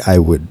independently, I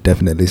would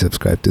definitely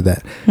subscribe to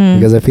that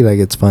because I feel like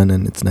it's fun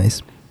and it's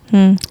nice.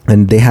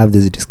 And they have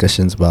these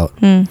discussions about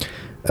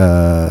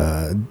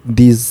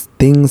these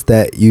things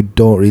that you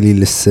don't really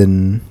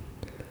listen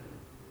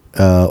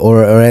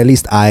or at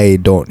least I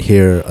don't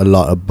hear a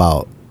lot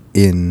about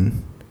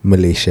in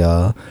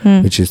Malaysia,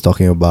 which is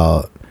talking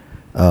about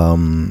a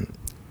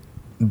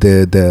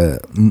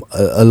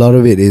lot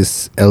of it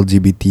is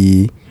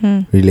LGBT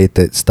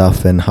related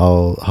stuff and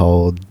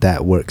how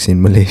that works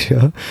in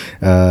Malaysia,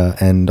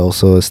 and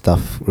also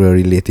stuff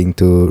relating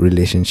to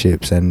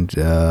relationships and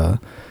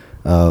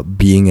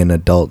being an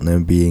adult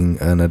and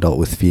being an adult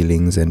with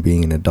feelings and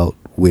being an adult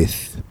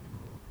with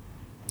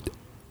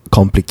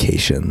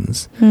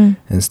complications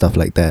and stuff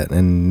like that.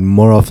 And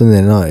more often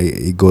than not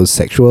it goes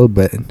sexual,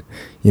 but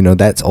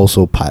that's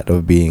also part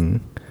of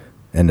being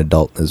an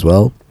adult as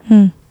well.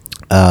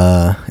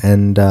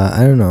 And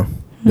I don't know,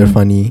 they're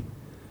funny,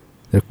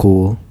 they're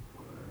cool,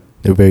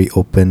 they're very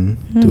open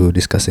to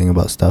discussing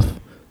about stuff.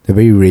 They're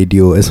very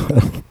radio as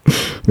well,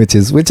 which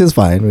is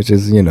fine, which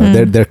is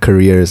their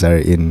careers are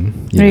in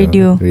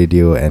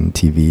radio and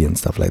TV and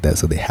stuff like that,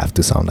 so they have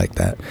to sound like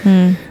that.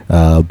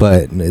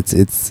 But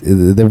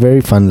they're very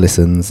fun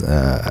listens.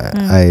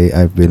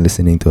 I've been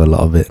listening to a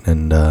lot of it,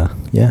 and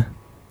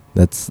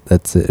that's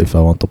it if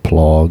I want to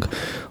plug.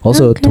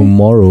 Also,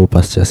 tomorrow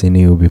Pasca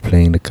Sini will be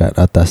playing dekat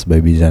Atas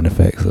by Bijan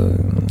Effect. So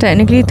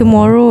technically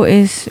tomorrow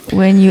is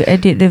when you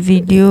edit the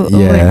video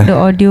or the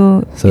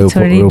audio. So it's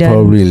already done.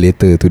 Probably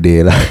later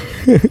today lah.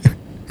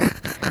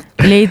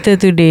 Later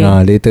today.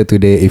 Later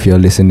today if you're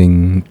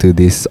listening to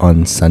this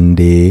on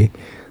Sunday,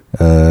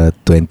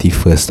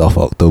 21st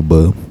of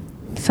October.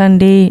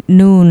 Sunday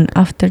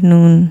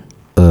afternoon.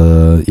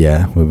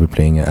 We'll be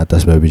playing at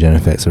Atas by Bijan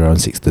Effects around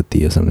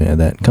 6:30 or something like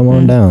that. Come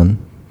on down.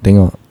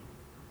 Tengok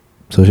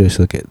Social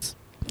Circuits.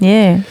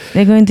 Yeah,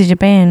 they're going to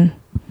Japan.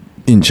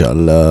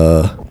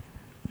 Inshallah.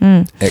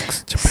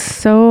 Ex-Japan.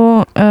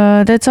 So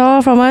that's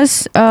all from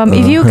us.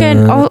 If you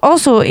can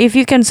if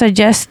you can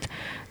suggest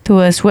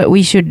to us what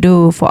we should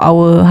do for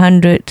our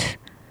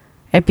 100th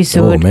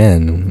episode. Oh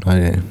man,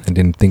 I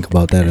didn't think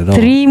about that at all.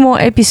 3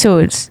 more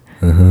episodes.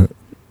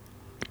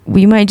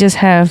 We might just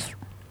have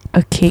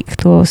a cake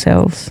to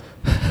ourselves.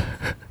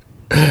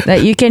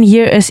 Like you can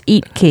hear us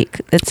eat cake.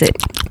 That's it.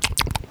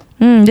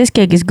 This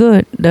cake is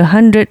good. The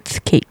 100th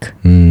cake.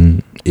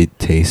 It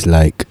tastes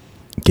like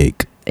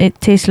cake. It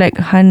tastes like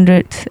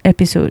 100th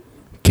episode.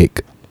 Cake.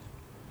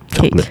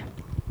 Chocolate.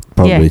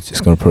 Probably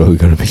it's probably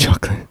gonna be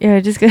chocolate. Yeah,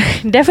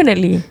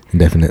 definitely.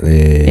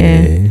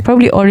 Yeah.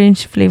 Probably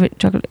orange flavored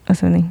chocolate or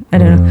something. I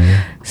don't know.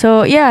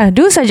 So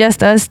do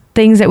suggest us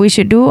things that we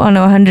should do on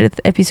our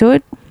 100th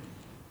episode.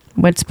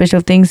 What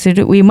special things to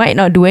do? We might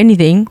not do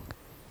anything.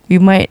 We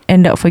might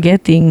end up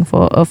forgetting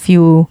for a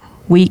few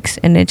weeks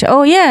and then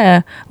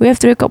we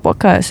have to record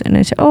podcast, and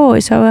then it's our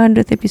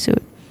 100th episode.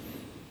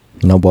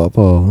 Nak buat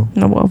apa?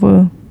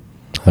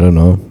 I don't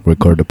know.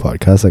 Record the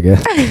podcast, I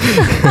guess.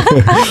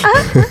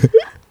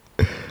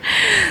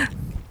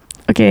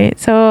 Okay,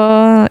 so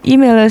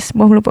email us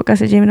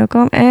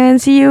buahmulutpodcast@gmail.com and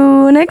see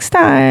you next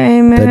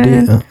time.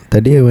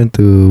 Tadi I went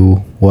to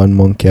One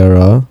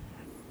Monkiara.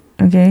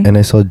 Okay. And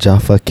I saw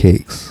Jaffa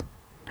cakes.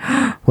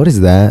 What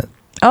is that?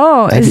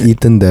 Oh, I've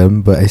eaten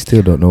them, but I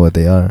still don't know what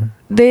they are.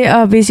 They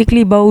are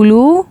basically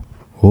baulu.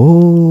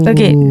 Oh.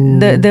 Okay,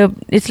 the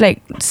it's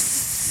like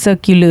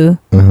circular.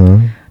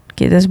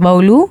 Okay, there's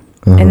baulu,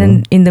 and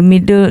then in the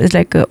middle is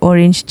like a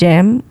orange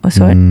jam or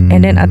sort,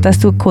 and then atas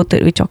tu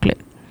coated with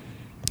chocolate.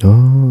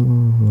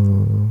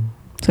 Oh.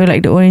 So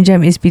like the orange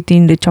jam is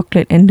between the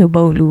chocolate and the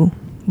baulu.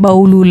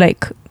 Baulu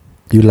like.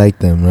 You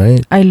like them,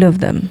 right? I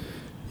love them.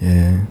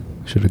 Yeah,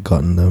 should have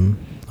gotten them.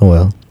 Oh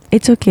well.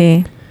 It's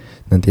okay.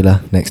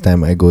 Nantilah next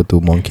time I go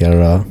to Mont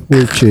Kiara,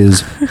 which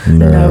is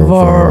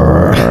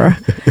never.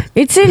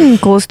 It's in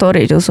cold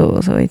storage also,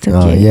 so it's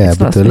okay. Yeah, it's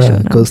betul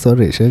lah. Cold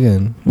storage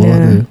again.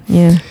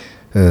 Yeah.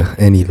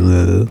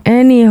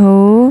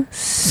 Anyhow,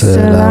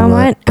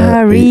 selamat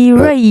Hari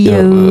Raya.